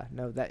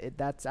 No,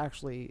 that's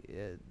actually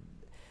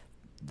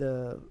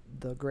the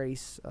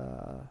grace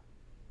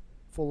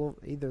full of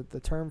either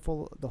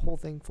the whole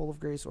thing full of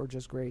grace or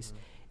just grace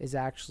is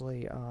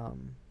actually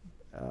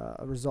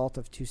a result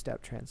of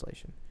two-step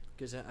translation.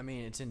 Because I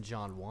mean, it's in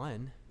John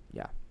 1.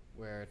 Yeah.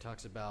 Where it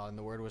talks about, and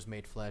the Word was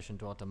made flesh and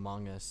dwelt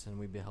among us, and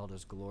we beheld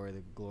His glory,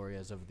 the glory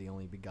as of the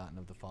only begotten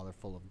of the Father,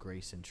 full of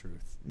grace and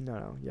truth.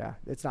 No, yeah,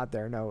 it's not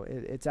there. No,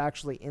 it's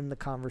actually in the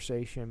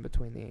conversation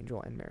between the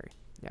angel and Mary.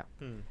 Yeah,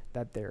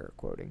 that they're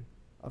quoting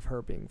of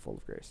her being full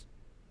of grace.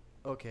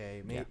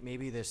 Okay,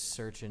 maybe this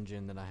search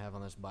engine that I have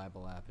on this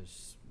Bible app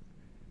is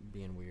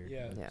being weird.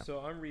 Yeah. So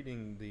I'm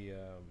reading the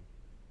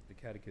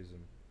Catechism,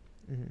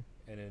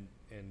 and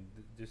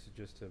this is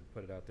just to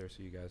put it out there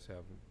so you guys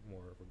have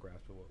more of a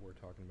grasp of what we're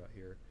talking about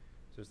here.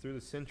 It says, through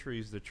the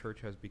centuries, the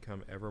Church has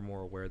become ever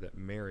more aware that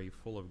Mary,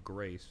 full of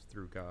grace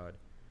through God,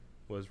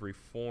 was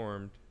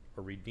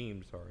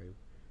redeemed,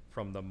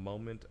 from the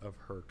moment of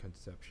her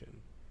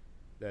conception.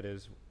 That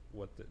is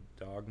what the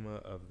dogma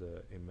of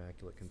the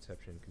Immaculate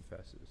Conception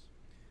confesses.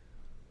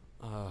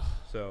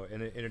 So,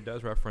 and it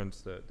does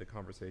reference the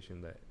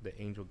conversation that the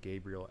angel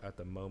Gabriel, at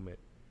the moment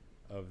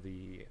of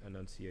the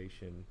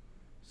Annunciation,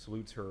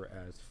 salutes her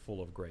as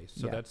full of grace.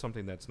 So that's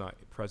something that's not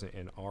present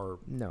in our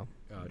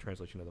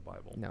translation of the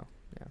Bible. No.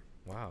 Yeah.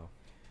 Wow.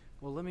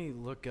 Well, let me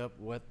look up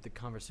what the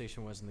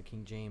conversation was in the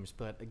King James,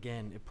 but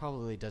again, it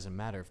probably doesn't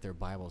matter if their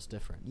Bible's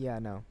different. Yeah,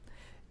 no.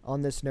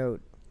 On this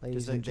note,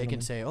 ladies and they gentlemen,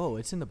 can say, "Oh,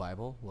 it's in the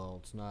Bible." Well,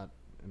 it's not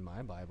in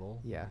my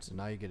Bible. Yeah. So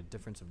now you get a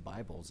difference of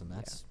Bibles, and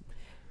that's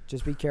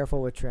just be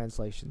careful with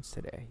translations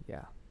today.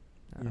 Yeah.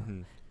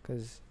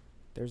 Because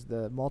there's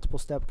the multiple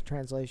step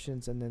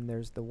translations, and then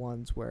there's the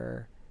ones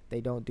where they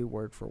don't do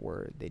word for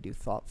word; they do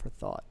thought for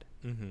thought.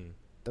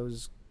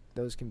 Those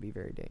can be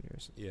very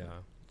dangerous.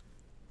 Yeah.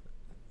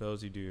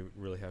 Those you do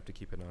really have to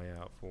keep an eye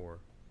out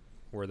for,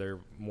 where they're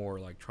more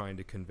like trying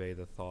to convey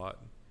the thought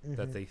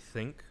that they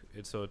think.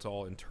 It's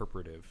all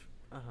interpretive,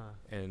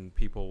 and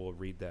people will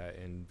read that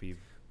and be.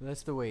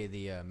 That's the way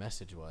the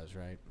Message was,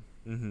 right?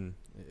 It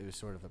was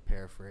sort of a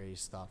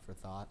paraphrase, thought for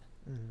thought.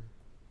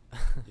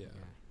 Yeah.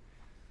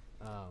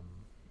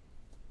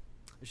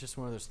 It's just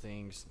one of those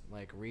things,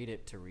 like read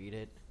it to read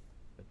it,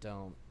 but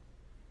don't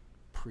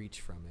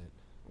preach from it.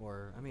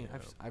 Or I mean,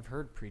 I've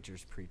heard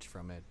preachers preach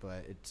from it,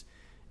 but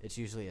it's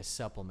usually a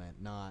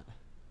supplement, not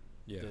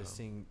the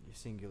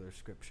singular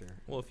scripture.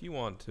 Well, if you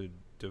want to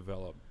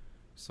develop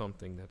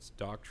something that's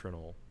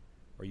doctrinal,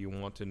 or you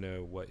want to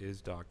know what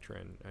is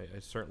doctrine, I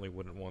certainly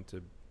wouldn't want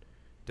to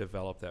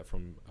develop that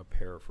from a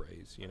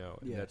paraphrase.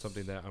 That's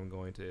something that I'm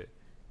going to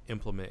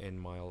implement in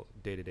my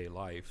day-to-day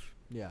life.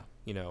 Yeah.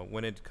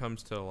 When it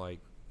comes to like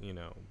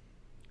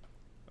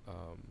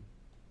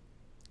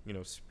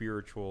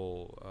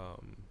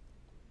spiritual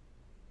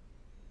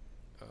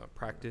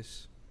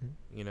practice,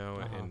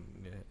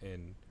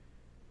 and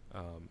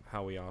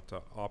how we ought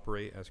to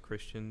operate as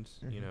Christians.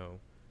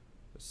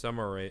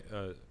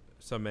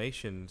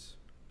 Summations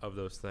of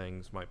those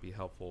things might be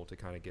helpful to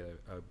kind of get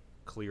a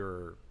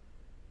clearer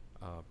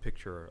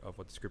picture of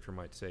what the scripture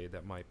might say.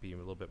 That might be a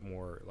little bit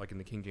more like in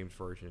the King James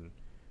Version.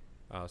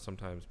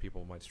 Sometimes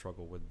people might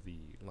struggle with the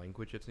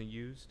language that's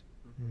used.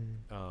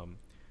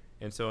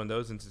 And so in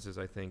those instances,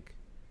 I think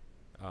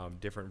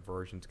different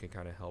versions can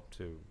kind of help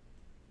to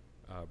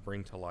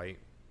bring to light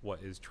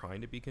what is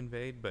trying to be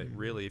conveyed. But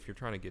really, if you're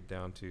trying to get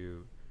down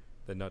to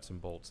the nuts and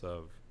bolts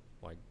of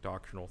like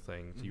doctrinal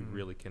things, you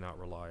really cannot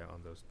rely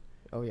on those.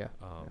 Oh yeah.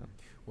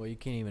 Well, you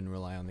can't even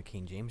rely on the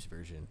King James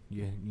version.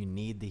 You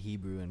need the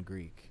Hebrew and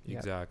Greek. Yeah.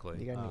 Exactly.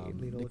 You gotta need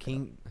to The look it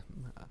King.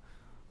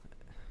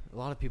 A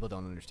lot of people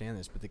don't understand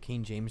this, but the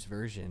King James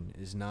version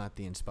is not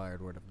the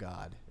inspired word of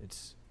God.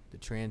 It's the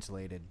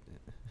translated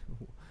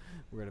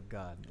word of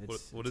God.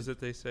 What is it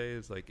they say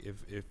is like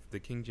if the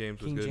King James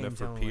was King good James enough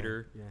for only,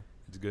 Peter, yeah.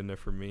 it's good enough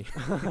for me.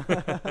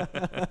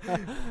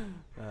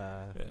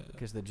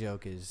 Because the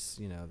joke is,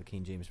 the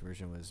King James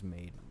version was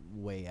made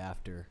way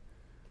after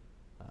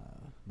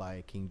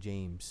by King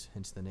James,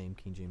 hence the name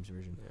King James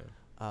version.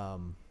 Yeah.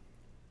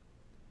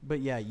 But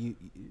yeah, you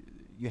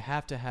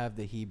have to have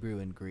the Hebrew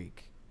and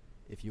Greek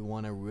if you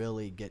want to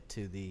really get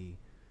to the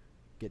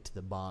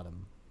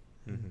bottom,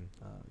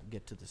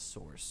 get to the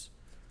source.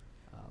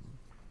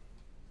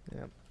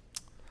 Yeah.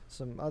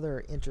 Some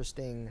other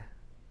interesting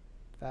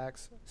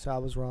facts. So I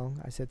was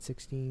wrong. I said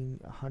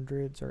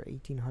 1600s or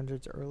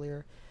 1800s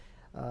earlier.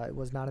 It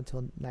was not until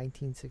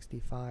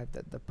 1965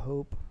 that the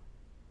Pope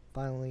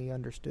finally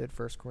understood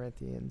 1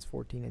 Corinthians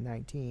 14 and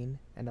 19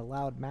 and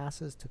allowed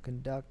masses to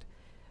conduct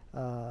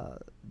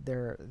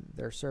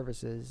their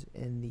services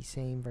in the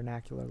same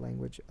vernacular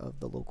language of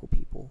the local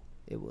people.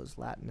 It was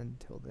Latin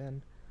until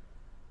then.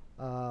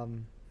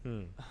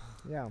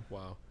 Yeah.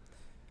 Wow.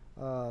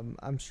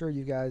 I'm sure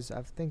you guys,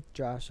 I think,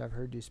 Josh, I've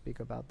heard you speak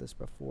about this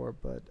before,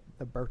 but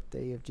the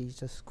birthday of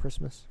Jesus,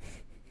 Christmas.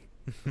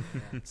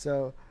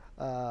 So,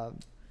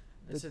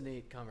 It's a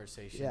neat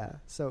conversation. yeah.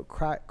 So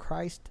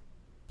Christ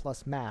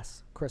plus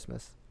Mass,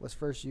 Christmas, was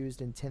first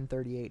used in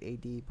 1038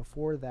 AD.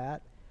 Before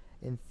that,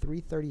 in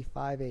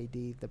 335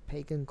 AD, the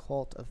pagan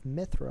cult of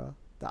Mithra,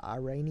 the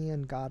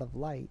Iranian god of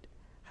light,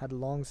 had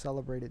long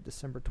celebrated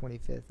December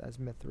 25th as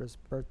Mithra's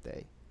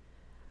birthday.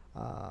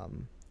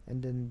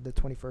 And then the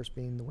 21st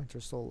being the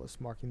winter solstice,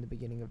 marking the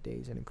beginning of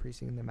days and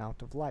increasing the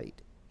amount of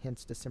light.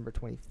 Hence, December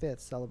 25th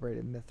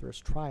celebrated Mithra's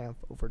triumph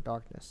over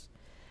darkness.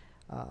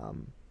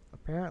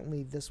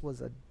 Apparently, this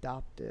was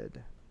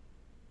adopted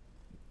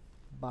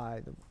by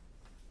the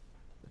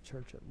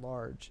church at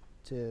large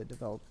to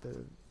develop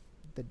the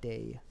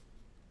day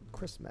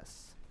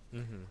Christmas.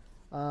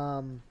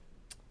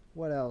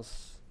 What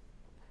else?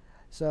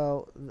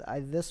 So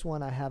this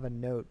one I have a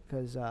note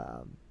because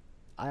I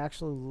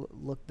actually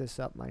looked this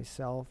up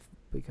myself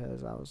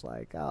because I was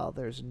like, oh,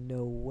 there's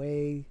no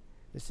way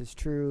this is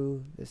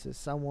true. This is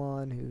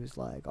someone who's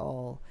like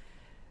all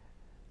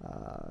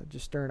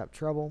just stirring up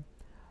trouble.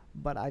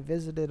 But I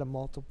visited a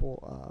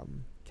multiple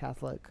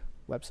Catholic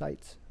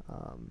websites.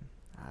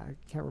 I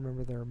can't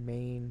remember their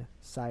main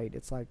site.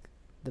 It's like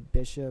the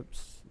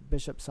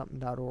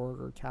bishopsomething.org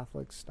or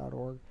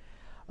catholics.org.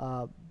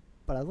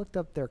 But I looked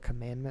up their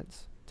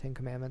commandments, 10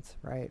 commandments,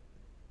 right?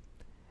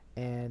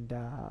 And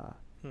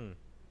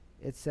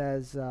it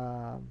says,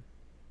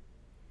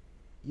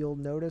 you'll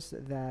notice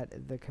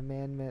that the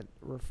commandment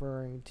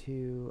referring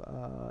to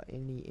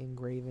any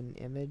engraven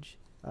image,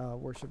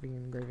 worshiping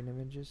engraven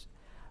images,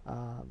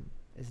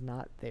 is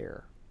not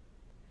there.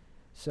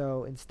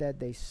 So instead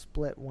they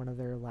split one of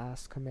their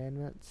last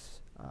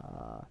commandments.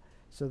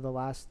 So the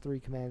last 3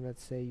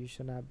 commandments say, you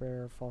shall not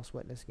bear false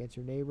witness against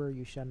your neighbor,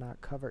 you shall not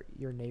covet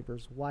your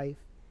neighbor's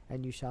wife,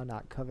 and you shall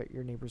not covet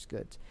your neighbor's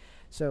goods.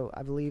 So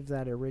I believe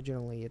that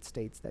originally it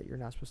states that you're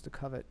not supposed to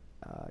covet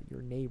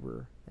your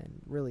neighbor,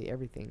 and really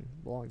everything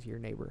belongs to your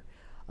neighbor.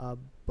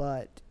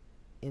 But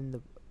in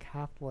the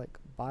Catholic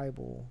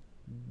Bible,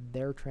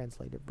 their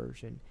translated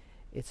version,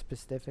 it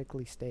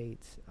specifically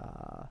states,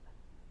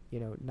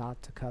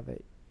 not to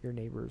covet your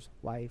neighbor's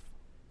wife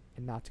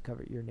and not to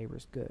covet your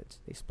neighbor's goods.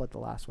 They split the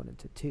last one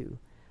into 2,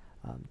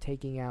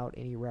 taking out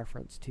any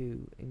reference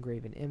to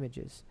engraven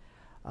images.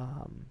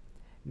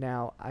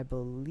 Now, I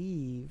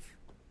believe,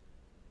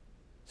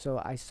 so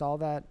I saw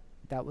that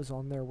was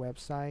on their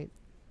website,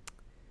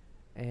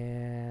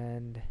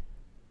 and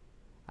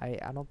I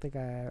don't think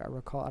I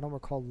don't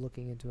recall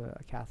looking into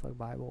a Catholic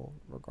Bible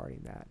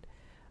regarding that.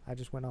 I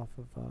just went off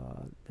of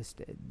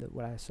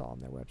what I saw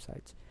on their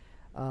websites.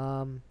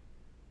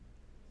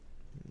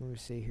 Let me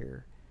see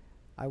here.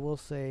 I will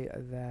say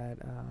that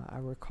I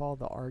recall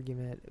the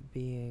argument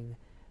being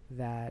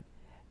that,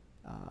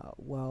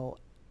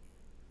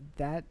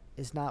 that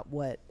is not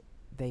what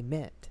they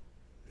meant.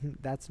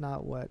 That's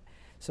not what.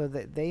 So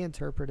they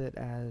interpret it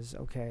as,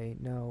 okay,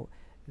 no,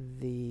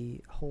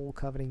 the whole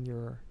coveting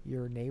your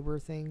neighbor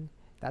thing,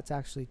 that's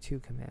actually 2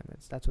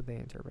 commandments. That's what they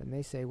interpret. And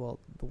they say, well,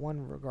 the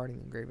one regarding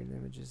engraven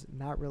images is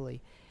not really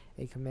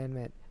a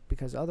commandment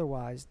because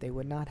otherwise they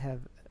would not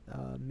have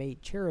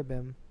made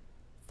cherubim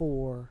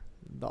for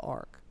the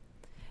ark.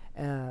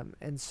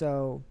 And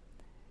so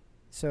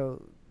that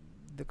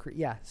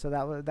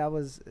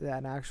was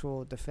an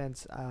actual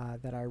defense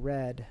that I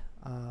read.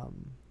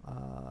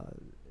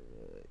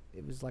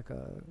 It was like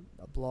a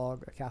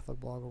blog, a Catholic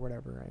blog or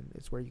whatever, and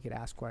it's where you could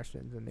ask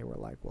questions, and they were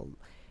like, well,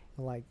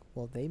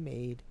 they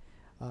made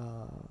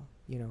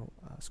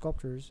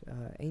sculptures,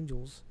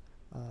 angels,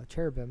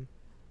 cherubim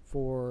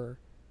for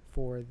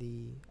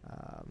the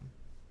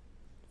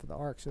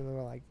ark. So they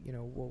were like,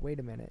 well, wait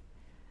a minute.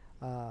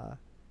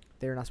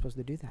 they're not supposed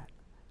to do that.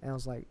 And I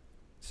was like,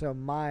 so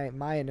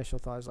my initial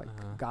thought was like,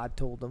 God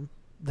told them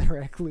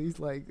directly,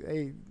 like,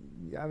 hey,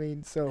 I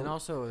mean, so. And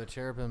also, the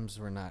cherubims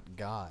were not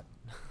God.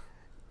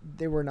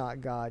 They were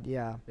not God,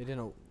 yeah. They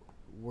didn't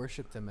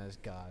worship them as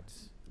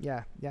gods.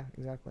 Yeah,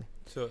 exactly.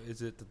 So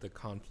is it that the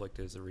conflict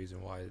is the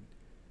reason why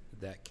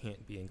that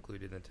can't be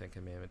included in the Ten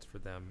Commandments for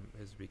them,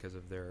 is because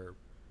of their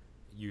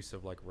use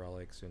of like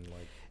relics and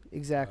like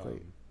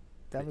exactly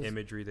that the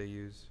imagery they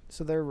use?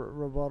 So their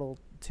rebuttal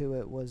to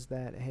it was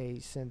that, hey,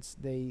 since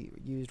they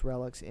used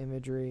relics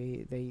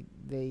imagery, they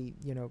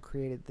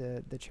created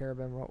the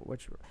cherubim,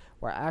 which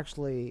were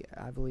actually,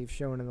 I believe,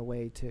 shown in the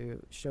way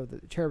to show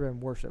that the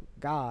cherubim worship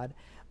God,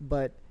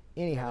 but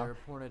anyhow, they were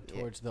pointed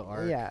towards the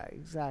ark. Yeah,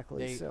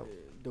 exactly. So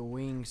the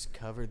wings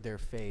covered their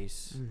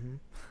face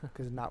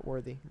because not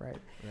worthy, right?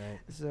 Right.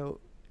 So,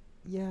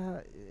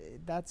 yeah,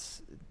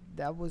 that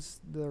was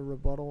the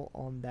rebuttal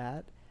on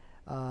that.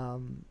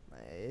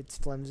 It's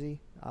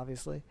flimsy,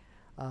 obviously.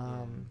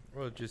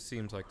 Well, it just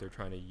seems like they're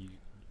trying to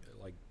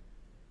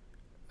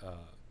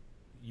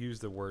use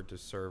the word to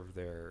serve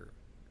their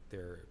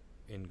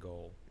end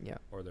goal,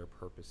 or their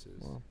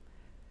purposes. Well,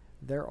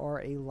 there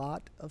are a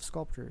lot of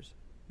sculptures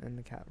in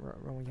the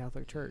Roman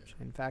Catholic Church.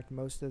 In fact,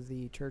 most of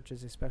the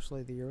churches,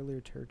 especially the earlier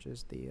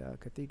churches, the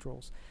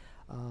cathedrals,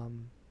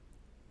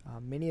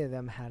 many of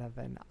them had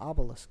an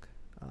obelisk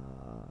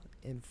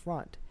in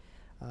front.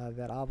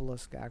 That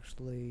obelisk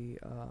actually,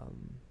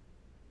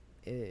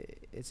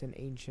 it's an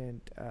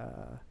ancient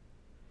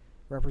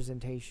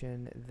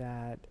representation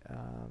that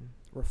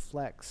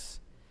reflects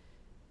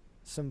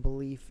some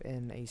belief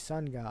in a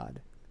sun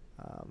god.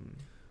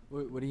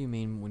 What do you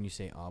mean when you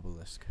say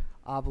obelisk?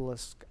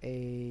 Obelisk,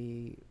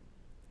 a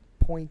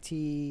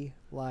pointy,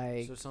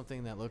 like... So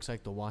something that looks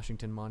like the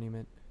Washington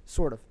Monument?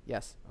 Sort of,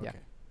 yes. Okay.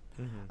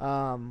 Yeah.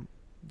 Mm-hmm.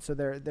 So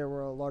there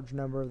were a large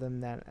number of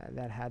them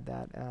that had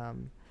that.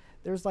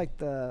 There's like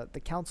the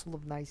Council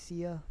of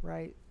Nicaea,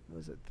 right?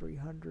 Was it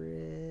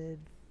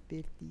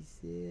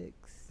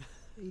 356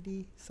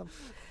 AD?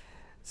 Something.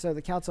 So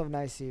the Council of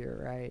Nicaea,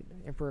 right?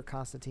 Emperor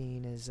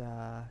Constantine is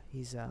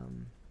he's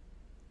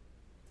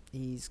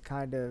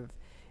kind of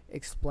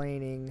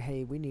explaining,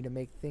 hey, we need to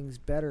make things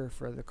better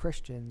for the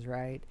Christians,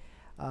 right?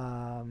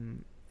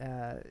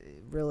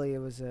 Really, it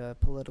was a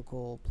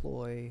political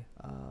ploy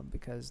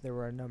because there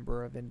were a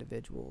number of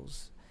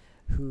individuals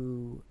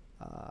who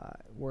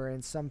were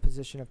in some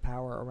position of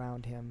power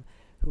around him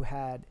who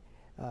had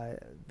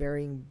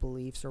varying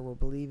beliefs or were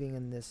believing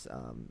in this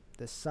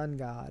sun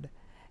god,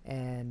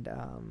 and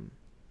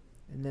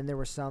then there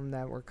were some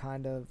that were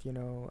kind of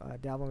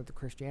dabbling with the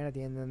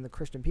Christianity, and then the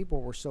Christian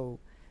people were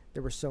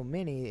there were so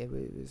many, it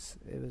was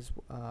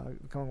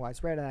becoming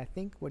widespread. And I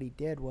think what he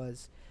did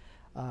was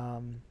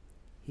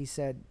he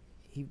said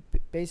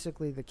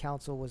basically the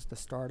council was the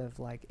start of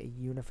like a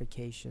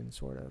unification,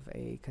 sort of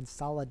a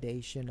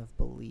consolidation of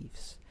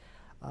beliefs,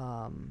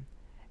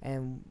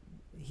 and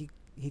he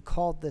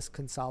called this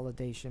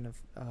consolidation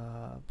of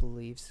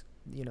beliefs,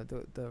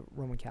 the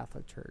Roman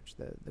Catholic Church,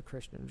 the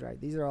Christians,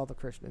 right? These are all the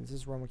Christians. This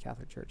is Roman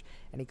Catholic Church.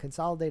 And he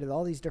consolidated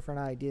all these different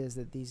ideas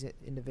that these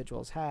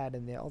individuals had,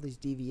 and all these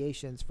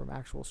deviations from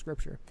actual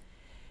scripture.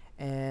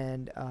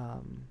 And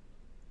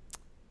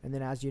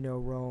then, as you know,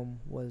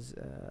 Rome was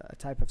a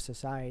type of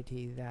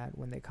society that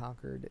when they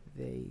conquered,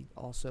 they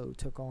also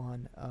took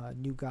on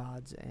new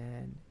gods,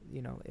 and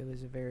it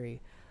was a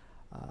very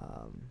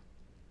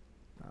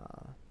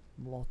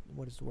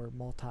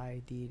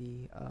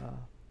multi-deity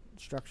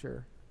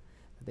structure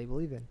that they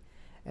believe in.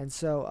 And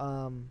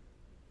so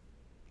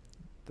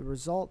the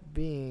result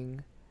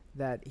being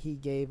that he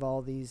gave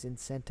all these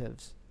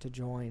incentives to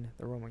join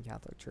the Roman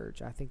Catholic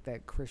Church. I think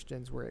that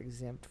Christians were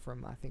exempt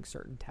from, I think,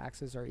 certain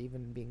taxes or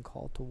even being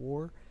called to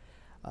war.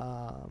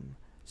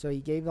 So he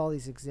gave all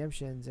these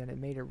exemptions, and it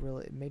made it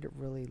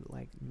really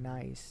like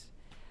nice.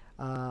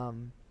 I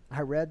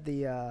read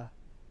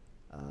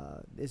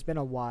it's been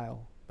a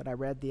while, but I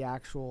read the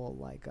actual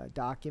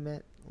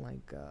document,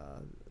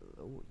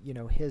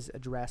 his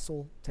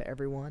addressal to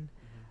everyone,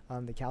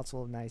 the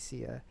Council of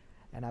Nicaea,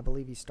 and I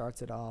believe he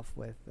starts it off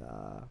with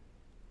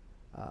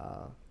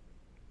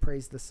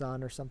praise the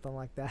sun or something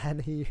like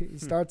that. He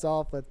starts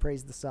off with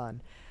praise the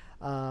sun,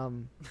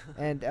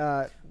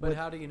 but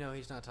how do you know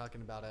he's not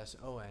talking about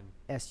S-O-N?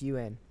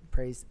 S-U-N,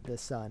 praise the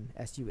sun,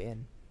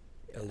 S-U-N.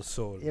 El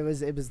Sol.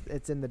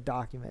 It's in the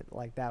document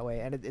like that way,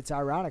 and it's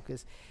ironic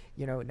because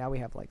now we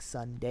have like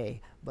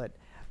Sunday, but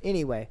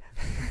anyway.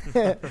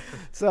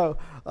 So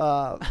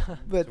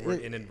we're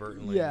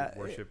inadvertently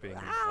worshiping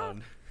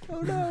on.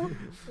 Oh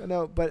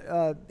no. But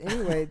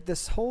anyway,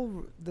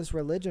 this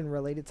religion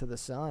related to the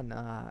sun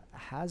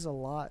has a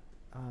lot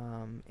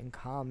in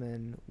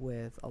common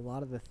with a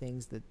lot of the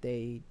things that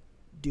they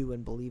do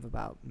and believe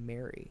about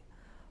Mary.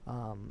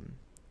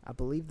 I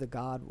believe the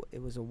god,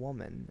 it was a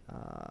woman,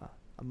 a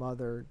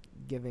mother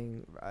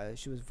giving,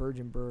 she was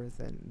virgin birth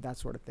and that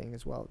sort of thing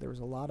as well. There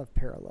was a lot of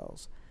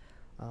parallels.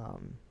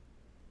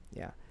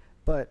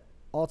 But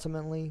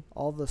ultimately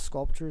all the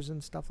sculptures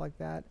and stuff like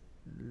that,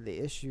 the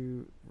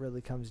issue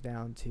really comes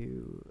down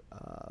to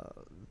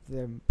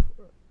them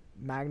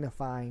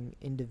magnifying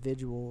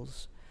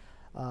individuals,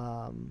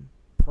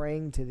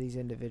 praying to these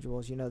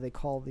individuals. You know, they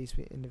call these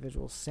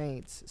individuals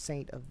saints,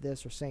 saint of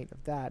this or saint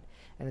of that,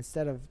 and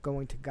instead of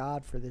going to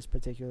God for this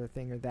particular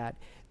thing or that,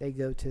 they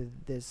go to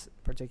this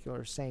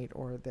particular saint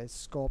or this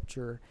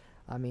sculpture.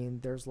 I mean,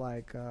 there's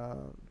like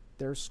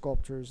there's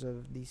sculptures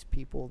of these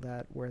people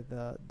that where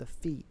the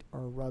feet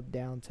are rubbed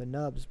down to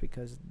nubs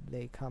because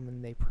they come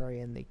and they pray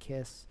and they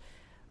kiss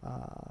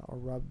or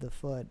rub the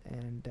foot,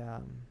 and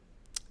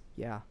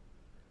yeah.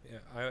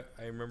 Yeah,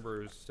 I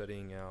remember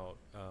studying out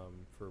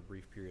for a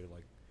brief period.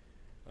 Like,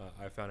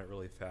 I found it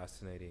really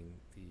fascinating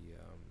the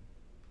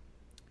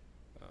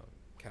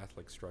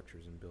Catholic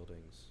structures and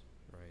buildings,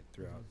 right,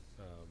 throughout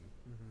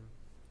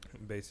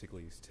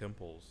basically these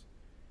temples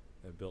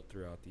built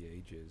throughout the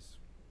ages,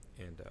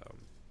 and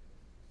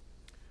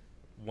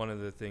one of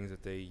the things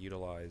that they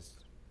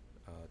utilized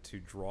to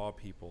draw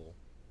people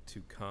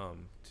to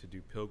come to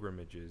do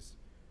pilgrimages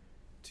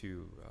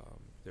to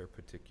their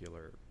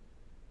particular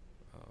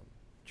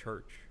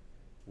church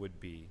would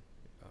be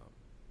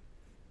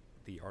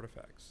the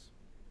artifacts.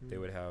 They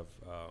would have,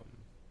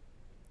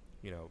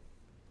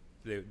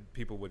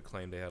 people would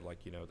claim they had, like,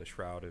 the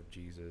Shroud of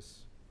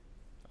Jesus.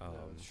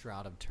 The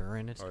Shroud of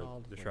Turin, it's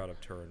called. The Shroud of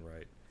Turin,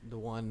 right. The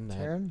one that...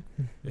 Turin?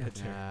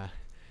 Yeah,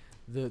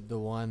 the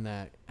one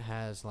that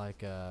has,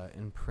 like, a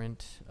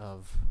imprint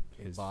of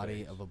His a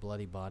body, face. of a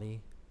bloody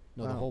body.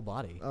 No, Oh. the whole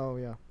body. Oh,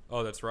 yeah.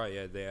 Oh, that's right.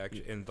 Yeah, they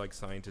actually, and like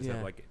scientists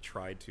have like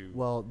tried to.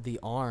 Well, the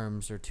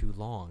arms are too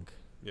long.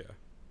 Yeah.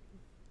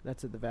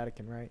 That's at the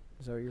Vatican, right?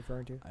 Is that what you're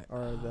referring to?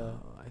 Or the...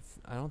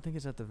 I don't think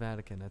it's at the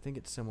Vatican. I think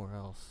it's somewhere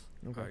else.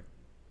 Okay.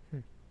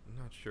 I'm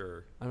not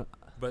sure. I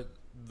But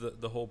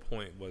the whole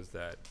point was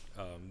that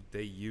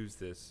they use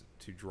this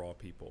to draw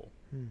people.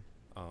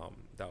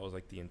 That was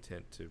like the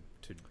intent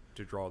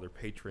to draw their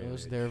patronage. It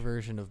was their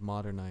version of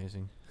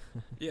modernizing.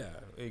 Yeah,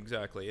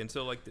 exactly. And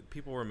so like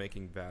people were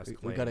making vast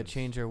claims. We got to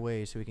change our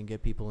ways so we can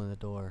get people in the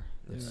door.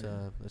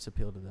 Yeah. Let's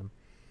appeal to them.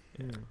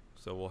 Yeah.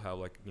 So we'll have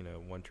like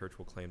one church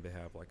will claim to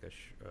have like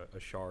a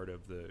shard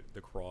of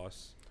the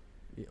cross,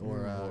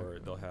 or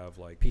they'll have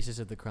like pieces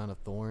of the crown of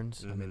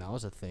thorns. I mean, Mhm. that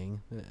was a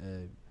thing.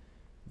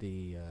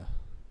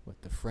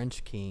 The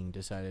French king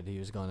decided he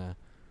was gonna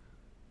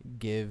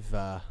give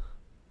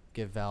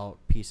out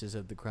pieces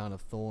of the crown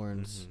of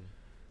thorns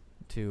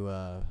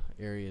to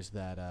areas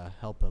that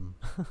help him.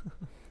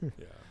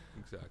 Yeah,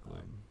 exactly.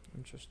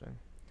 Interesting.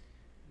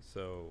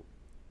 So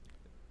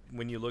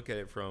when you look at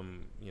it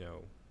from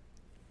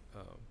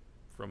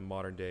from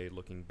modern day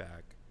looking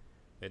back,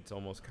 it's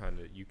almost kind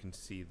of, you can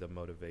see the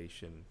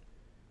motivation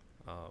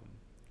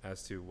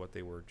as to what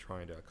they were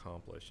trying to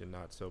accomplish, and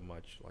not so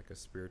much like a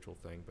spiritual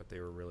thing, but they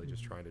were really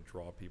just trying to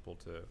draw people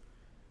to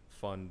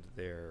fund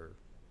their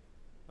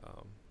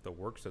the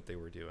works that they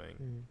were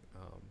doing,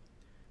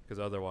 because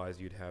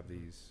otherwise you'd have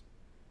these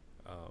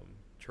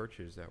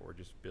churches that were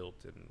just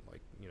built in,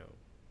 like,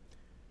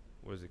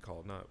 what is it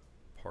called, not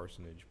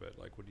parsonage, but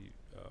like, what do you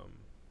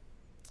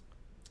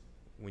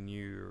when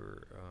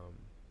you're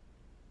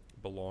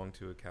belong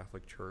to a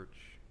Catholic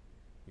church,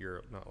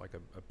 you're not like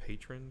a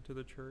patron to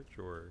the church,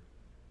 or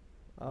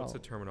what's the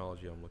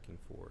terminology I'm looking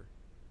for?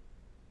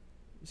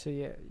 So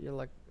yeah, you're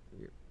like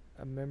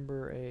a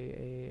member,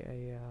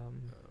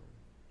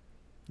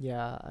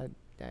 yeah,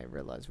 I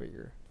realize what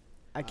you're.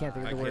 I can't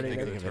think of the word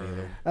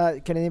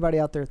either. Can anybody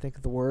out there think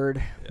of the word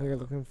we're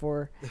looking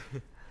for?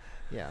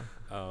 Yeah.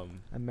 A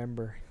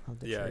member of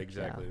the church. Yeah,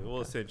 exactly. Yeah, well,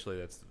 okay.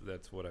 essentially,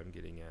 that's what I'm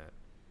getting at.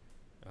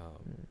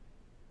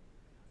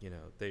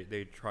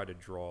 They try to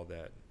draw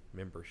that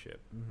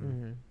membership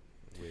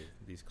with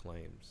these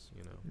claims.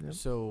 Yep.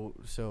 So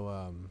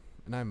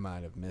and I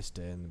might have missed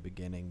it in the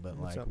beginning, but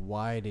What's like, up?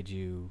 why did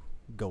you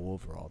go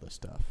over all this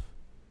stuff?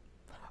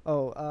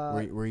 Oh,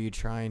 Were you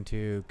trying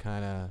to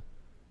kind of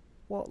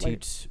well,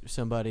 teach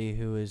somebody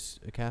who is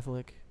a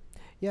Catholic,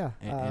 yeah,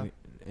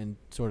 and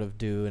sort of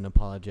do an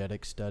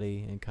apologetic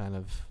study and kind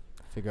of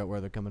figure out where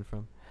they're coming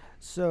from?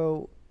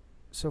 So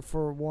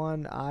for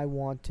one, I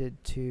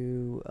wanted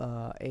to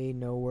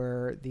know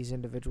where these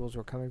individuals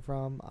were coming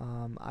from.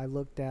 I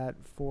looked at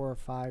 4 or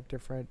 5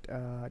 different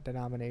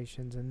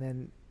denominations, and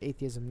then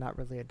atheism, not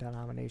really a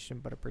denomination,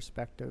 but a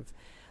perspective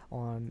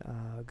on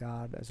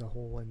God as a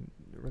whole and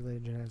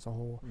religion as a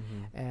whole,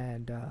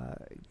 and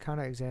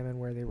kind of examine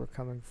where they were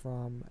coming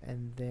from,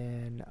 and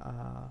then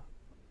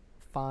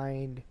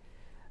find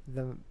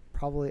the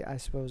probably, I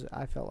suppose,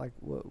 I felt like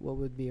what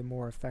would be a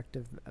more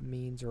effective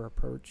means or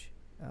approach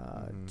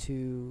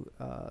to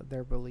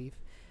their belief.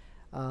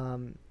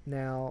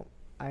 Now,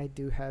 I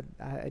did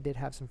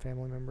have some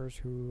family members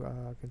who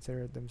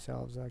considered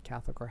themselves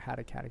Catholic or had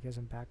a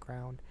catechism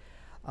background,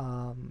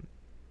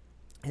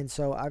 and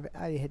so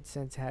I had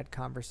since had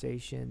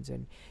conversations,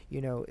 and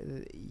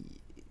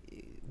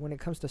when it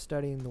comes to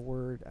studying the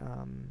Word,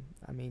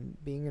 I mean,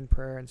 being in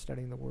prayer and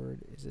studying the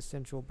Word is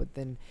essential, but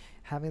then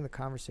having the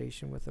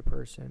conversation with the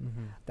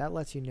person, that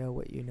lets you know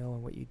what you know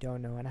and what you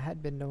don't know. And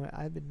I've been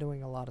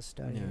doing a lot of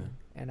studying,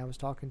 and I was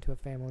talking to a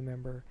family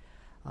member,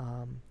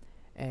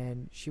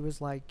 and she was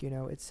like,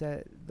 it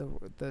said,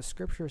 the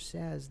scripture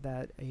says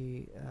that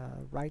the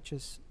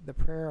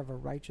prayer of a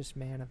righteous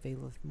man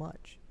availeth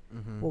much.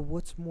 Well,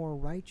 what's more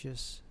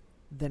righteous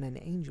than an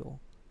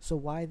angel? So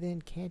why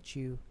then can't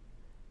you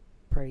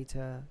pray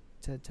to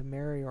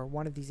Mary or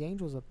one of these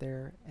angels up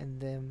there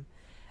and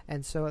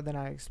so then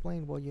I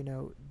explained, well,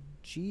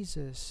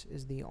 Jesus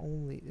is the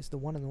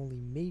one and only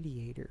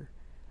mediator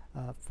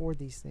for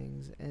these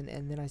things,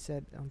 and then I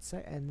said,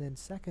 and then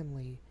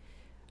secondly,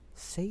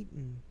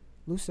 Satan,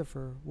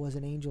 Lucifer, was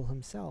an angel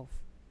himself.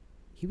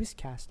 He was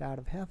cast out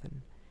of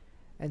heaven,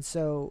 and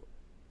so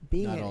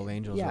not all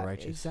angels are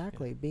righteous.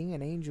 Exactly, yeah. Being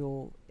an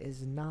angel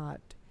is not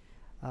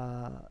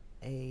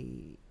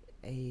a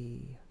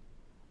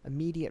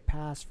immediate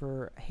pass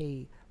for,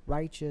 hey,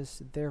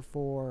 righteous,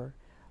 therefore,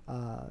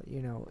 and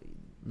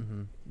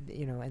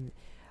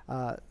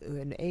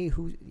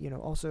who,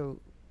 also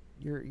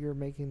you're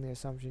making the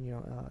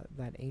assumption,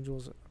 that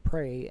angels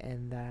pray,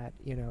 and that,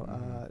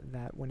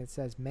 that when it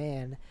says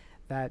man,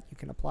 that you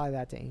can apply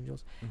that to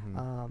angels.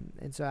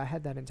 And so I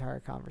had that entire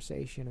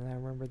conversation, and I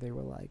remember they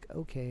were like,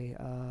 okay,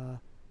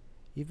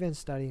 you've been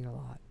studying a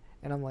lot.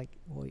 And I'm like,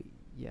 well,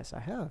 yes,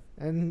 I have.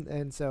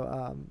 And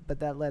so,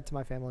 but that led to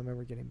my family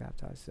member getting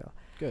baptized. So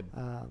good.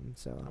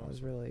 So I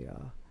was really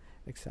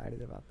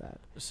excited about that.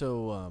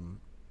 So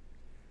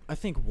I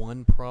think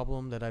one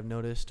problem that I've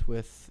noticed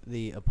with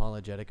the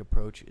apologetic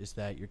approach is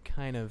that you're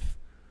kind of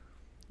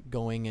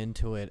going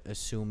into it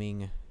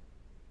assuming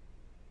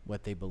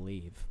what they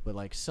believe. But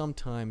like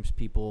sometimes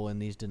people in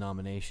these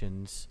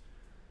denominations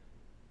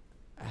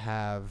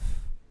have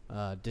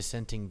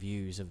dissenting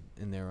views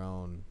in their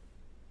own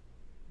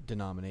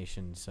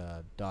denomination's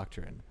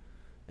doctrine,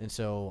 and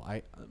so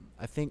I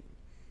think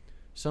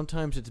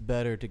sometimes it's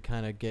better to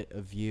kind of get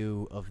a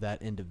view of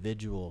that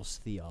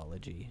individual's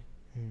theology,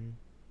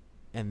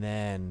 and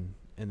then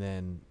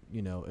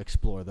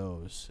explore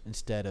those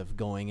instead of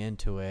going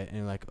into it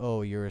and like,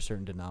 oh, you're a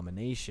certain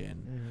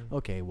denomination,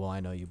 okay, well,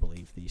 I know you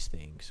believe these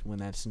things, when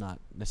that's not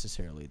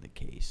necessarily the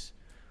case.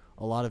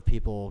 A lot of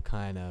people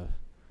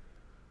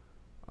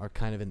are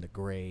kind of in the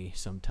gray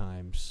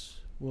sometimes.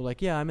 Well,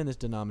 like, yeah, I'm in this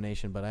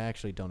denomination, but I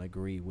actually don't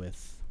agree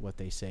with what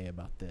they say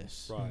about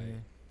this.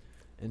 Right.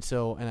 And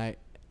so, and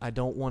I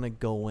don't want to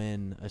go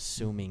in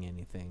assuming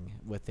anything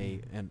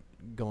and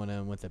going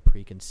in with a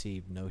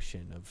preconceived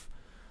notion of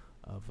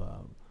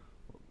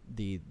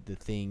the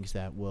things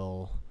that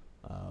we'll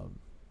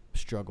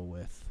struggle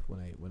with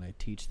when I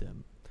teach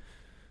them.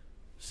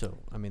 So,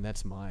 I mean,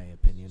 that's my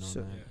opinion on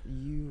that.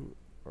 You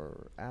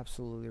are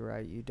absolutely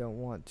right. You don't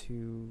want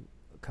to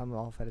come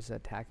off as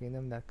attacking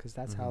them, because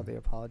that's how the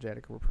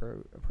apologetic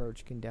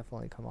approach can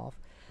definitely come off.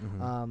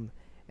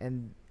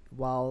 And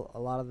while a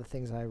lot of the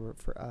things I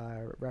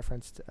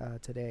referenced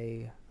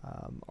today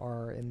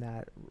are in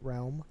that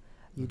realm,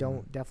 you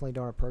definitely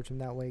don't approach them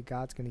that way.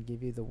 God's going to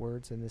give you the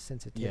words and the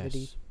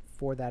sensitivity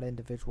for that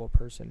individual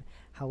person.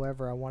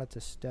 However, I wanted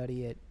to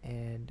study it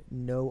and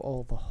know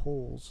all the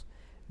holes.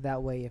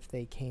 That way, if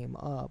they came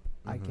up,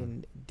 I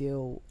can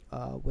deal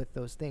with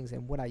those things.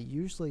 And what I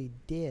usually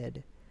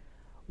did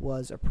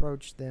was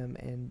approach them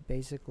and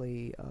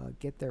basically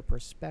get their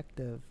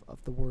perspective of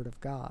the Word of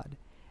God.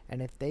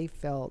 And if they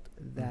felt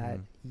that,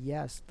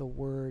 yes, the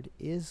Word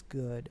is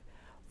good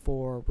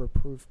for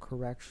reproof,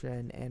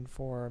 correction, and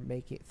for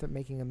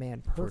making a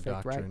man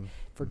perfect, right?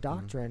 For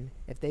doctrine,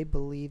 if they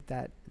believe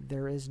that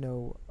there is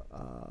no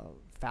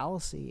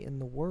fallacy in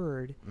the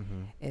Word,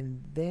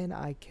 and then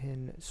I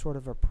can sort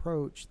of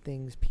approach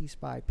things piece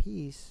by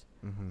piece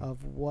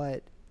of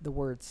what the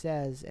Word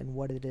says and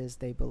what it is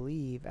they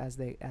believe as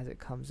it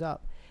comes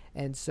up.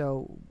 And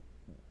so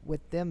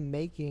with them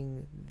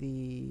making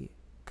the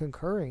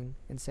concurring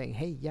and saying,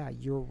 hey, yeah,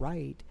 you're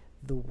right,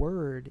 the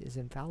Word is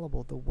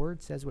infallible, the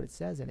Word says what it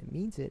says and it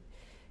means it,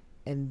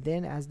 and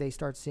then as they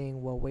start saying,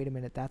 well, wait a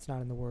minute, that's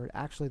not in the Word,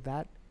 actually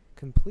that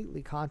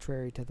completely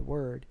contrary to the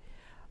Word,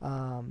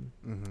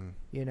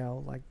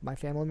 like my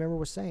family member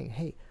was saying,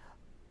 hey,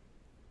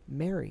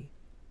 Mary,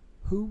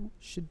 who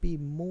should be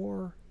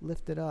more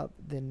lifted up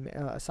than,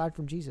 aside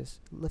from Jesus,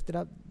 lifted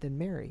up than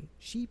Mary?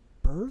 She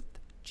birthed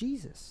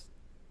Jesus,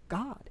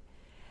 God.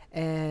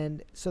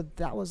 And so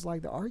that was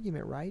like the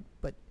argument, right?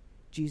 But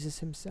Jesus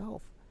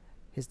himself,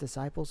 his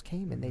disciples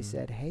came and they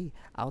said, hey,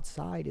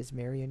 outside is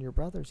Mary and your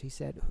brothers. He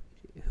said,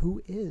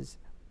 who is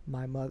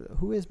my mother?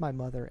 Who is my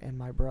mother and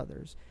my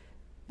brothers?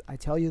 I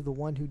tell you, the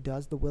one who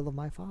does the will of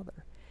my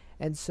Father.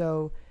 And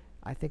so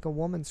I think a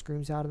woman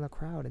screams out in the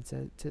crowd and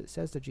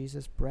says to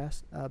Jesus,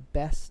 blessed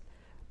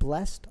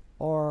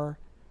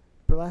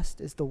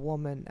is the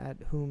woman at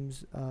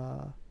whom's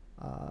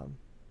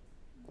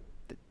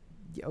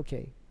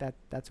okay,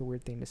 that's a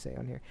weird thing to say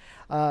on here.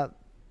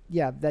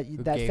 Who that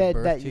gave fed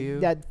birth that to you?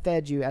 that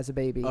fed you as a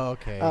baby. Oh,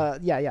 okay.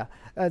 Yeah.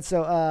 And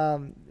so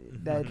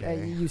that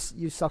Okay.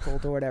 you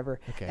suckled or whatever.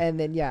 Okay. And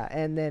then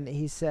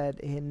he says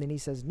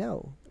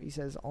no. He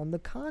says, on the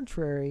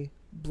contrary,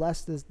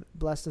 blessed is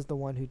the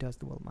one who does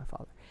the will of my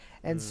Father.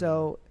 And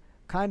so,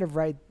 kind of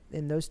right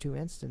in those two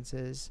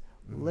instances,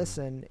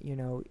 listen,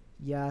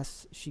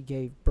 yes, she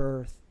gave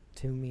birth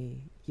to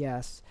me,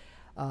 yes,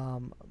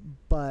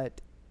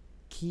 but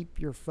keep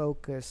your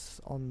focus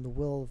on the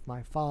will of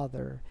my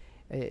Father.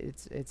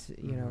 It's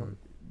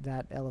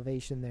that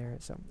elevation there.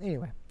 So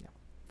anyway, yeah.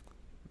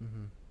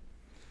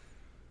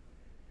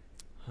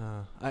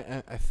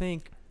 I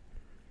think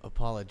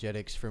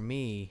apologetics for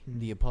me,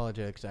 the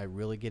apologetics I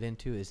really get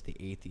into is the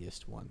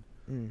atheist one.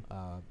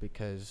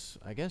 Because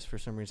I guess for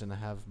some reason I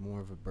have more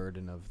of a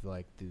burden of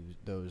like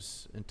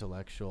those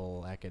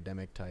intellectual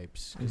academic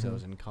types because I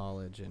was in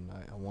college and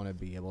I want to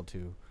be able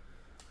to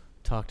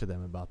talk to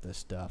them about this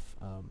stuff.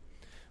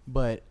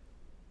 But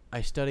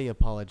I study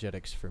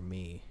apologetics for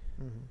me.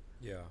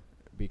 Yeah.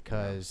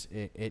 Because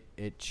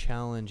it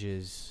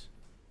challenges.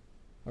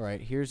 All right,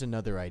 here's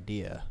another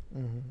idea.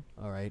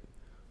 All right,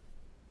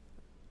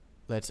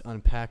 let's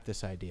unpack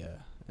this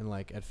idea. And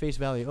like at face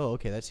value, oh,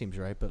 okay, that seems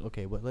right. But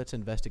okay, let's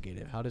investigate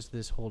it. How does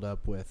this hold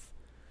up with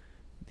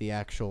the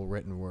actual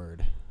written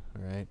word?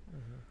 All right.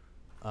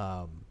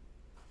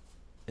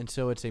 And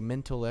so it's a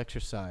mental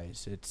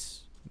exercise.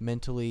 It's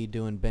mentally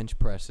doing bench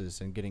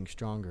presses and getting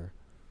stronger.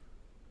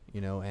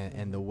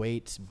 And the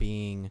weights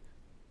being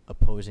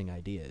opposing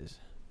ideas.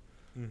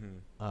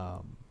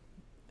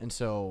 And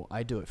so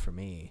I do it for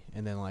me.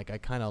 And then like I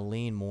kind of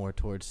lean more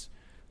towards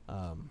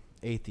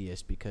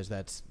atheist because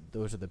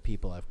those are the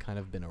people I've kind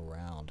of been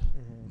around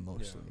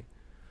mostly.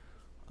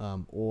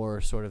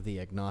 Or sort of the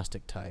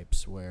agnostic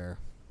types where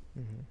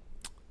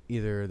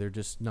either they're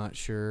just not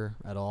sure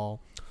at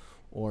all,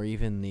 or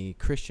even the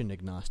Christian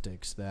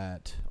agnostics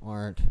that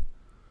aren't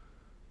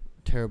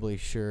terribly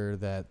sure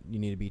that you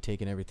need to be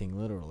taking everything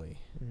literally,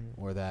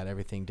 or that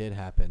everything did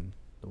happen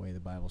the way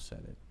the Bible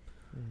said it.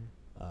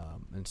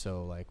 And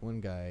so like one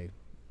guy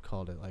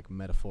called it like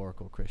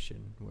metaphorical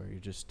Christian, where you're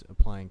just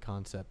applying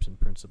concepts and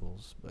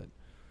principles, but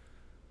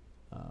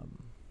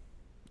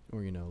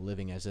or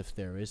living as if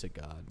there is a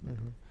God.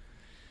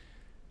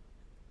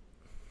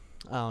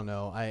 I don't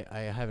know. I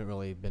haven't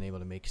really been able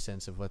to make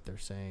sense of what they're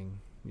saying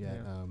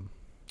yet.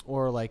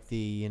 Or like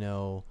the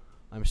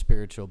I'm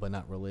spiritual but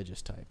not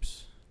religious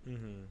types.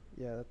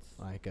 Yeah, that's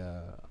like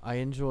I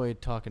enjoy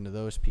talking to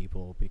those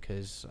people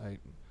because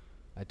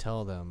I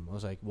tell them, I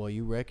was like, well,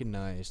 you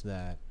recognize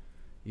that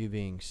you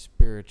being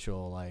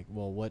spiritual, like,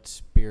 well, what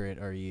spirit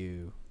are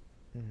you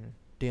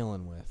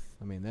dealing with?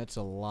 I mean, that's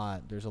a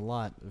lot. There's a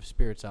lot of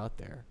spirits out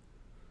there.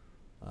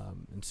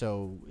 And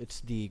so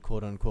it's the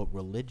quote-unquote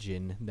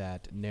religion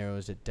that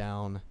narrows it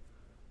down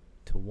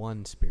to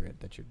one spirit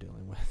that you're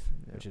dealing with,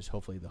 which is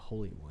hopefully the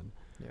Holy One.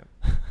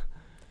 Yeah.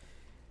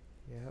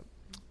 Yep.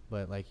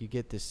 But, like, you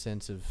get this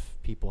sense of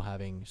people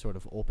having sort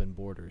of open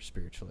borders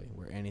spiritually,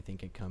 where anything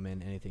can come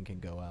in, anything can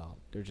go out.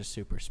 They're just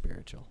super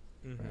spiritual,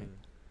 right?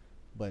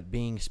 But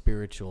being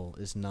spiritual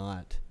is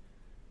not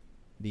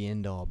the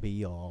end-all,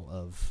 be-all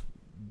of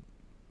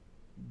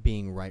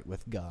being right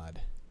with God.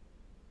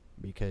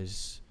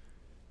 Because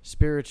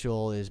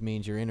spiritual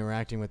means you're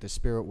interacting with the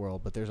spirit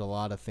world, but there's a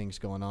lot of things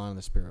going on in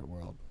the spirit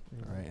world,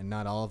 all right? And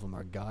not all of them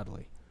are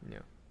godly,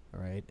 all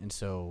right? And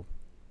so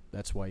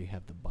that's why you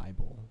have the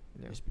Bible,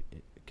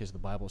 because the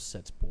Bible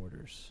sets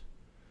borders.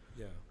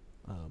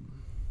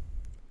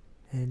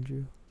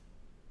 Andrew,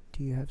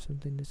 do you have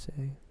something to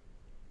say?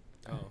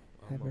 Oh,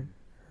 Haven't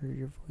heard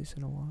your voice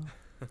in a while.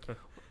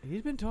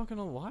 He's been talking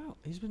a while.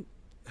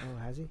 Oh,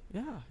 has he?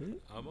 Yeah.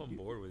 I'm on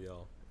board with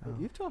y'all. Oh.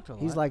 You've talked a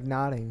lot. He's like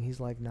nodding,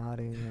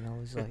 and I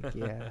was like,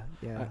 yeah.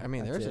 I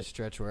mean, that's there's a it.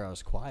 stretch where I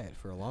was quiet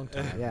for a long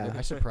time. Yeah.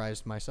 I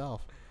surprised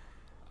myself.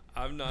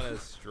 I'm not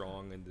as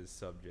strong in this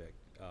subject,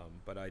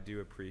 but I do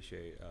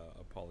appreciate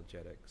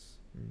apologetics.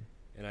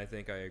 And I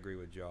think I agree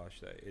with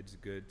Josh that it's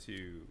good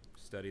to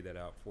study that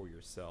out for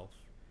yourself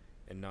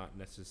and not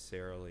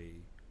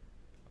necessarily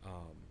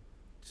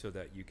so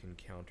that you can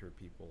counter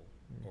people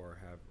or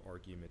have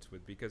arguments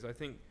with. Because I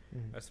think,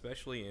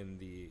 especially in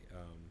the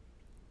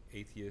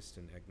atheist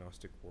and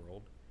agnostic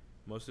world,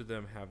 most of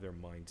them have their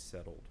mind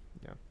settled.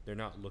 Yeah. They're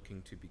not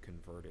looking to be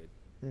converted.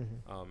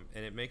 And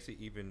it makes it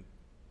even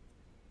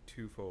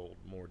twofold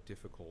more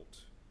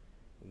difficult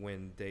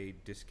when they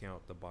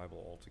discount the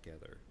Bible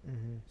altogether.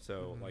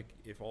 So like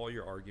if all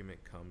your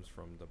argument comes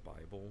from the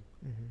Bible,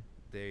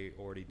 they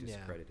already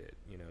discredit it,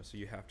 so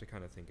you have to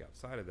kind of think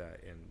outside of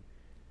that. And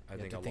I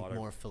think have to think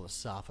more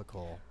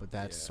philosophical, but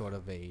that's sort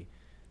of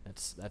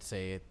that's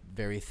a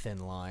very thin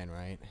line,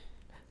 right?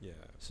 Yeah.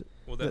 So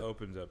well, that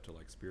opens up to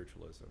like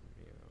spiritualism,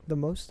 The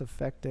most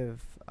effective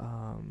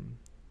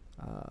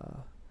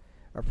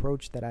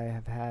approach that I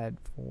have had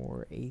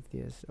for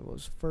atheists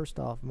was, first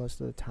off,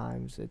 most of the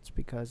times it's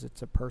because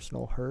it's a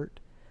personal hurt,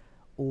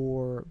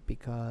 or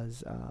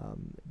because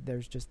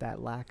there's just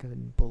that lack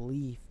of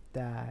belief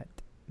that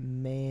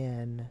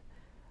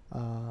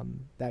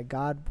that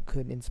God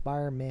could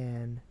inspire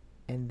man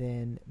and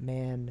then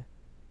man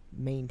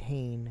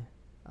maintain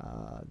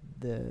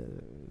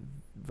the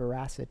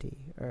veracity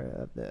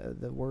or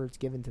the words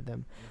given to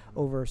them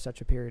over such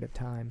a period of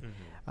time.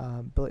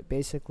 But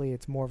basically,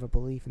 it's more of a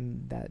belief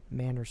in that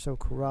man are so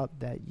corrupt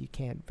that you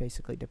can't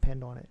basically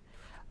depend on it.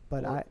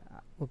 But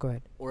well, go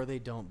ahead. Or they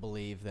don't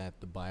believe that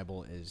the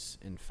Bible is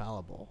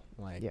infallible.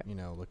 Like,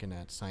 Yeah. looking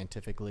at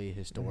scientifically,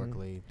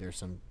 historically, there's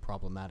some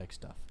problematic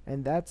stuff.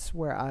 And that's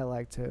where I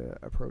like to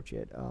approach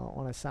it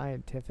on a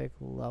scientific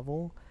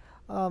level.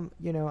 I'm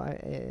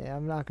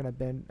not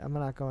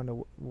going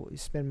to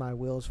spin my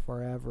wheels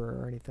forever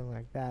or anything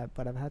like that,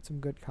 but I've had some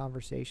good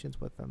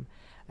conversations with them,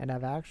 and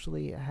I've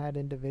actually had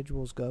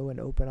individuals go and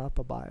open up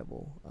a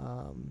Bible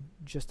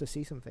just to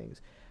see some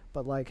things.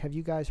 But, like, have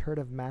you guys heard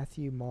of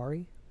Matthew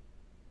Maury?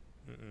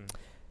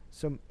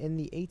 So in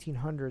the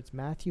 1800s,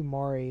 Matthew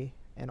Maury,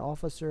 an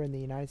officer in the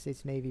United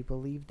States Navy,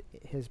 believed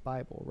his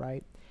Bible,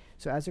 right?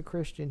 So as a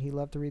Christian, he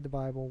loved to read the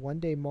Bible. One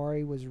day,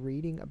 Maury was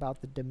reading about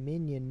the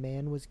dominion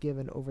man was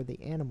given over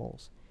the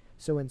animals.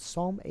 So in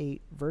Psalm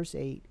 8, verse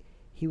 8,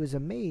 he was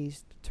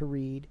amazed to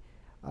read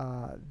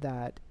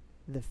that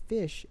the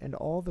fish and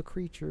all the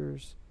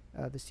creatures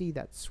the sea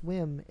that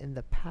swim in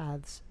the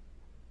paths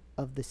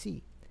of the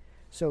sea.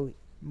 So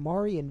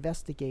Maury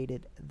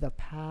investigated the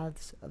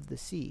paths of the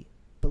sea,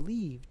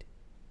 believed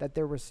that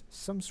there was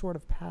some sort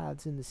of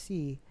paths in the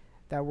sea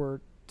that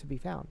were to be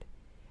found.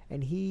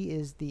 And he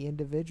is the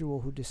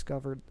individual who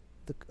discovered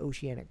the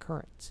oceanic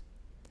currents.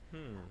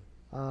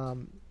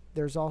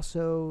 There's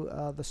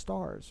also the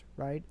stars,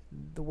 right?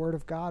 The Word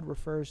of God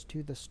refers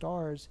to the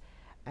stars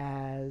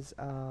as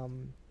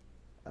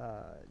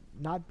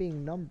not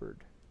being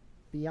numbered,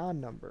 beyond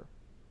number.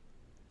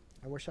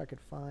 I wish I could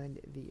find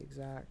the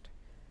exact...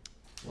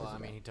 Well, I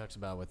mean, he talks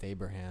about with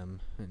Abraham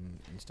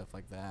and stuff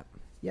like that.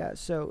 Yeah,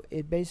 so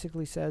it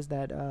basically says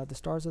that the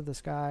stars of the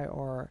sky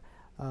are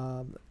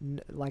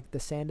like the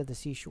sand of the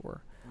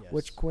seashore,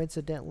 which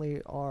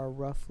coincidentally are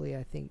roughly,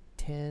 I think,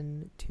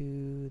 10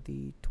 to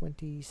the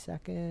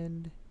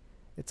 22nd.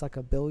 It's like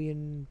a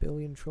billion,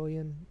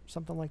 trillion,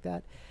 something like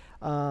that.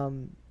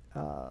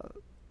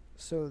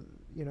 So,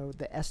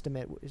 the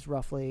estimate is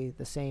roughly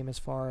the same as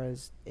far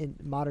as in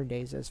modern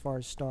days, as far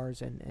as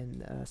stars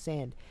and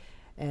sand.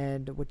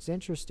 And what's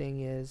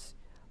interesting is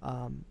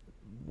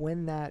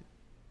when that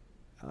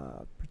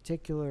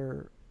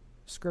particular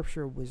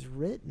scripture was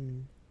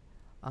written,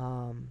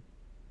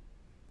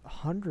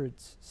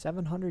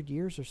 700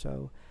 years or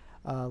so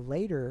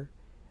later,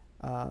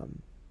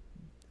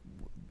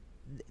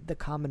 the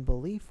common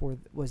belief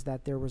was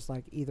that there was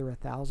like either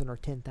 1,000 or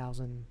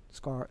 10,000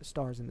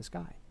 stars in the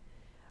sky.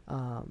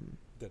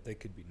 That they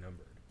could be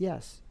numbered.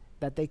 Yes,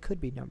 that they could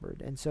be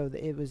numbered, and so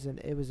it was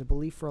a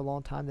belief for a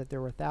long time that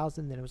there were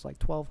 1,000. Then it was like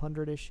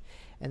 1,200ish,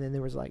 and then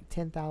there was like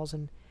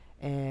 10,000,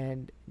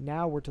 and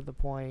now we're to the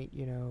point,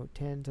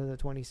 10 to the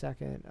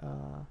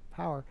 22nd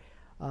power.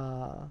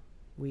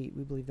 We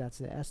believe that's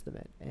the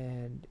estimate,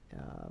 and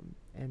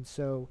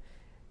so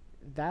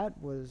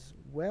that was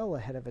well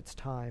ahead of its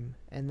time.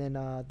 And then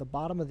the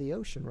bottom of the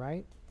ocean,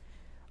 right?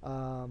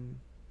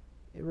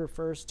 It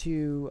refers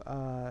to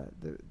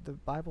the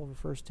Bible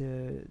refers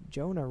to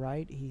Jonah,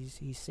 right?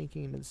 He's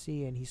sinking into the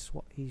sea, and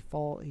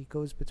he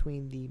goes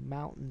between the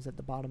mountains at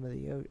the bottom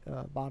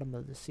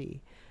of the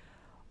sea.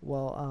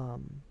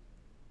 Well,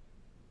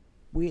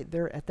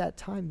 at that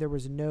time there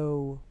was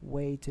no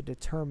way to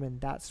determine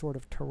that sort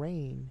of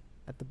terrain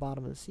at the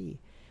bottom of the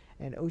sea,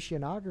 and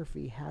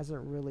oceanography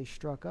hasn't really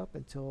struck up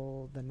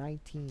until the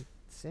 19th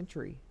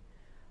century.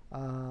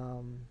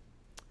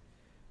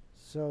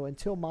 So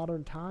until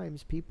modern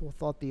times, people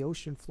thought the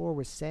ocean floor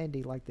was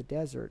sandy like the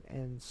desert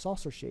and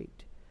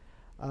saucer-shaped.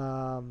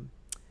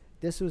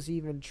 This was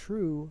even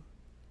true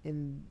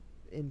in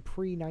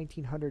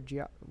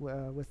pre-1900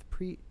 with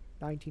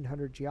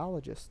pre-1900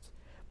 geologists.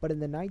 But in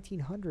the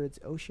 1900s,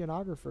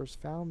 oceanographers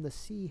found the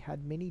sea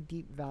had many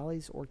deep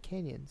valleys or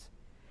canyons.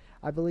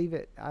 I believe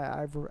it.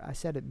 I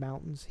said it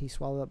mountains. He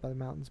swallowed up by the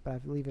mountains, but I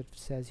believe it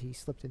says he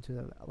slipped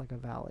into like a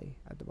valley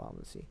at the bottom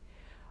of the sea.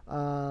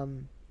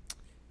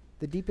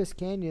 The deepest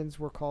canyons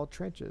were called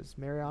trenches,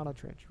 Mariana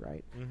Trench,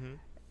 right? Mm-hmm.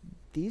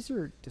 These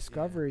are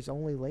discoveries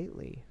only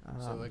lately.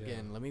 So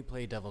again, let me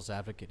play devil's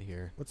advocate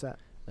here. What's that?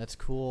 That's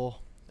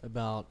cool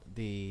about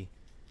the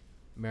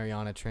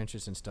Mariana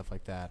Trenches and stuff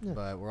like that,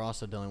 but we're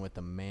also dealing with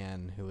a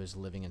man who is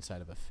living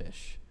inside of a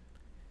fish.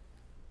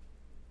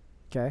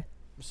 Okay.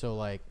 So,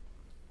 like,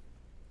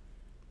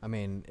 I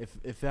mean,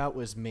 if that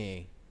was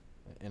me,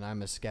 and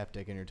I'm a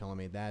skeptic, and you're telling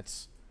me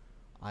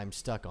I'm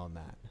stuck on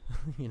that.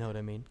 You know what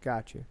I mean?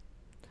 Got you.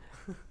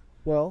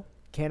 Well,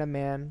 can a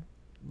man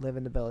live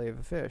in the belly of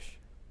a fish?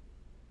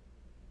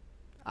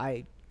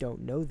 I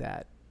don't know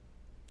that.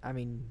 I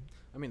mean,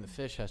 the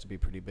fish has to be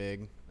pretty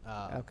big.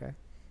 Okay.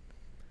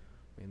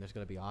 I mean, there's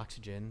got to be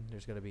oxygen.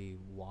 There's got to be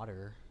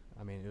water.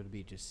 I mean, it would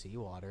be just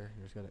seawater.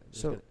 There's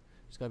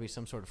got to be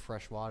some sort of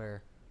fresh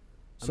water.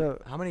 So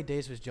how many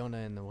days was Jonah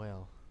in the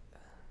whale?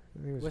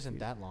 I think It wasn't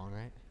that long,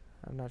 right?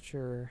 I'm not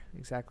sure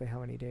exactly how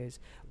many days,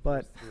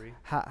 but 3.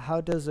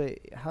 how does the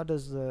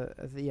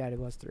yeah, it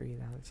was 3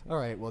 now. All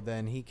right, well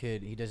then he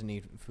doesn't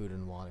need food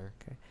and water.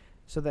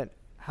 So then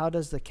how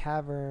does the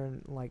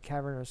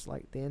cavernous,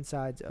 like the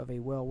insides of a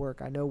well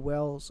work? I know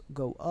wells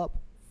go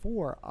up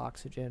for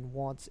oxygen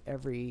once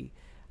every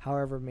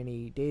however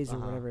many days or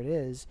whatever it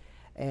is,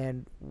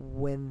 and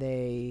when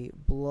they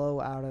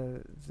blow out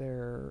of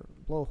their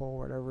blowhole or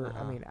whatever,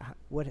 I mean,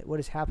 what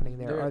is happening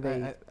there? Are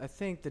they? I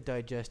think the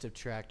digestive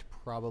tract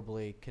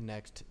probably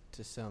connects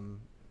to some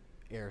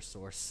air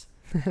source.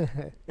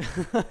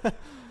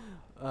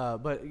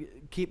 But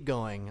keep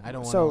going. I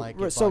don't want to like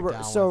get bogged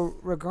down with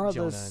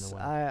regardless, Jonah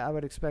in a way. I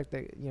would expect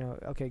that,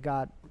 okay,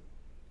 God.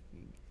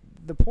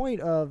 The point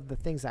of the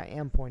things I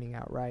am pointing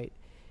out, right,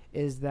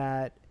 is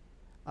that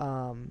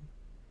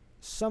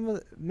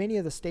many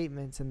of the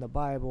statements in the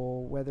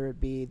Bible, whether it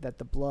be that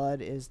the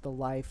blood is the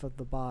life of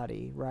the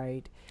body,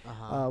 right?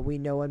 We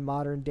know in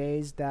modern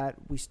days that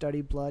we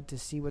study blood to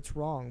see what's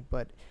wrong,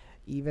 but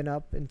even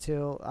up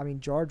until,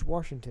 George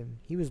Washington,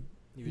 he was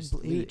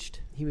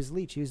leeched. He was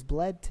leeched. He was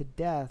bled to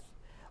death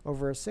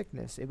over a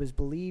sickness. It was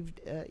believed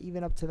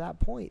even up to that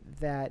point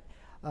that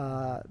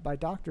by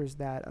doctors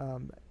that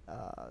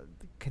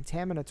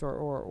contaminants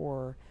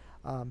or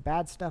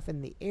bad stuff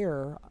in the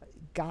air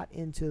got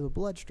into the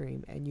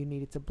bloodstream, and you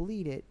needed to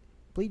bleed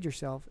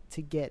yourself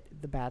to get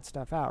the bad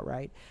stuff out,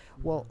 right?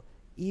 Well,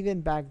 even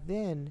back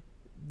then,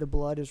 the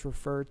blood is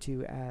referred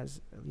to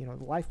as, the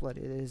lifeblood.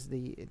 It is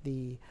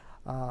the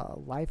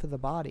life of the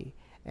body,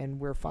 and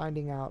we're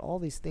finding out all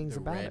these things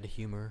about red it.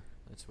 humor.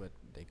 That's what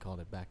they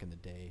called it back in the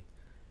day,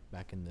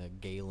 back in the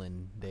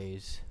Galen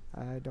days.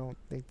 I don't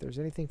think there's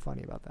anything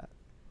funny about that.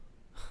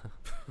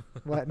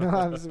 What? No,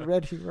 I was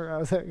red humor. I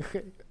was like,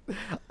 okay.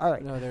 All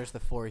right. No, there's the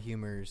 4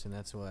 humors, and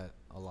that's what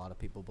a lot of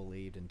people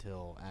believed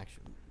until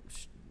actually,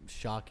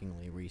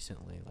 shockingly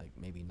recently, like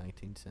maybe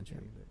 19th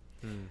century.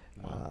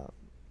 But.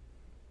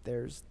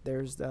 There's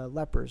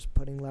lepers,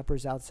 putting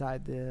lepers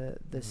outside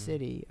the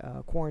city,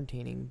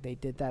 quarantining. They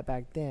did that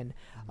back then.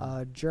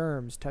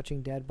 Germs,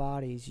 touching dead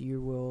bodies.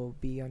 You will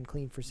be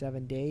unclean for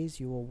 7 days.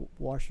 You will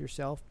wash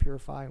yourself,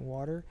 purifying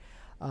water.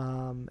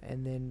 And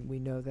then we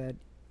know that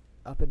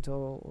up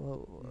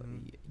until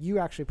you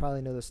actually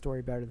probably know the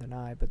story better than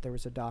I, but there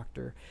was a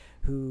doctor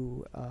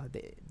who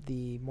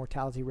the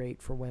mortality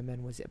rate for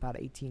women was about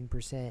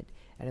 18%,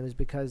 and it was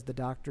because the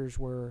doctors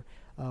were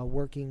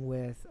working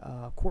with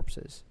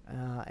corpses,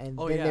 and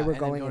then they were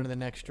going to the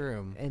next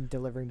room and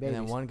delivering babies.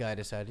 And then one guy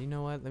decided, you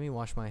know what, let me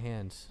wash my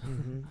hands.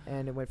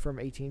 And it went from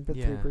 18 to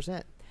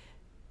 3%.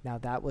 Now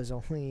that was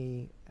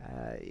only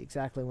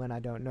exactly when, I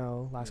don't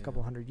know, last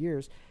couple hundred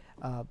years,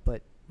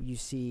 but you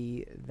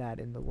see that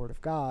in the Word of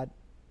God,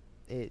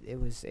 it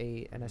was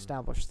an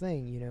established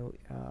thing,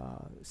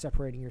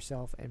 separating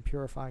yourself and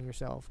purifying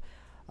yourself.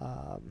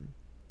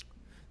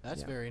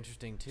 That's very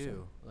interesting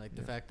too. Like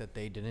the fact that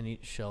they didn't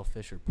eat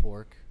shellfish or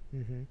pork.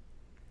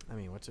 I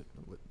mean,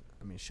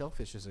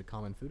 shellfish is a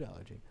common food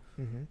allergy.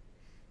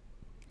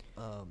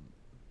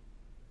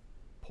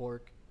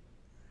 Pork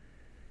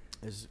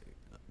is,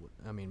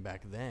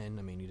 back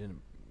then, you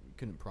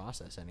couldn't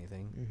process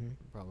anything.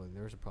 Probably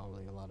there was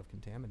probably a lot of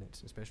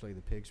contaminants, especially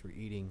the pigs were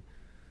eating,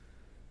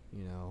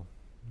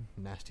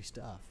 nasty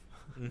stuff.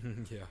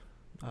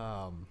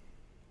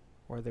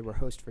 Or they were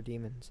host for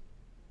demons.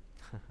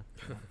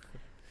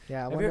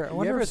 Yeah, Have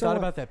you ever thought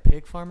about that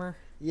pig farmer?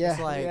 Yeah,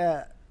 it's like,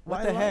 yeah.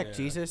 What the heck,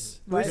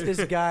 Jesus? Why- Who's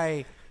this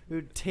guy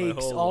who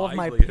takes whole all of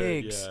my livelihood,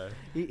 pigs?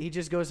 He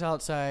just goes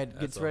outside,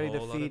 That's gets a ready whole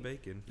to lot of feed.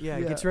 bacon.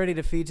 Gets ready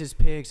to feed his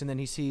pigs, and then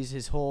he sees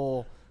his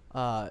whole,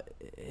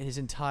 his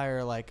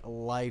entire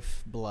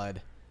life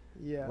blood,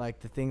 Yeah. like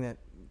the thing that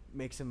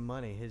makes him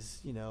money, his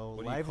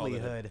What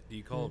livelihood. Do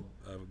you call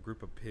a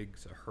group of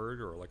pigs a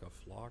herd or like a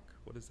flock?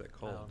 What is that I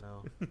called? don't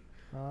know.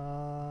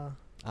 Uh,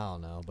 I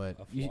don't know, but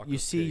A you flock you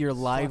of see your pigs.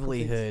 Flock of pigs.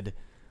 livelihood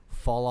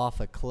fall off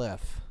a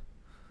cliff,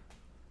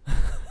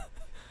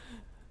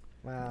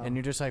 wow. and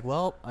you're just like,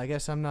 well, I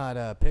guess I'm not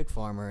a pig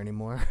farmer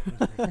anymore.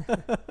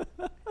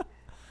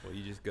 Well,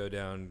 you just go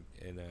down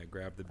and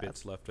grab the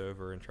bits left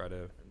over and try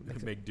to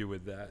make do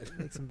with that.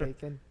 Make some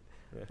bacon.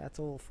 Yeah. That's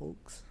all,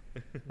 folks.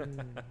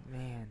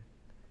 Man.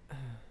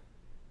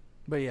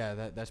 But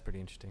yeah, that's pretty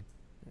interesting.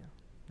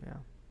 Yeah.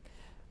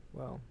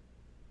 Well.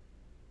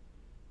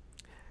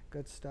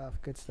 Good stuff.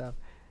 Good stuff.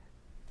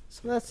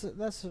 So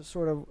that's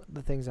sort of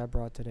the things I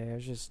brought today. It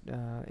was just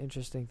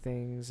interesting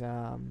things.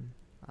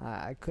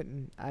 I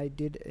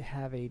did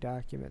have a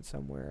document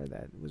somewhere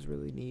that was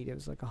really neat. It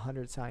was like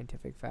 100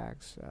 scientific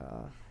facts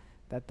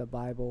that the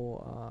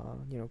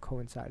Bible,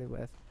 coincided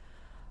with.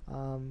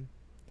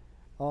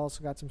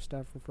 Also got some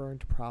stuff referring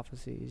to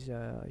prophecies.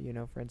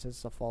 For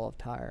instance, the fall of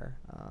Tyre.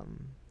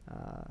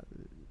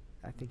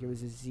 I think it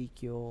was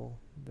Ezekiel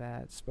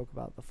that spoke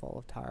about the fall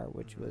of Tyre,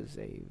 which was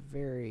a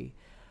very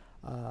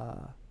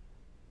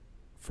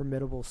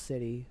formidable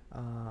city.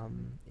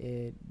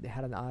 It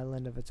had an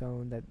island of its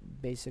own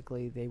that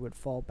basically they would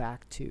fall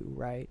back to,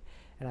 right?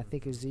 And I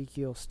think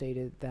Ezekiel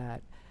stated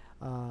that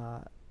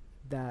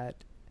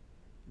that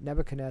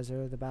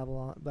Nebuchadnezzar, the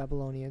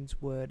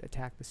Babylonians would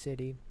attack the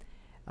city,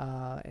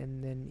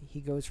 and then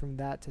he goes from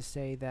that to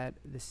say that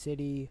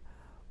the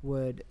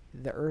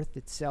earth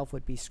itself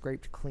would be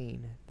scraped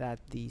clean, that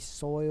the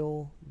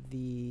soil,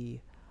 the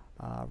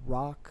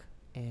rock,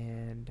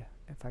 and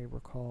if I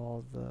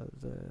recall,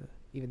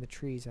 even the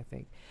trees, I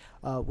think,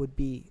 would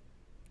be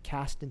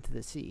cast into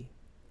the sea,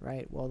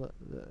 right? Well,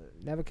 the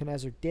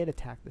Nebuchadnezzar did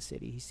attack the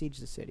city. He sieged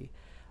the city.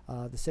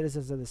 The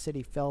citizens of the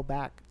city fell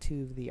back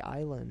to the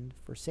island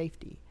for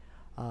safety.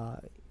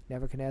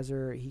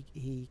 Nebuchadnezzar,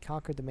 he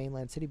conquered the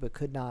mainland city but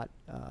could not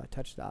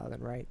touch the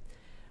island, right?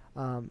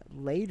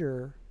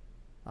 Later,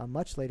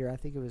 much later, I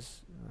think it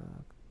was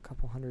a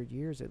couple hundred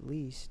years at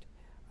least.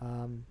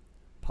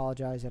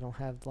 Apologize, I don't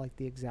have like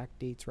the exact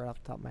dates right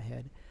off the top of my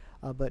head.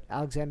 But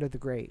Alexander the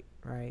Great,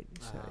 right?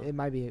 So it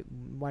might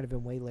have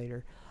been way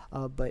later.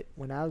 But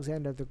when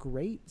Alexander the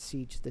Great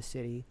sieged the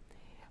city,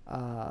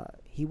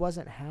 he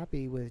wasn't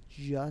happy with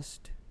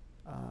just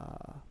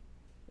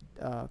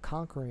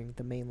conquering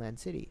the mainland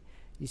city.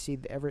 You see,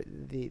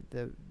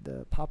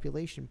 the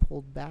population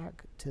pulled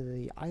back to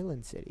the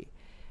island city.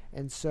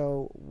 And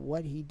so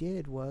what he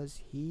did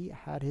was he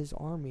had his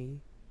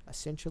army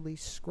essentially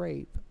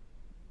scrape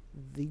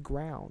the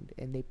ground,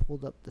 and they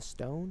pulled up the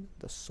stone,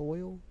 the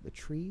soil, the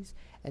trees,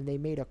 and they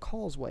made a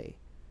causeway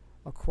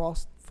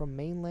across from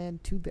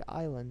mainland to the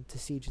island to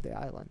siege the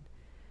island.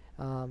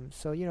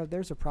 So,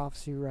 there's a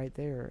prophecy right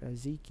there.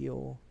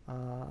 Ezekiel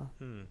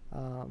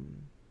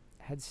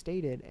had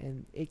stated,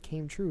 and it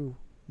came true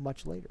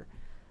much later.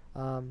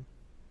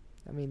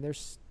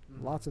 There's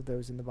lots of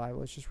those in the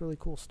Bible. It's just really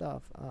cool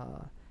stuff.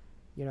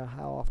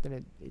 How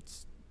often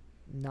it's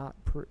not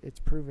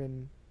it's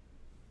proven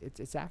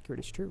it's accurate,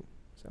 it's true.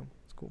 So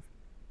it's cool.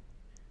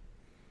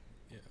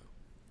 Yeah.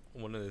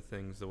 One of the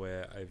things, the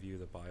way I view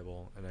the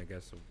Bible, and I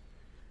guess,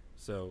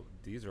 so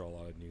these are a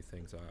lot of new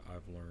things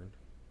I've learned.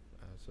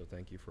 So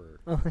thank you for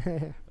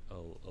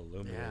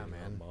illuminating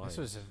my mind.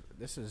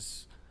 This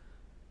is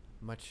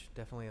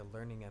definitely a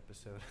learning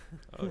episode.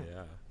 Oh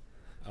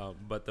yeah.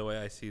 But the way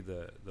I see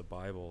the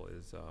Bible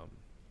is,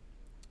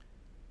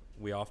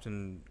 we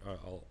often,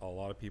 a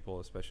lot of people,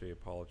 especially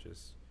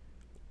apologists,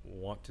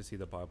 want to see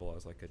the Bible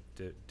as like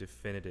a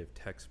definitive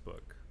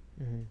textbook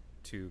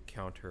to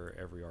counter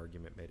every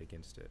argument made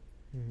against it.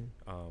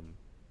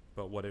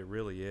 But what it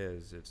really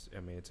is, it's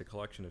a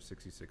collection of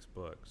 66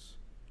 books,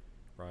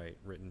 right,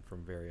 written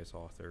from various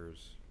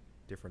authors,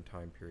 different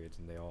time periods,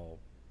 and they all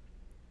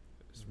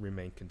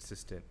remain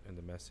consistent in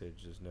the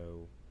message. There's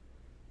no,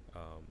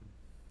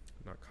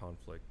 not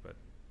conflict, but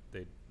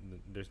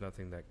there's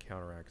nothing that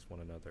counteracts one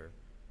another.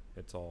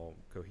 It's all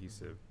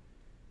cohesive.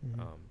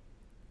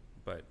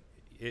 But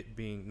it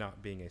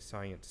not being a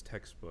science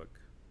textbook,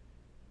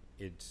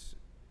 it's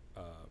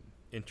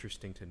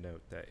interesting to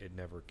note that it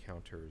never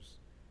counters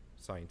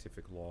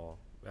scientific law,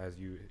 as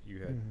you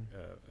had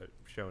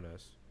shown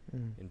us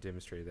and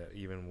demonstrated that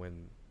even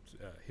when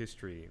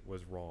history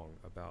was wrong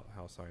about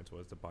how science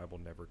was, the Bible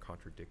never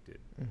contradicted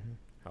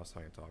how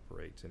science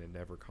operates, and it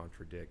never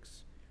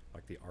contradicts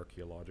like the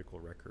archaeological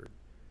record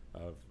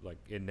of, like,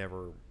 it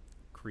never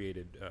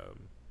created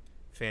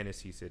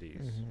fantasy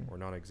cities or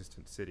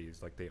non-existent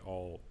cities. Like, they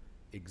all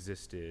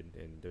existed,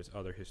 and there's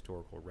other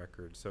historical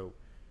records. So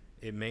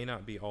it may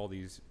not be all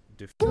these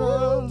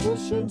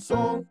transition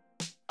song.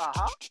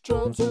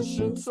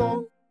 Transition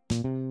song.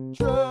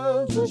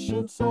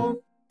 Transition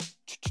song.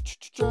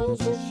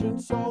 Transition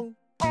song.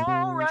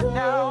 All right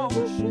now.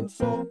 Transition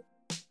song.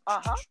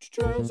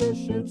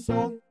 Transition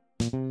song.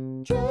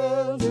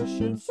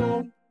 Transition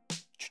song.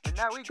 And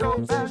now we go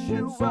back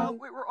to what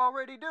we were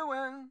already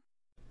doing.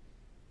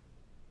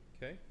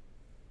 Okay,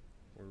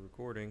 we're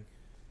recording.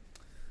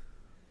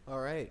 All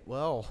right.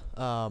 Well,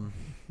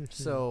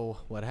 so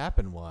what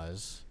happened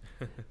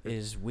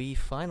is we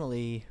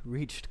finally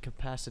reached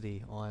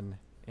capacity on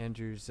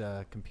Andrew's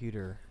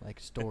computer, like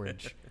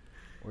storage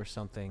or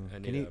something.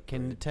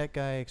 Can the tech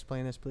guy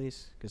explain this,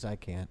 please? Because I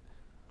can't.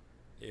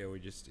 Yeah, we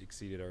just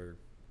exceeded our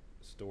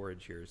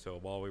storage here. So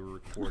while we were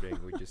recording,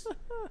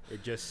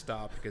 it just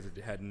stopped because it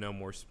had no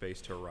more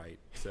space to write.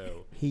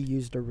 So he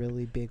used a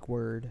really big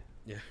word.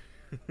 Yeah.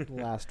 The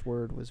last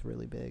word was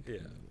really big.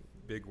 Yeah,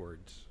 big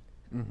words.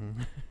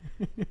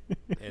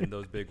 And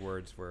those big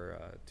words were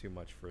too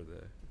much for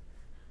the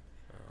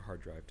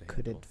hard drive to handle.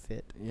 Couldn't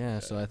fit. Yeah,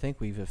 so I think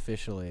we've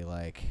officially,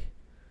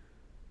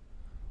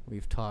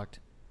 we've talked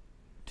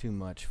too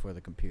much for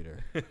the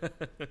computer.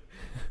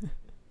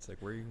 It's like,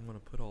 where do you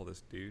want to put all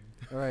this, dude?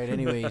 All right,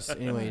 anyways,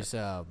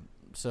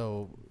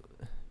 so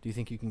do you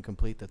think you can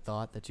complete the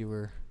thought that you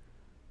were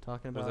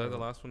talking about? Was that the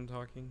last one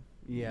talking?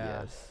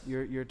 Yeah. Yes.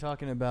 You're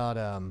talking about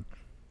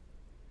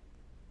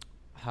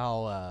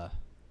how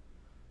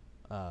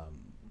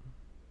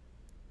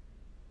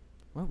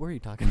what were you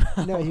talking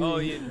about? No, he Oh,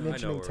 was yeah, I know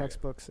mentioning where-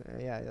 textbooks.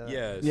 Yeah.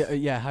 Yes.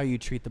 Yeah, how you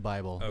treat the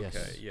Bible. Okay,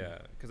 Yes. yeah.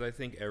 Because I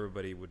think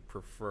everybody would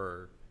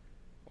prefer,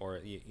 or,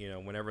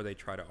 whenever they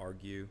try to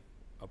argue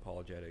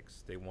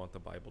apologetics, they want the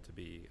Bible to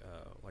be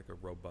like a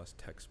robust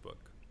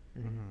textbook,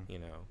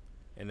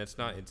 And that's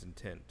not its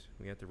intent.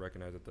 We have to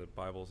recognize that the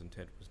Bible's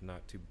intent was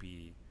not to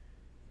be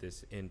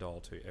this end-all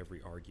to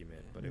every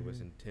argument, but it was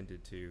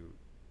intended to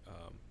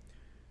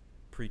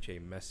preach a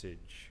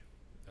message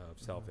of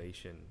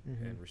salvation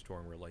and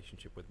restoring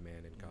relationship with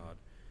man and God.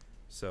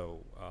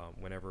 So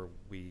whenever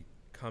we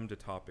come to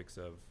topics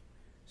of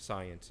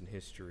science and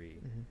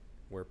history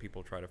where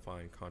people try to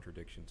find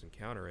contradictions and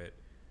counter it,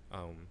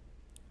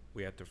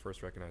 we have to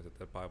first recognize that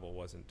the Bible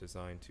wasn't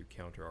designed to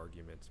counter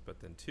arguments, but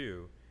then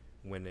two,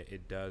 when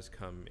it does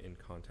come in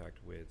contact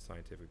with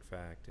scientific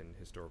fact and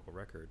historical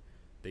record,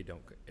 it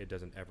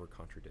doesn't ever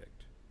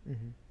contradict,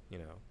 you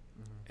know.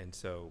 And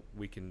so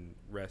we can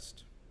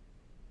rest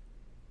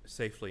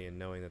safely in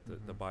knowing that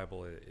the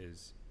Bible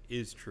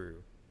is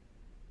true,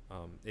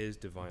 is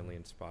divinely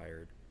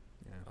inspired,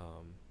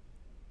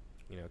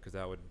 you know, because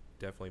that would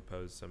definitely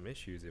pose some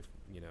issues if,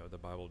 you know, the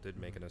Bible did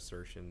make an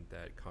assertion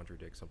that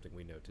contradicts something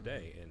we know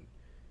today, and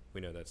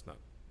we know that's not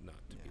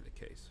to be the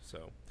case.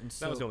 So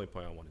that was the only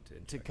point I wanted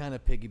to to kind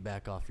of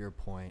piggyback off your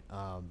point.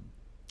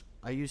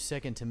 I use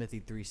 2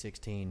 Timothy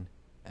 3:16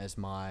 as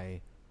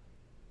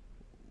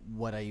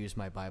what I use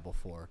my Bible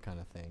for, kind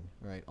of thing,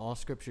 right? All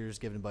scripture is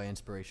given by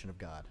inspiration of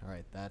God. All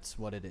right, that's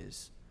what it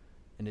is,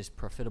 and is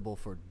profitable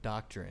for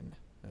doctrine.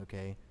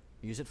 Okay,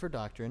 use it for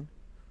doctrine.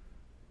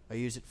 I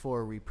use it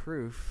for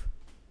reproof,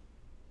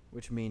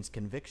 which means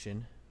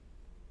conviction,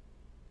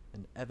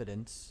 and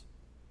evidence,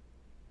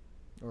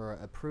 or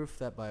a proof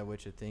that by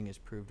which a thing is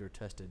proved or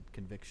tested.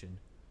 Conviction.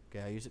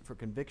 Okay, I use it for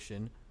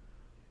conviction,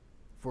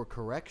 for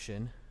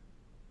correction.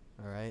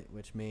 All right,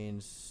 which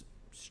means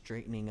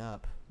straightening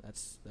up.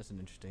 That's an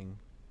interesting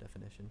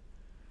definition.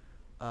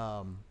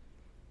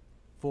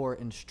 For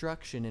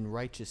instruction in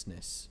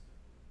righteousness.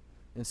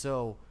 And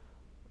so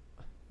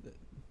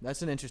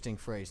that's an interesting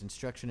phrase,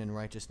 instruction in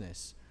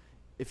righteousness.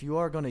 If you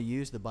are going to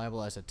use the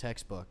Bible as a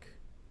textbook,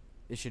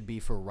 it should be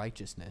for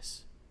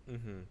righteousness,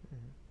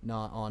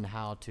 not on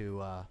how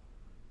to,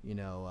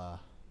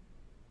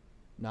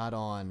 not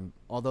on,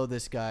 although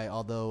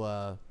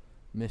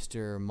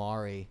Mr.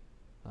 Mari,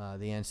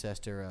 the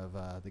ancestor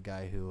of the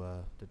guy who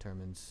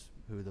determines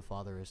who the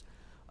father is,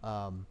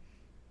 y'all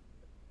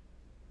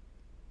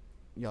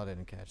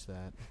didn't catch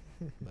that,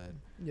 but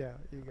yeah,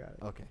 you got it.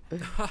 Okay.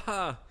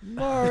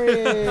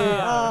 Mari.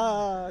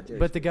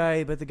 But the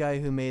guy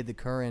who made the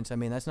currents, I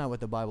mean, that's not what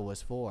the Bible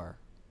was for.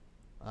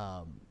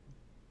 I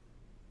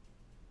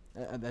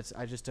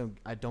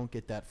don't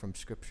get that from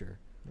Scripture.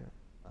 Yeah.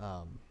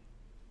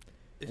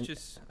 It's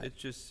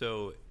just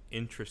so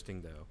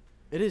interesting, though.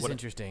 It is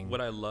interesting.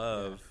 What I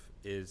love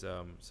is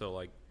so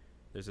like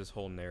there's this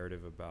whole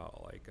narrative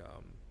about like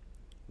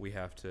we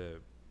have to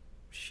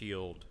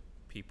shield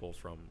people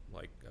from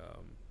like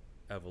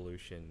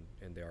evolution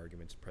and the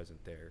arguments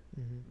present there,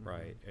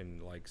 right?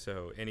 And like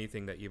so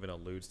anything that even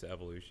alludes to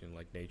evolution,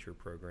 like nature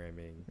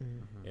programming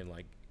and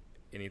like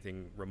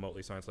anything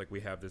remotely science, like we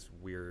have this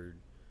weird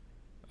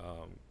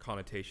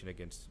connotation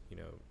against, you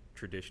know,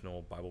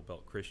 traditional Bible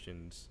Belt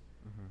Christians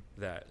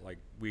that like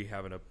we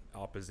have an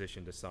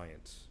opposition to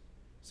science.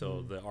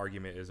 So the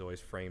argument is always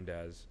framed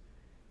as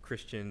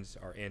Christians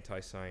are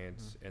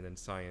anti-science and then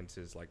science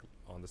is like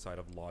on the side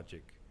of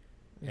logic.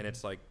 And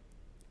it's like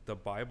the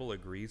Bible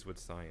agrees with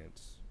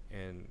science,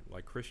 and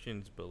like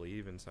Christians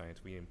believe in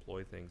science. We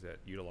employ things that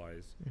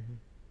utilize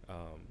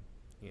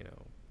you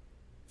know,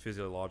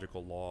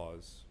 physiological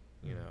laws,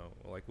 you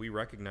know, like we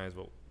recognize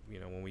what, you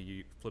know, when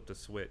we flipped a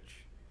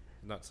switch,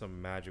 not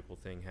some magical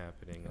thing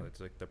happening. It's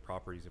like the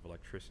properties of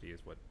electricity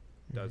is what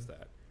does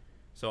that.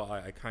 So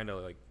I kind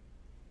of like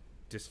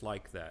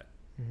dislike that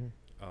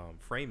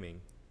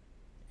framing,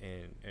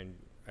 and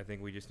I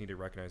think we just need to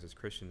recognize as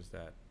Christians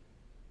that,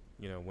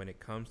 you know, when it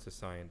comes to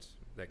science,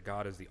 that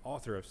God is the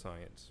author of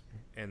science,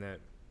 and that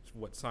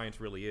what science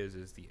really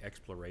is the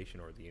exploration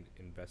or the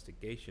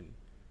investigation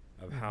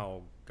of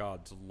how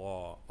God's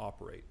law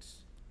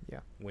operates. Yeah.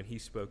 When He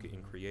spoke it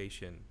in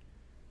creation,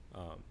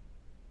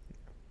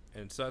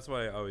 and so that's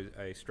why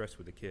I stress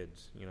with the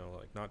kids, you know,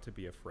 like not to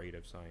be afraid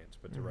of science,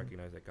 but to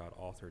recognize that God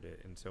authored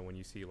it. And so when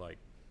you see like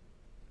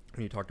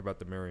when you talked about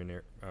the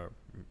marinara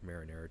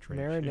trench.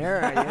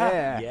 Marinara,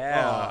 yeah.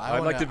 Yeah.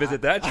 I'd like to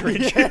visit that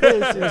trench.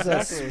 Yes, there's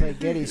a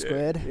spaghetti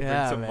squid.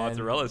 Yeah, some man.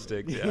 mozzarella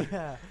sticks. Yeah.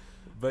 Yeah.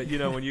 But you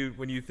know, when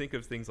you think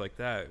of things like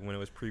that, when it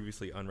was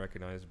previously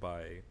unrecognized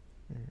by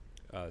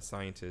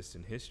scientists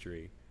in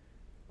history,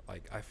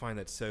 like I find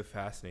that so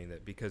fascinating,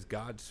 that because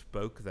God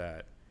spoke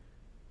that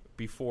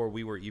before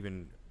we were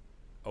even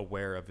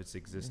aware of its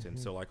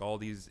existence. So like all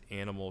these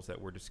animals that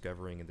we're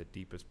discovering in the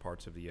deepest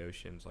parts of the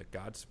oceans, like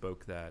God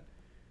spoke that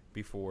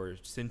before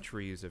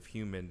centuries of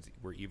humans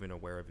were even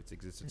aware of its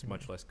existence,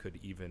 much less could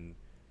even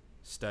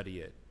study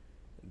it.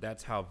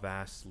 That's how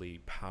vastly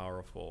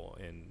powerful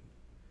and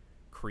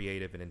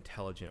creative and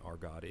intelligent our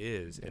God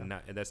is. And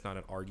that's not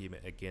an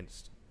argument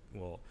against,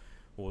 well,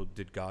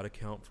 did God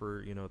account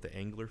for, you know, the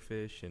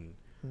anglerfish and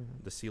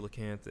the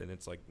coelacanth? And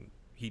it's like,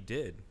 He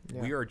did.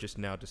 Yeah. We are just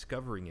now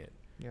discovering it.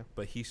 Yeah.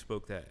 But He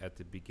spoke that at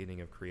the beginning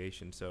of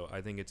creation. So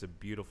I think it's a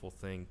beautiful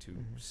thing to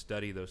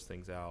study those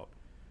things out,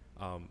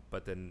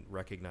 but then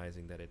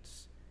recognizing that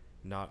it's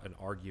not an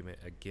argument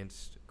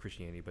against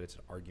Christianity, but it's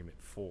an argument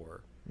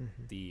for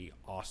the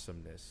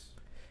awesomeness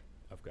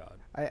of God.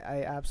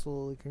 I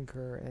absolutely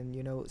concur. And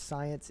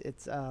science,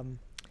 it's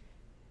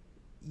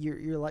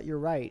you're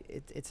right.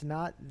 It's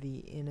not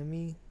the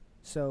enemy.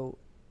 So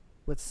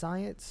with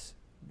science,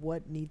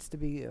 what needs to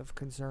be of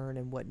concern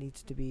and what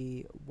needs to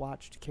be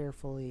watched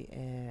carefully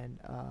and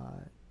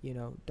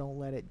don't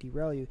let it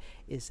derail you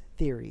is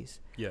theories.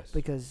 Yes.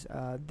 Because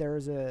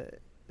there's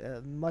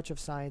much of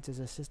science is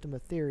a system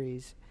of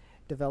theories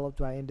developed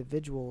by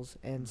individuals,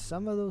 and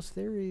some of those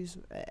theories,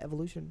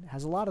 evolution,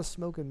 has a lot of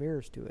smoke and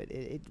mirrors to it.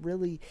 It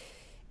really,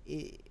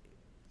 it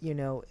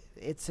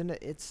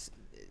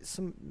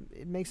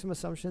makes some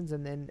assumptions,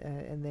 and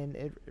then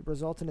it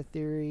results in a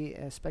theory,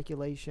 a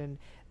speculation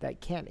that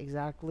can't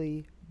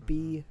exactly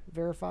be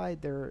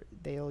verified.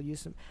 They'll use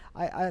some.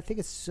 I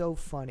think it's so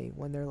funny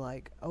when they're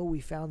like, "Oh,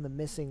 we found the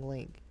missing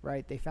link,"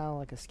 right? They found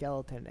like a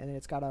skeleton, and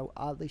it's got a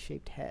oddly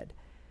shaped head,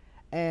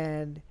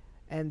 and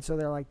so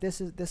they're like,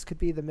 "This could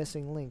be the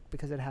missing link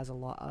because it has a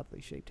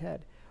oddly shaped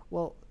head."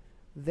 Well,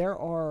 there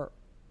are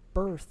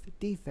birth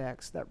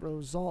defects that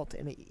result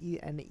in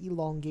an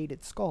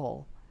elongated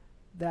skull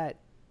that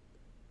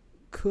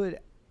could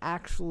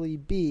actually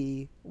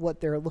be what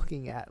they're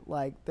looking at.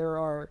 Like, there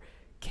are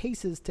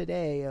cases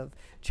today of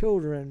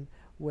children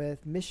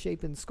with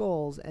misshapen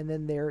skulls, and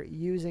then they're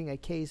using a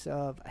case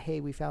of, hey,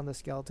 we found the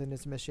skeleton,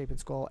 it's a misshapen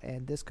skull,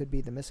 and this could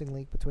be the missing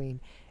link between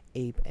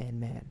ape and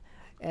man.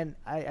 And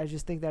I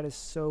just think that is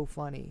so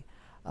funny.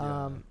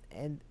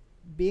 And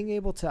being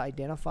able to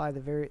identify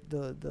the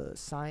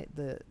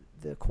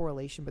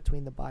correlation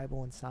between the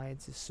Bible and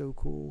science is so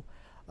cool.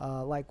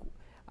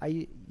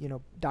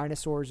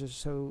 Dinosaurs are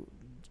so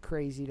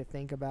crazy to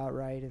think about,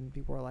 right? And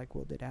people are like,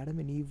 well, did Adam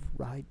and Eve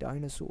ride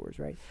dinosaurs,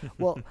 right?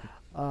 well,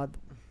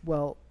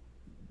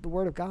 the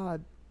Word of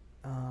God,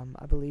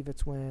 I believe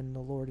it's when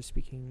the Lord is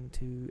speaking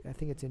to, I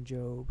think it's in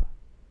Job,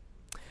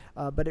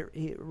 but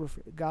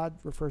God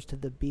refers to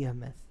the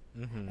behemoth,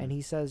 and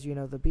he says,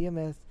 the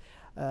behemoth,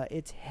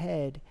 its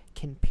head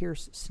can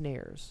pierce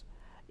snares,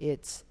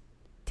 its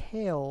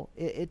tail,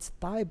 its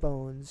thigh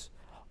bones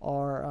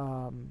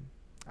are,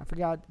 I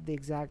forgot the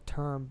exact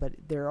term, but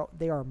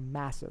they are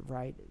massive,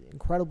 right?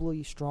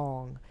 Incredibly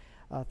strong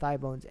thigh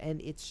bones,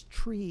 and its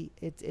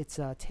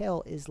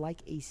tail is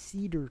like a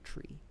cedar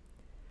tree.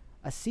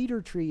 A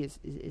cedar tree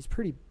is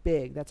pretty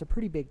big. That's a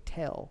pretty big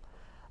tail.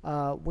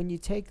 When you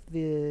take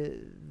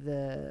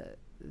the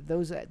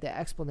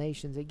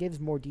explanations, it gives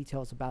more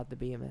details about the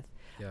behemoth.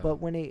 Yeah. But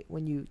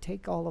when you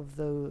take all of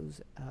those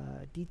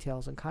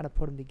details and kind of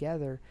put them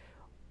together,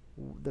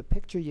 the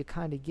picture you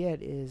kind of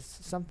get is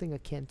something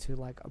akin to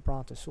like a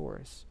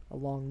brontosaurus. A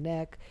long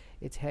neck,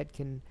 its head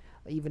can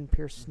even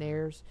pierce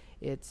snares,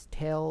 its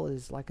tail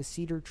is like a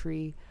cedar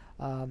tree.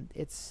 I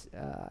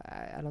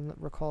don't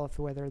recall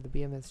whether the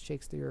behemoth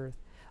shakes the earth,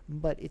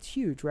 but it's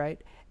huge,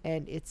 right?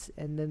 And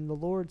then the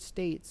Lord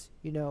states,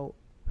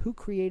 who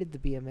created the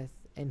behemoth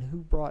and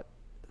who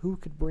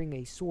could bring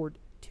a sword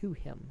to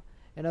him.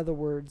 In other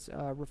words,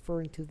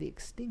 referring to the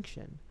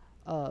extinction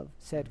of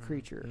said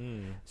creature.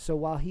 So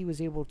while he was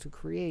able to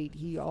create,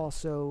 he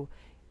also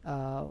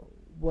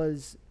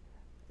was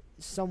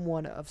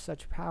someone of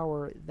such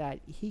power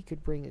that he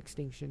could bring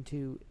extinction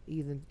to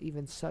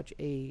even such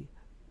a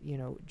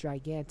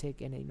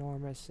gigantic and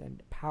enormous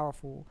and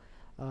powerful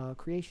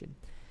creation.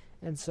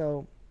 And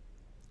so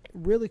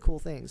really cool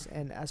things.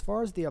 And as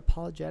far as the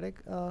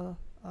apologetic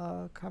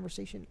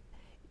conversation,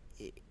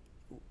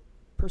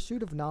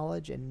 pursuit of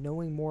knowledge and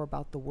knowing more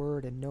about the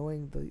word and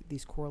knowing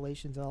these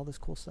correlations and all this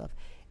cool stuff,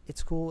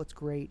 it's cool, it's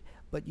great,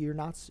 but you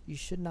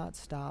should not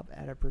stop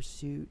at a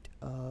pursuit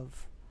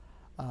of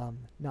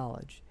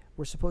knowledge.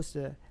 We're supposed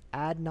to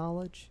add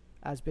knowledge,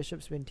 as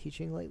Bishop's been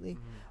teaching lately,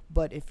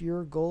 but if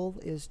your goal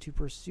is to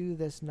pursue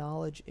this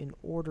knowledge in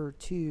order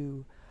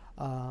to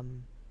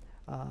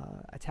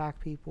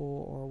attack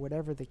people or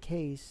whatever the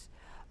case,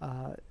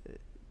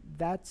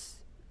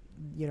 that's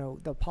the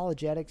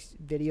apologetics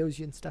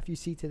videos and stuff you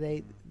see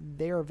today,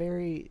 they are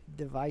very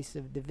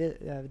divisive.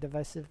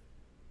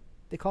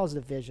 They cause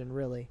division,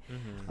 really.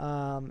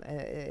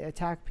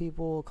 Attack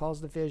people,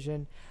 cause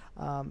division.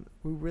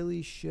 We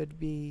really should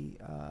be.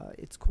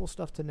 It's cool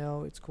stuff to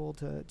know. It's cool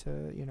to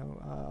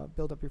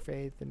build up your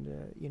faith and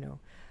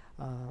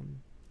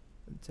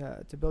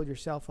to build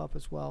yourself up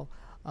as well.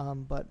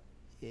 But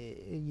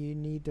you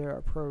need to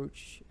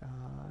approach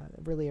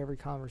really every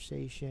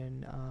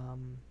conversation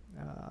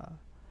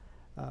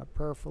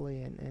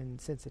prayerfully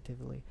and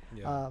sensitively.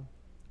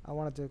 I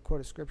wanted to quote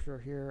a scripture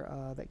here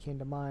that came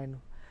to mind.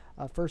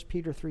 1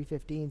 Peter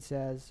 3:15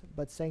 says,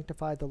 "But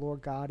sanctify the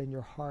Lord God in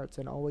your hearts,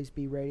 and always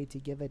be ready to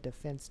give a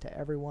defense to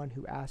everyone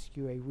who asks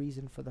you a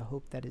reason for the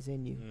hope that is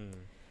in you."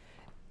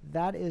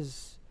 That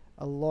is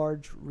a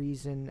large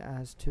reason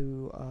as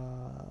to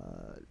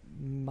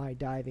my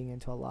diving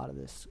into a lot of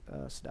this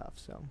stuff.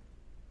 So,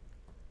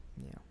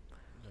 yeah.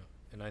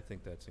 And I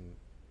think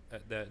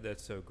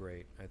that's so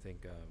great. I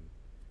think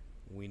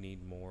we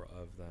need more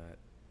of that,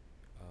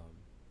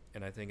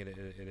 and I think it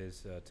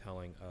is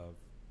telling of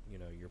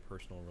your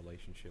personal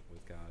relationship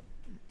with God,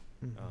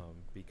 Mm-hmm.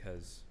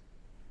 because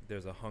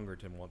there's a hunger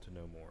to want to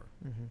know more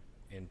Mm-hmm.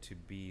 and to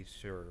be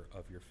sure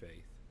of your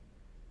faith.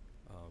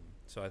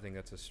 So I think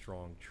that's a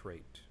strong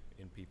trait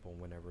in people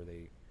whenever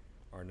they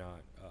are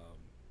not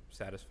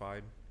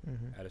satisfied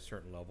Mm-hmm. at a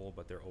certain level,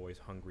 but they're always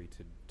hungry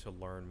to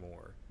learn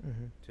more,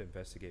 Mm-hmm. to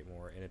investigate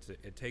more. And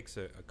it takes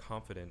a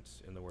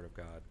confidence in the Word of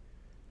God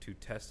to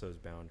test those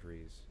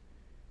boundaries,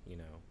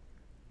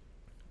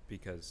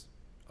 because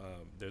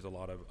there's a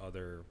lot of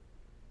other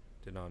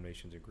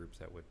denominations and groups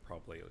that would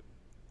probably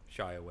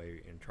shy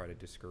away and try to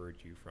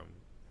discourage you from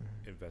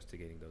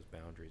investigating those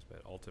boundaries.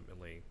 But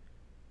ultimately,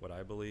 what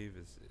I believe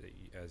is that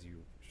as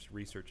you just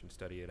research and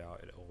study it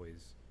out, it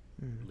always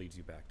Mm-hmm. leads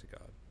you back to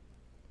God.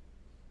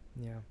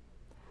 Yeah.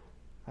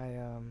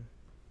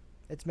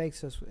 It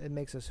makes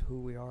us who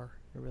we are.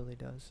 It really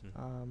does.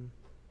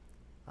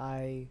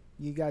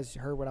 You guys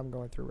heard what I'm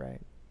going through,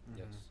 right?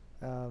 Yes.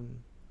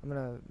 I'm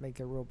gonna make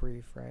it real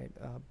brief, right?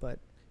 But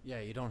Yeah,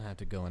 you don't have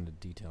to go into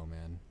detail,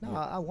 man. no,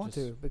 I want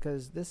to,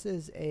 because this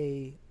is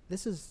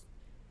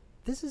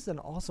an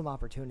awesome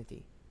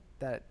opportunity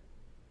that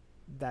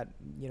Taryn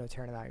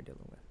and I are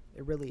dealing with.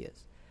 It really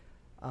is.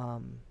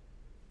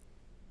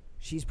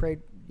 She's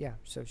prayed,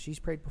 so she's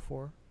prayed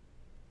before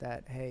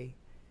that, hey,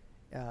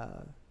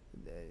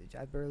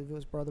 I believe it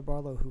was Brother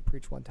Barlow who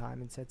preached one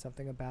time and said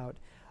something about,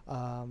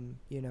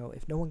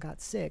 if no one got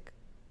sick,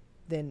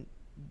 then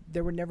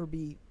there would never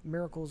be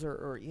miracles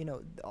or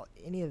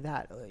any of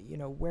that.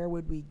 Where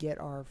would we get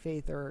our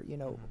faith or,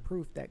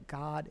 proof that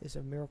God is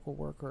a miracle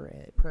worker,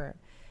 a prayer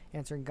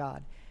answering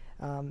God?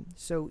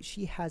 So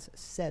she has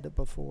said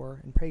before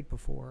and prayed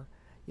before,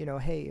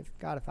 hey,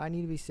 if I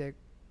need to be sick,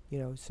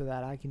 so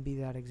that I can be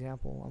that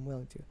example, I'm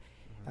willing to.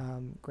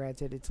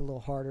 Granted, it's a little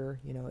harder,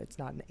 it's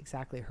not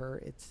exactly her,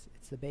 it's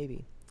the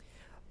baby.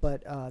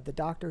 But the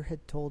doctor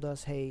had told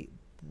us, hey,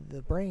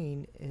 the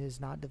brain is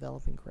not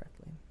developing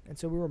correctly. And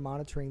so we were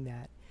monitoring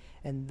that,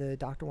 and the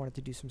doctor wanted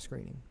to do some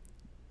screening.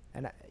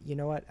 And you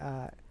know what?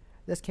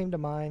 This came to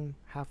mind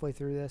halfway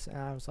through this, and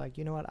I was like,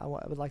 you know what? I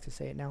would like to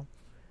say it now,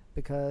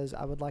 because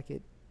I would like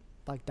it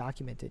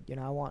documented.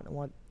 I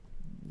want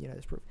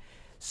this proof.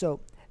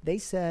 So they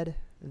said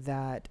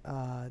that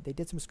they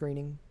did some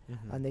screening,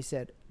 and they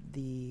said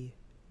the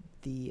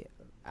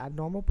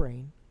abnormal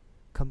brain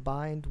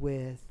combined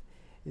with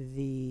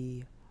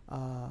the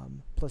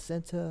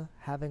placenta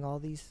having all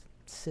these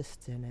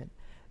cysts in it,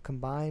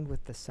 combined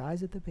with the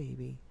size of the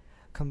baby,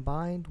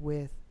 combined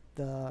with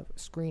the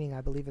screening,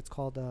 I believe it's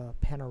called a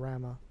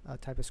panorama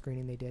type of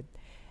screening they did,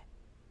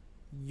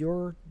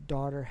 your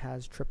daughter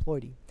has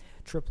triploidy.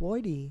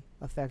 Triploidy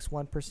affects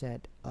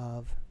 1%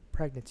 of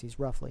pregnancies,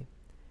 roughly.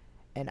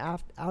 And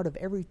out of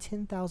every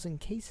 10,000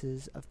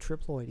 cases of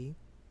triploidy,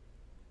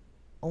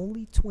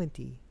 only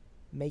 20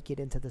 make it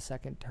into the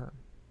second term.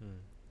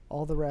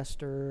 All the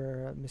rest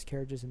are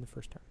miscarriages in the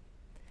first term.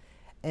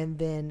 And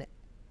then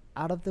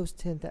out of those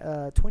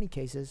 20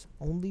 cases,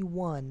 only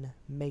one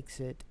makes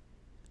it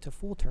to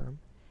full term,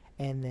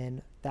 and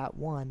then that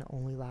one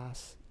only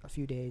lasts a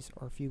few days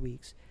or a few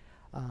weeks.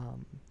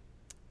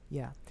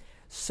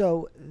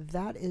 So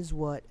that is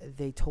what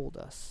they told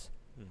us.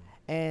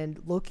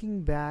 And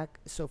looking back,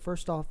 so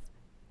first off,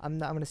 I'm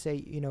going to say,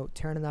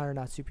 Taryn and I are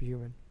not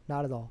superhuman.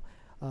 Not at all.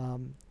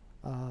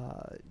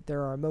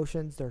 There are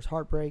emotions, there's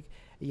heartbreak,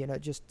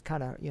 just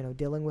kind of,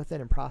 dealing with it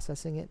and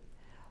processing it.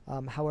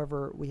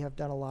 However, we have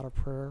done a lot of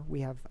prayer. We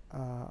have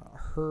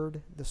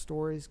heard the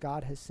stories.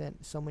 God has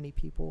sent so many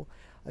people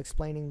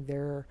explaining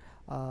their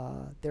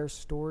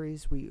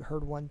stories. We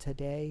heard one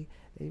today.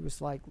 It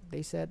was like,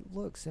 they said,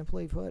 look,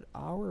 simply put,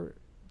 we were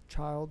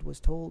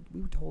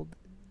told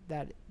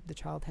that the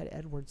child had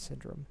Edwards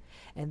syndrome,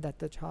 and that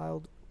the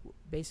child,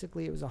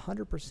 basically it was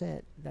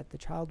 100% that the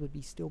child would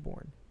be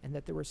stillborn, and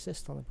that there were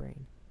cysts on the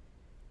brain.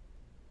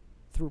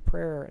 Through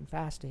prayer and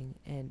fasting,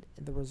 and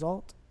the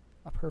result,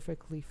 a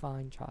perfectly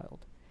fine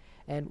child.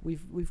 And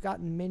we've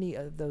gotten many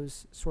of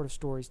those sort of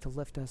stories to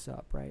lift us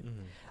up, right?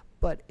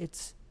 But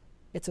it's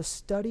a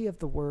study of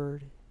the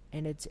Word,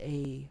 and it's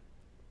a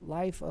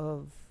life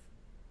of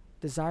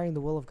desiring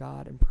the will of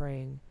God and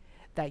praying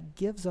that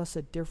gives us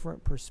a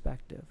different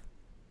perspective.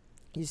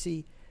 You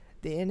see,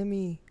 the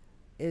enemy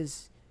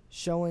is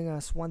showing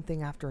us one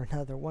thing after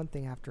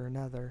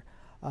another,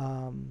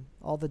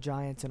 all the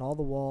giants and all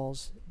the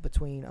walls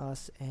between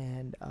us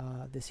and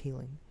this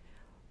healing.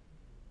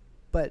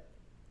 But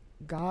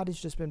God has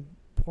just been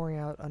pouring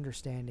out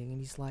understanding,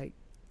 and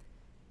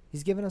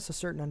He's given us a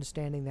certain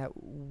understanding that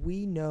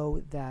we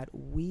know that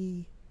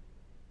we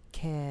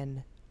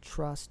can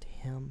trust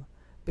Him,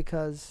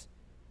 because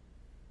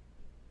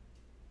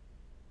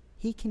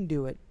He can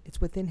do it.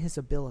 It's within His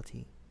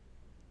ability.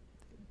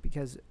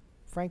 Because,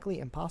 frankly,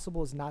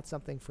 impossible is not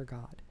something for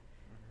God.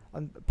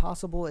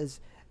 Impossible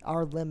is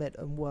our limit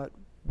on what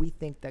we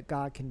think that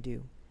God can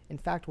do. In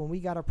fact, when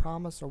we got a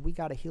promise or we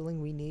got a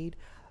healing we need,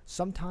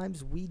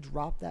 sometimes we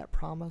drop that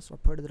promise or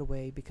put it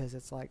away because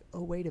it's like,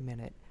 oh, wait a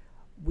minute,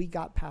 we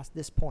got past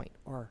this point,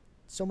 or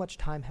so much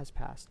time has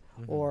passed,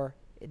 or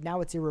now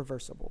it's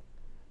irreversible.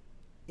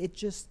 It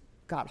just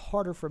got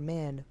harder for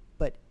man,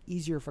 but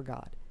easier for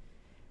God.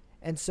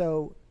 And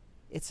so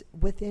it's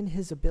within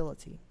his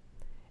ability.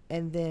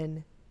 And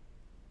then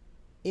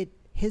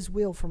his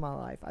will for my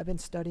life. I've been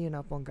studying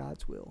up on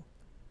God's will.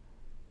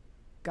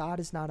 God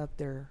is not up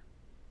there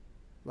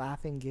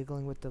laughing,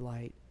 giggling with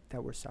delight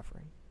that we're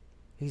suffering.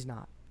 He's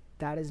not.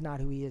 That is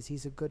not who he is.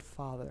 He's a good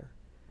father.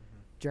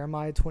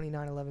 Jeremiah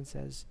 29:11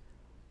 says,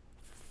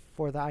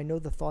 "For I know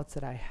the thoughts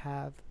that I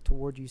have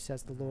toward you,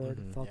 says the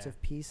Lord, thoughts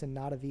of peace and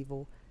not of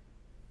evil,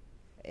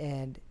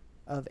 and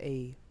of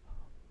a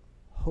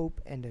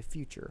hope and a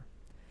future."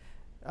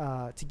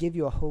 To give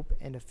you a hope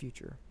and a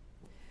future.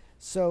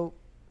 So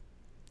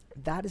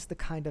that is the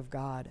kind of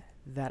God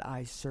that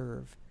I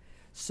serve.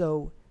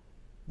 So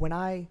when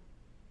I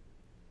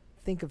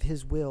think of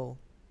his will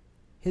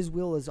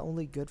is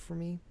only good for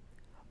me.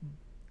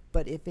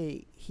 But if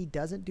he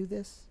doesn't do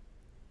this,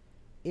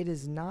 it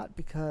is not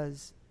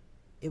because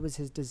it was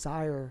his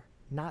desire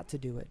not to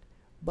do it,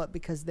 but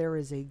because there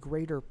is a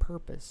greater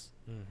purpose.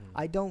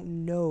 I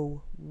don't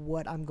know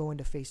what I'm going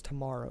to face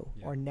tomorrow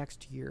or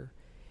next year.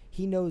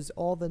 He knows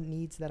all the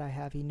needs that I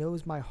have. He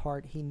knows my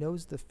heart. He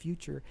knows the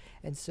future.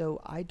 And so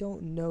I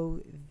don't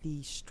know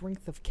the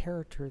strength of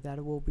character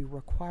that will be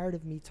required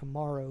of me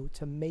tomorrow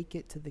to make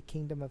it to the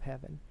kingdom of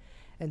heaven.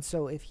 And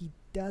so if he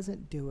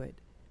doesn't do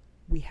it,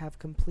 we have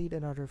complete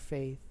and utter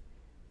faith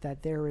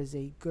that there is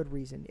a good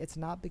reason. It's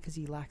not because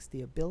he lacks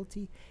the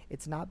ability.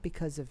 It's not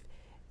because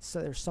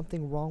there's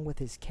something wrong with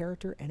his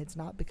character, and it's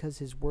not because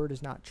his word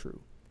is not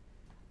true.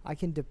 I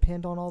can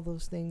depend on all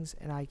those things,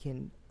 and I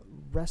can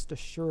rest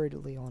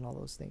assuredly on all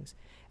those things.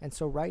 And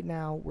so right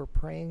now we're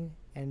praying,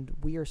 and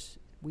we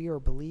are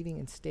believing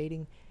and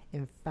stating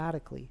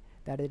emphatically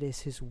that it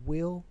is his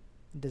will,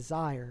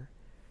 desire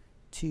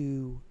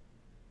to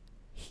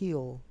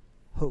heal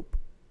hope,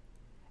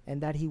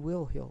 and that he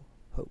will heal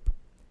hope.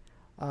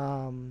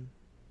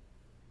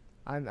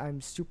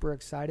 I'm super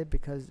excited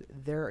because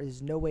there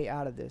is no way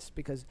out of this,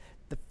 because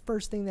the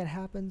first thing that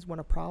happens when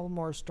a problem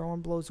or a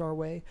storm blows our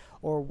way,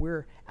 or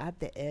we're at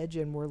the edge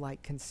and we're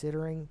like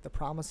considering the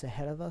promise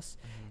ahead of us,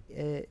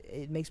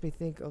 it makes me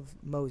think of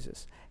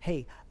Moses.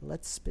 Hey,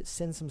 let's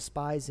send some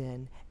spies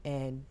in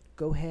and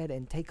go ahead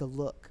and take a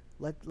look.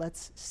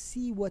 Let's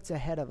see what's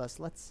ahead of us.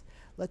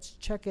 Let's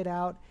check it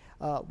out.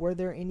 Were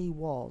there any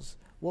walls?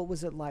 What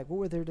was it like? What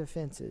were their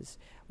defenses?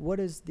 What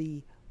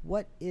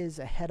is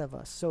ahead of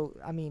us? So,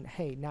 I mean,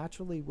 hey,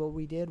 naturally what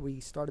we did, we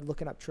started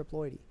looking up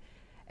triploidy.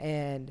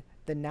 And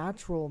the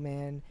natural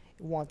man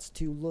wants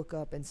to look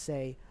up and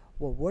say,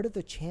 well, what are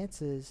the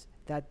chances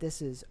that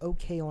this is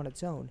okay on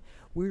its own?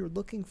 We're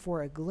looking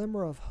for a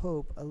glimmer of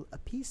hope, a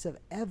piece of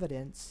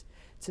evidence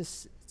to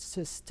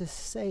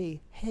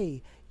say,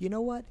 hey, you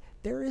know what?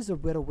 There is a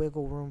bit of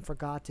wiggle room for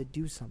God to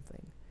do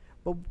something.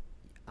 But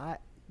I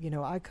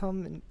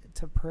come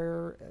to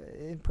prayer,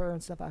 in prayer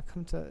and stuff, I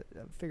come to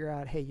figure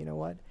out, hey, you know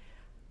what?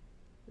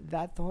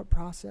 That thought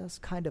process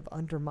kind of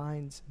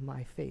undermines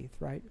my faith,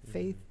 right?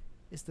 Faith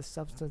is the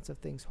substance of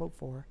things hoped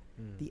for,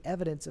 the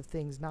evidence of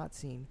things not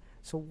seen.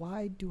 So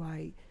why do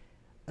I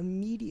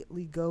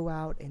immediately go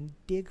out and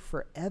dig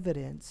for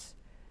evidence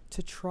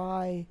to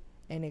try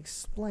and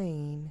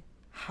explain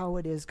how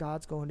it is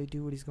God's going to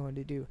do what he's going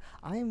to do?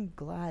 I am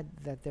glad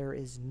that there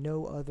is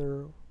no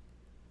other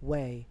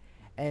way,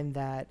 and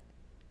that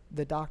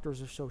the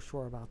doctors are so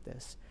sure about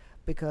this,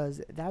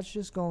 because that's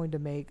just going to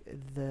make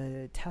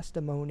the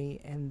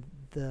testimony and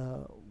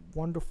the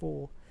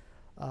wonderful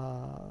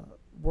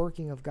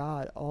working of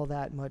God all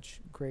that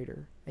much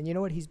greater. And you know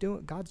what he's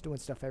doing? God's doing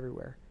stuff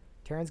everywhere.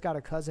 Taryn's got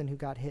a cousin who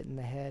got hit in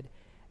the head,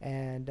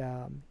 and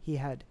he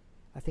had,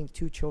 I think,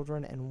 2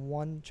 children and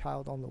 1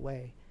 child on the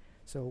way.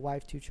 So a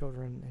wife, 2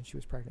 children, and she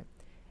was pregnant.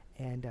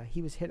 And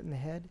he was hit in the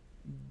head.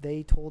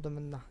 They told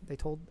him,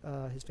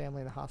 his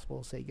family in the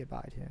hospital, say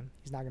goodbye to him.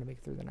 He's not going to make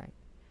it through the night.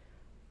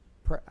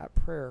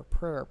 Prayer.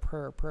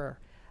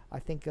 I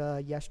think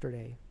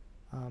yesterday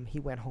he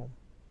went home.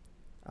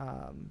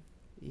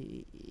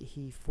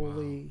 He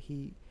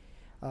fully,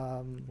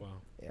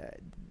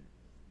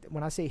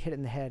 when I say hit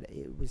in the head,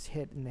 it was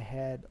hit in the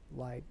head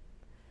like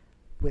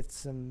with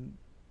some,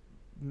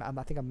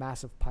 I think, a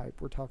massive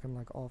pipe. We're talking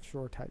like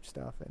offshore type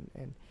stuff,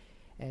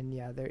 and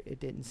yeah, it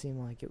didn't seem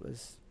like he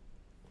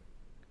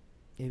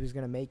was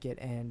gonna make it.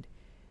 And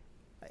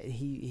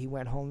he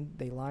went home.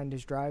 They lined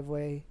his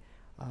driveway.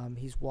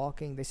 He's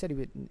walking. They said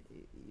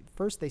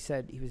first they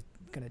said he was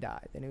gonna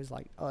die. Then it was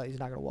like, oh, he's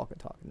not gonna walk and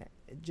talk. And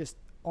just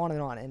on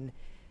and on. And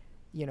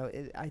you know,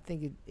 I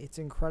think it's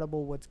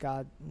incredible what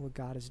God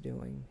is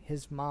doing.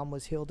 His mom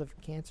was healed of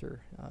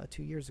cancer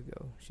 2 years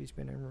ago. She's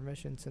been in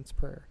remission since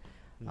prayer.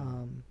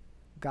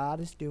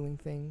 God is doing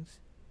things,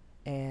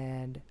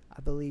 and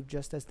I believe,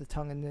 just as the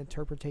tongue and the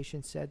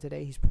interpretation said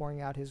today, he's pouring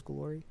out his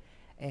glory,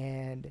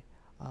 and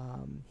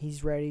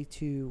he's ready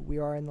to, we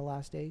are in the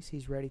last days,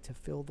 he's ready to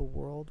fill the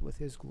world with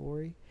his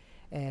glory.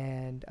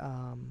 And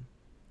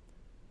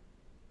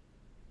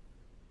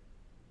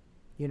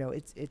you know,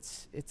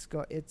 this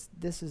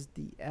is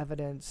the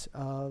evidence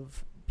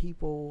of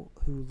people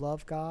who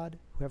love God,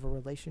 who have a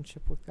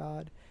relationship with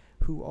God,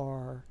 who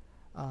are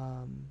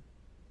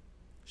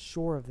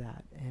sure of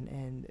that,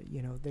 and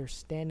they're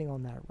standing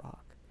on that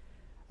rock.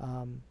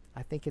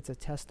 I think it's a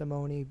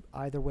testimony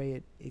either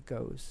way it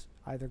goes.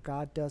 Either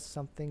God does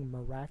something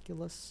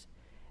miraculous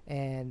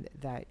and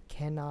that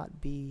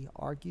cannot be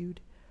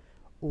argued,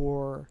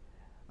 or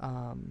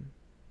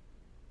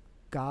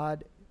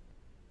God,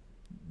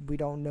 we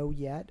don't know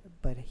yet,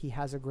 but he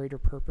has a greater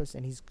purpose,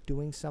 and he's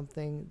doing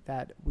something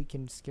that we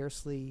can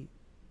scarcely,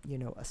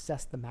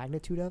 assess the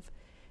magnitude of.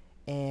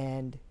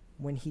 And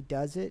when he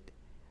does it,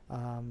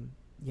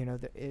 there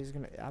is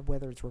going to,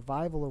 whether it's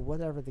revival or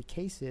whatever the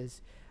case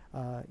is,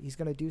 he's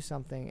going to do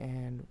something,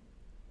 and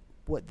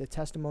what the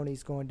testimony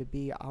is going to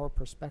be, our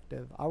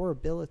perspective, our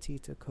ability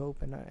to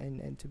cope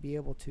and to be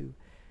able to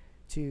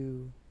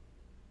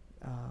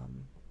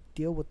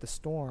deal with the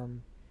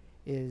storm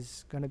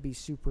is going to be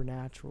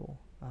supernatural,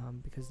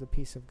 because the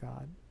peace of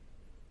God.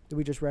 Did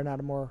we just run out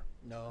of more?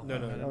 No, we're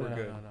good.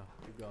 No.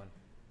 Keep going.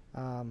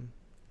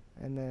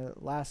 And the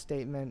last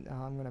statement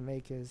I'm going to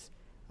make is,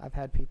 I've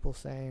had people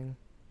saying,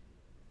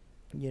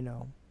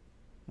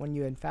 when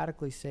you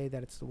emphatically say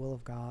that it's the will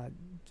of God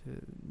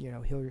to,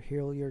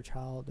 heal your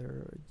child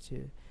or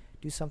to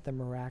do something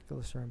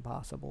miraculous or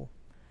impossible,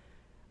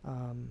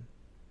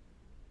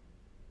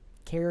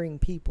 caring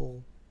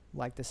people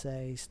like to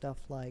say stuff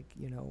like,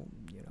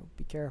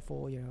 be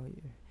careful,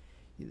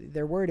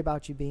 they're worried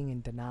about you being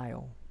in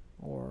denial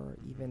or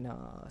even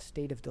a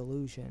state of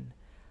delusion.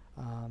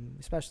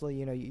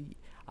 Especially,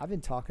 I've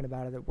been talking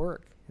about it at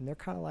work, and they're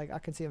kind of like, I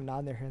can see them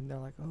nodding their head, and they're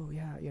like, oh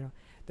yeah,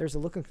 there's a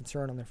look of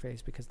concern on their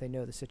face because they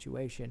know the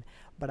situation,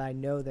 but I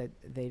know that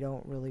they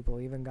don't really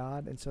believe in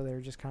God, and so they're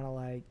just kind of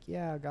like,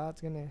 yeah,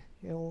 God's gonna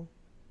heal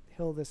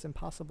this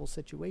impossible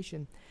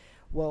situation.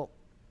 Well,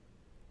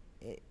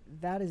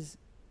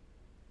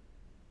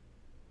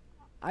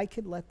 I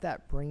could let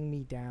that bring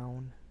me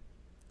down.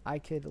 I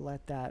could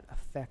let that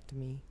affect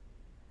me.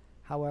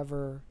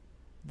 However,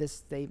 this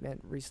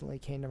statement recently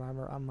came to my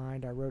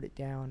mind. I wrote it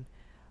down.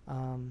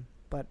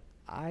 But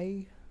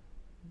I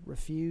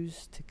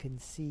refuse to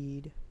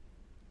concede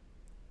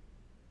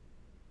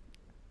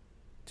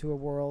to a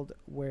world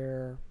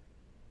where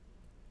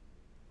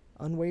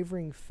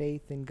unwavering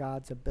faith in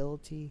God's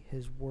ability,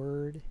 his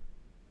word,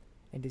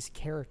 and his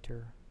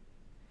character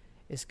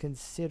is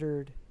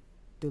considered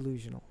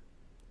delusional.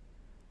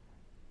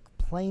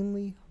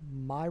 Plainly,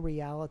 my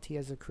reality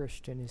as a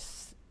Christian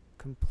is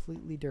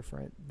completely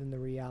different than the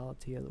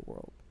reality of the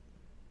world.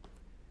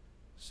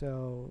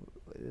 So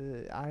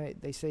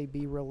they say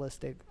be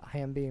realistic. I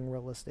am being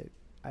realistic.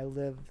 I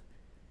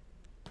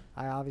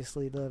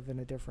obviously live in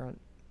a different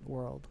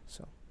world.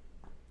 So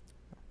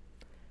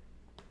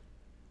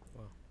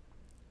wow.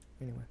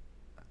 Anyway,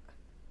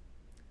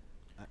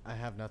 I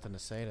have nothing to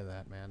say to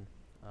that, man.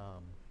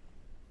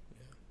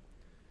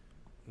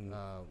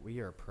 We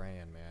are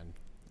praying, man.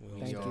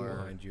 We'll stand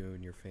behind you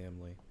and your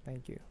family.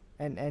 Thank you.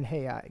 And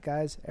hey,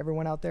 guys,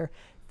 everyone out there,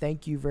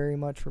 thank you very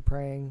much for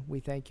praying. We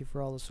thank you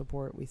for all the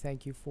support. We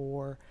thank you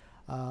for,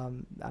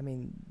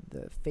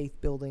 the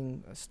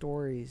faith-building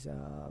stories.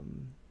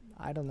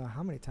 I don't know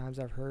how many times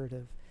I've heard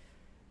of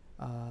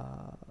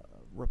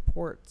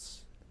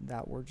reports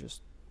that were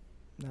just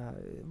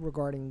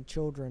regarding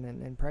children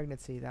and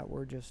pregnancy that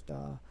were just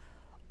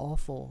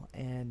awful.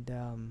 And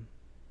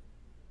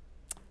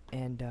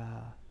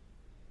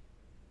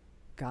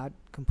God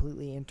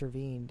completely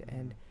intervened.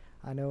 And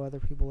I know other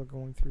people are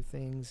going through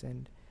things,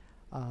 and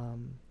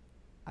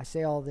I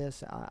say all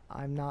this,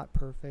 I'm not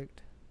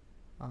perfect.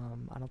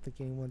 I don't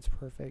think anyone's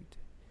perfect.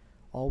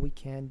 All we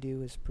can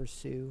do is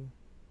pursue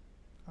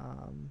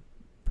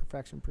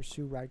perfection,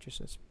 pursue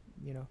righteousness,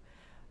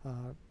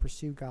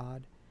 pursue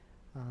God.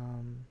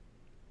 And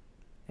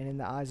in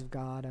the eyes of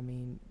God,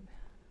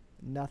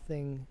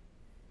 nothing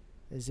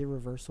is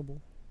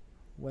irreversible,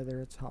 whether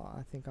it's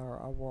I think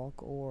our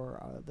walk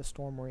or the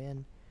storm we're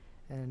in.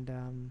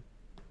 And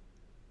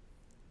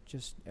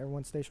just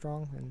everyone stay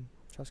strong and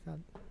trust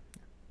God.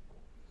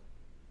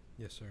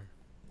 Yes, sir.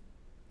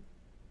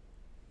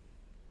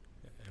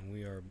 And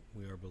we are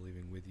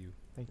believing with you,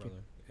 Thank brother.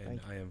 you. And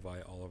Thank I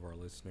invite all of our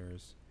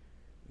listeners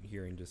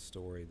hearing this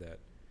story that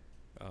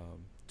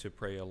to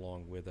pray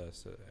along with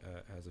us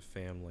as a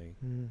family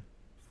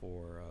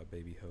for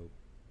baby Hope.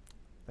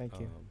 Thank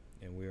you.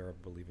 And we are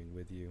believing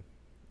with you.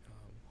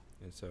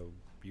 And so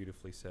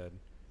beautifully said.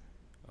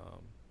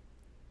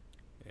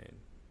 And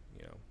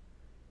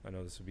I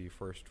know this would be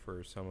first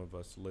for some of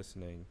us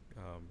listening,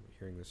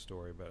 hearing this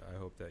story, but I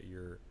hope that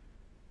you're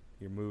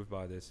moved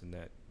by this, and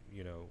that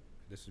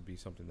this would be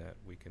something that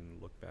we can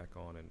look back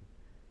on and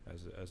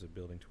as a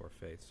building to our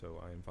faith. So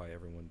I invite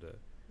everyone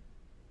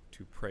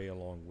to pray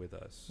along with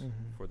us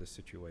for the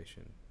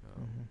situation.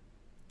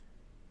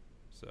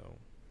 So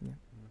yeah,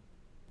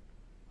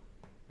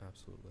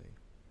 absolutely.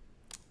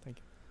 Thank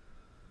you.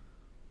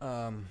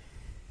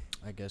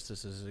 I guess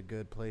this is a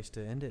good place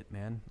to end it,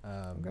 man.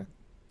 Okay.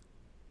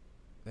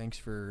 Thanks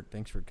for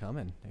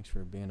coming. Thanks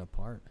for being a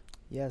part.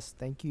 Yes,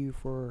 thank you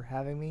for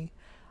having me.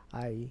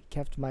 I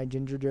kept my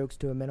ginger jokes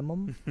to a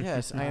minimum.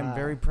 Yes, I am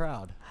very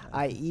proud.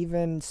 I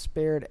even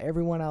spared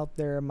everyone out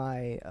there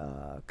my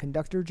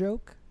conductor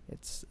joke.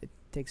 it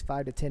takes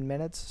 5 to 10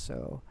 minutes,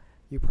 so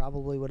you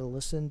probably would have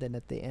listened and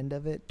at the end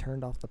of it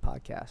turned off the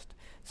podcast.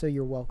 So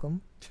you're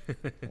welcome.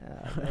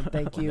 And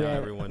thank you. Now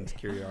everyone's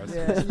curiosity.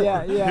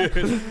 Yeah.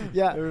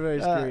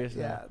 Everybody's curious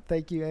now. Yeah.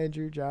 Thank you,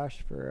 Andrew,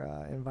 Josh,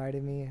 for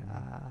inviting me.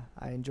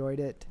 I enjoyed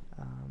it.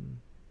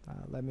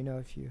 Let me know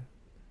if you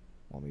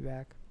want me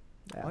back.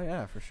 Yeah. Oh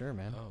yeah, for sure,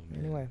 man. Oh, man.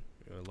 Anyway.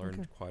 I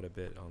learned quite a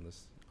bit on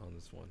this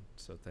one,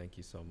 so thank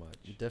you so much.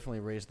 You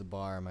definitely raised the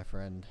bar, my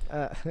friend.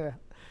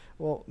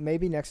 Well,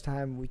 maybe next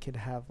time we could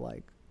have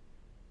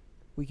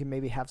we can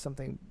maybe have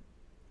something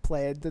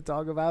planned to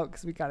talk about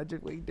because we kind of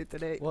just winged it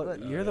today. Well,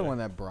 you're the one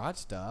that brought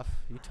stuff.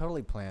 You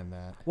totally planned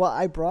that. Well,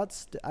 I brought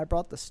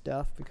the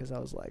stuff because I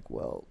was like,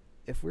 well,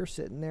 if we're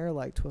sitting there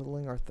like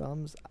twiddling our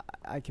thumbs,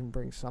 I can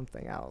bring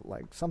something out.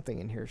 Like something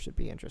in here should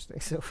be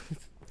interesting. So,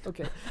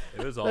 okay.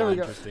 It was all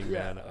interesting,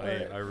 man.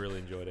 I really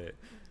enjoyed it.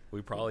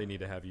 We probably need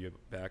to have you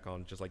back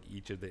on just like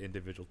each of the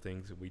individual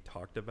things that we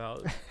talked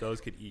about. Those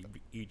could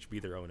each be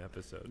their own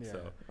episode. Yeah.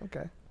 So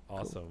Okay.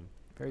 awesome. Cool.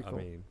 Very cool.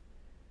 I mean,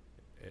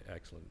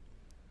 excellent.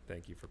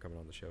 Thank you for coming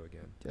on the show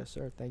again. Yes,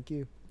 sir. Thank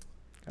you.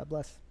 God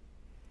bless.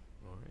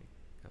 All right.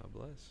 God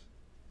bless.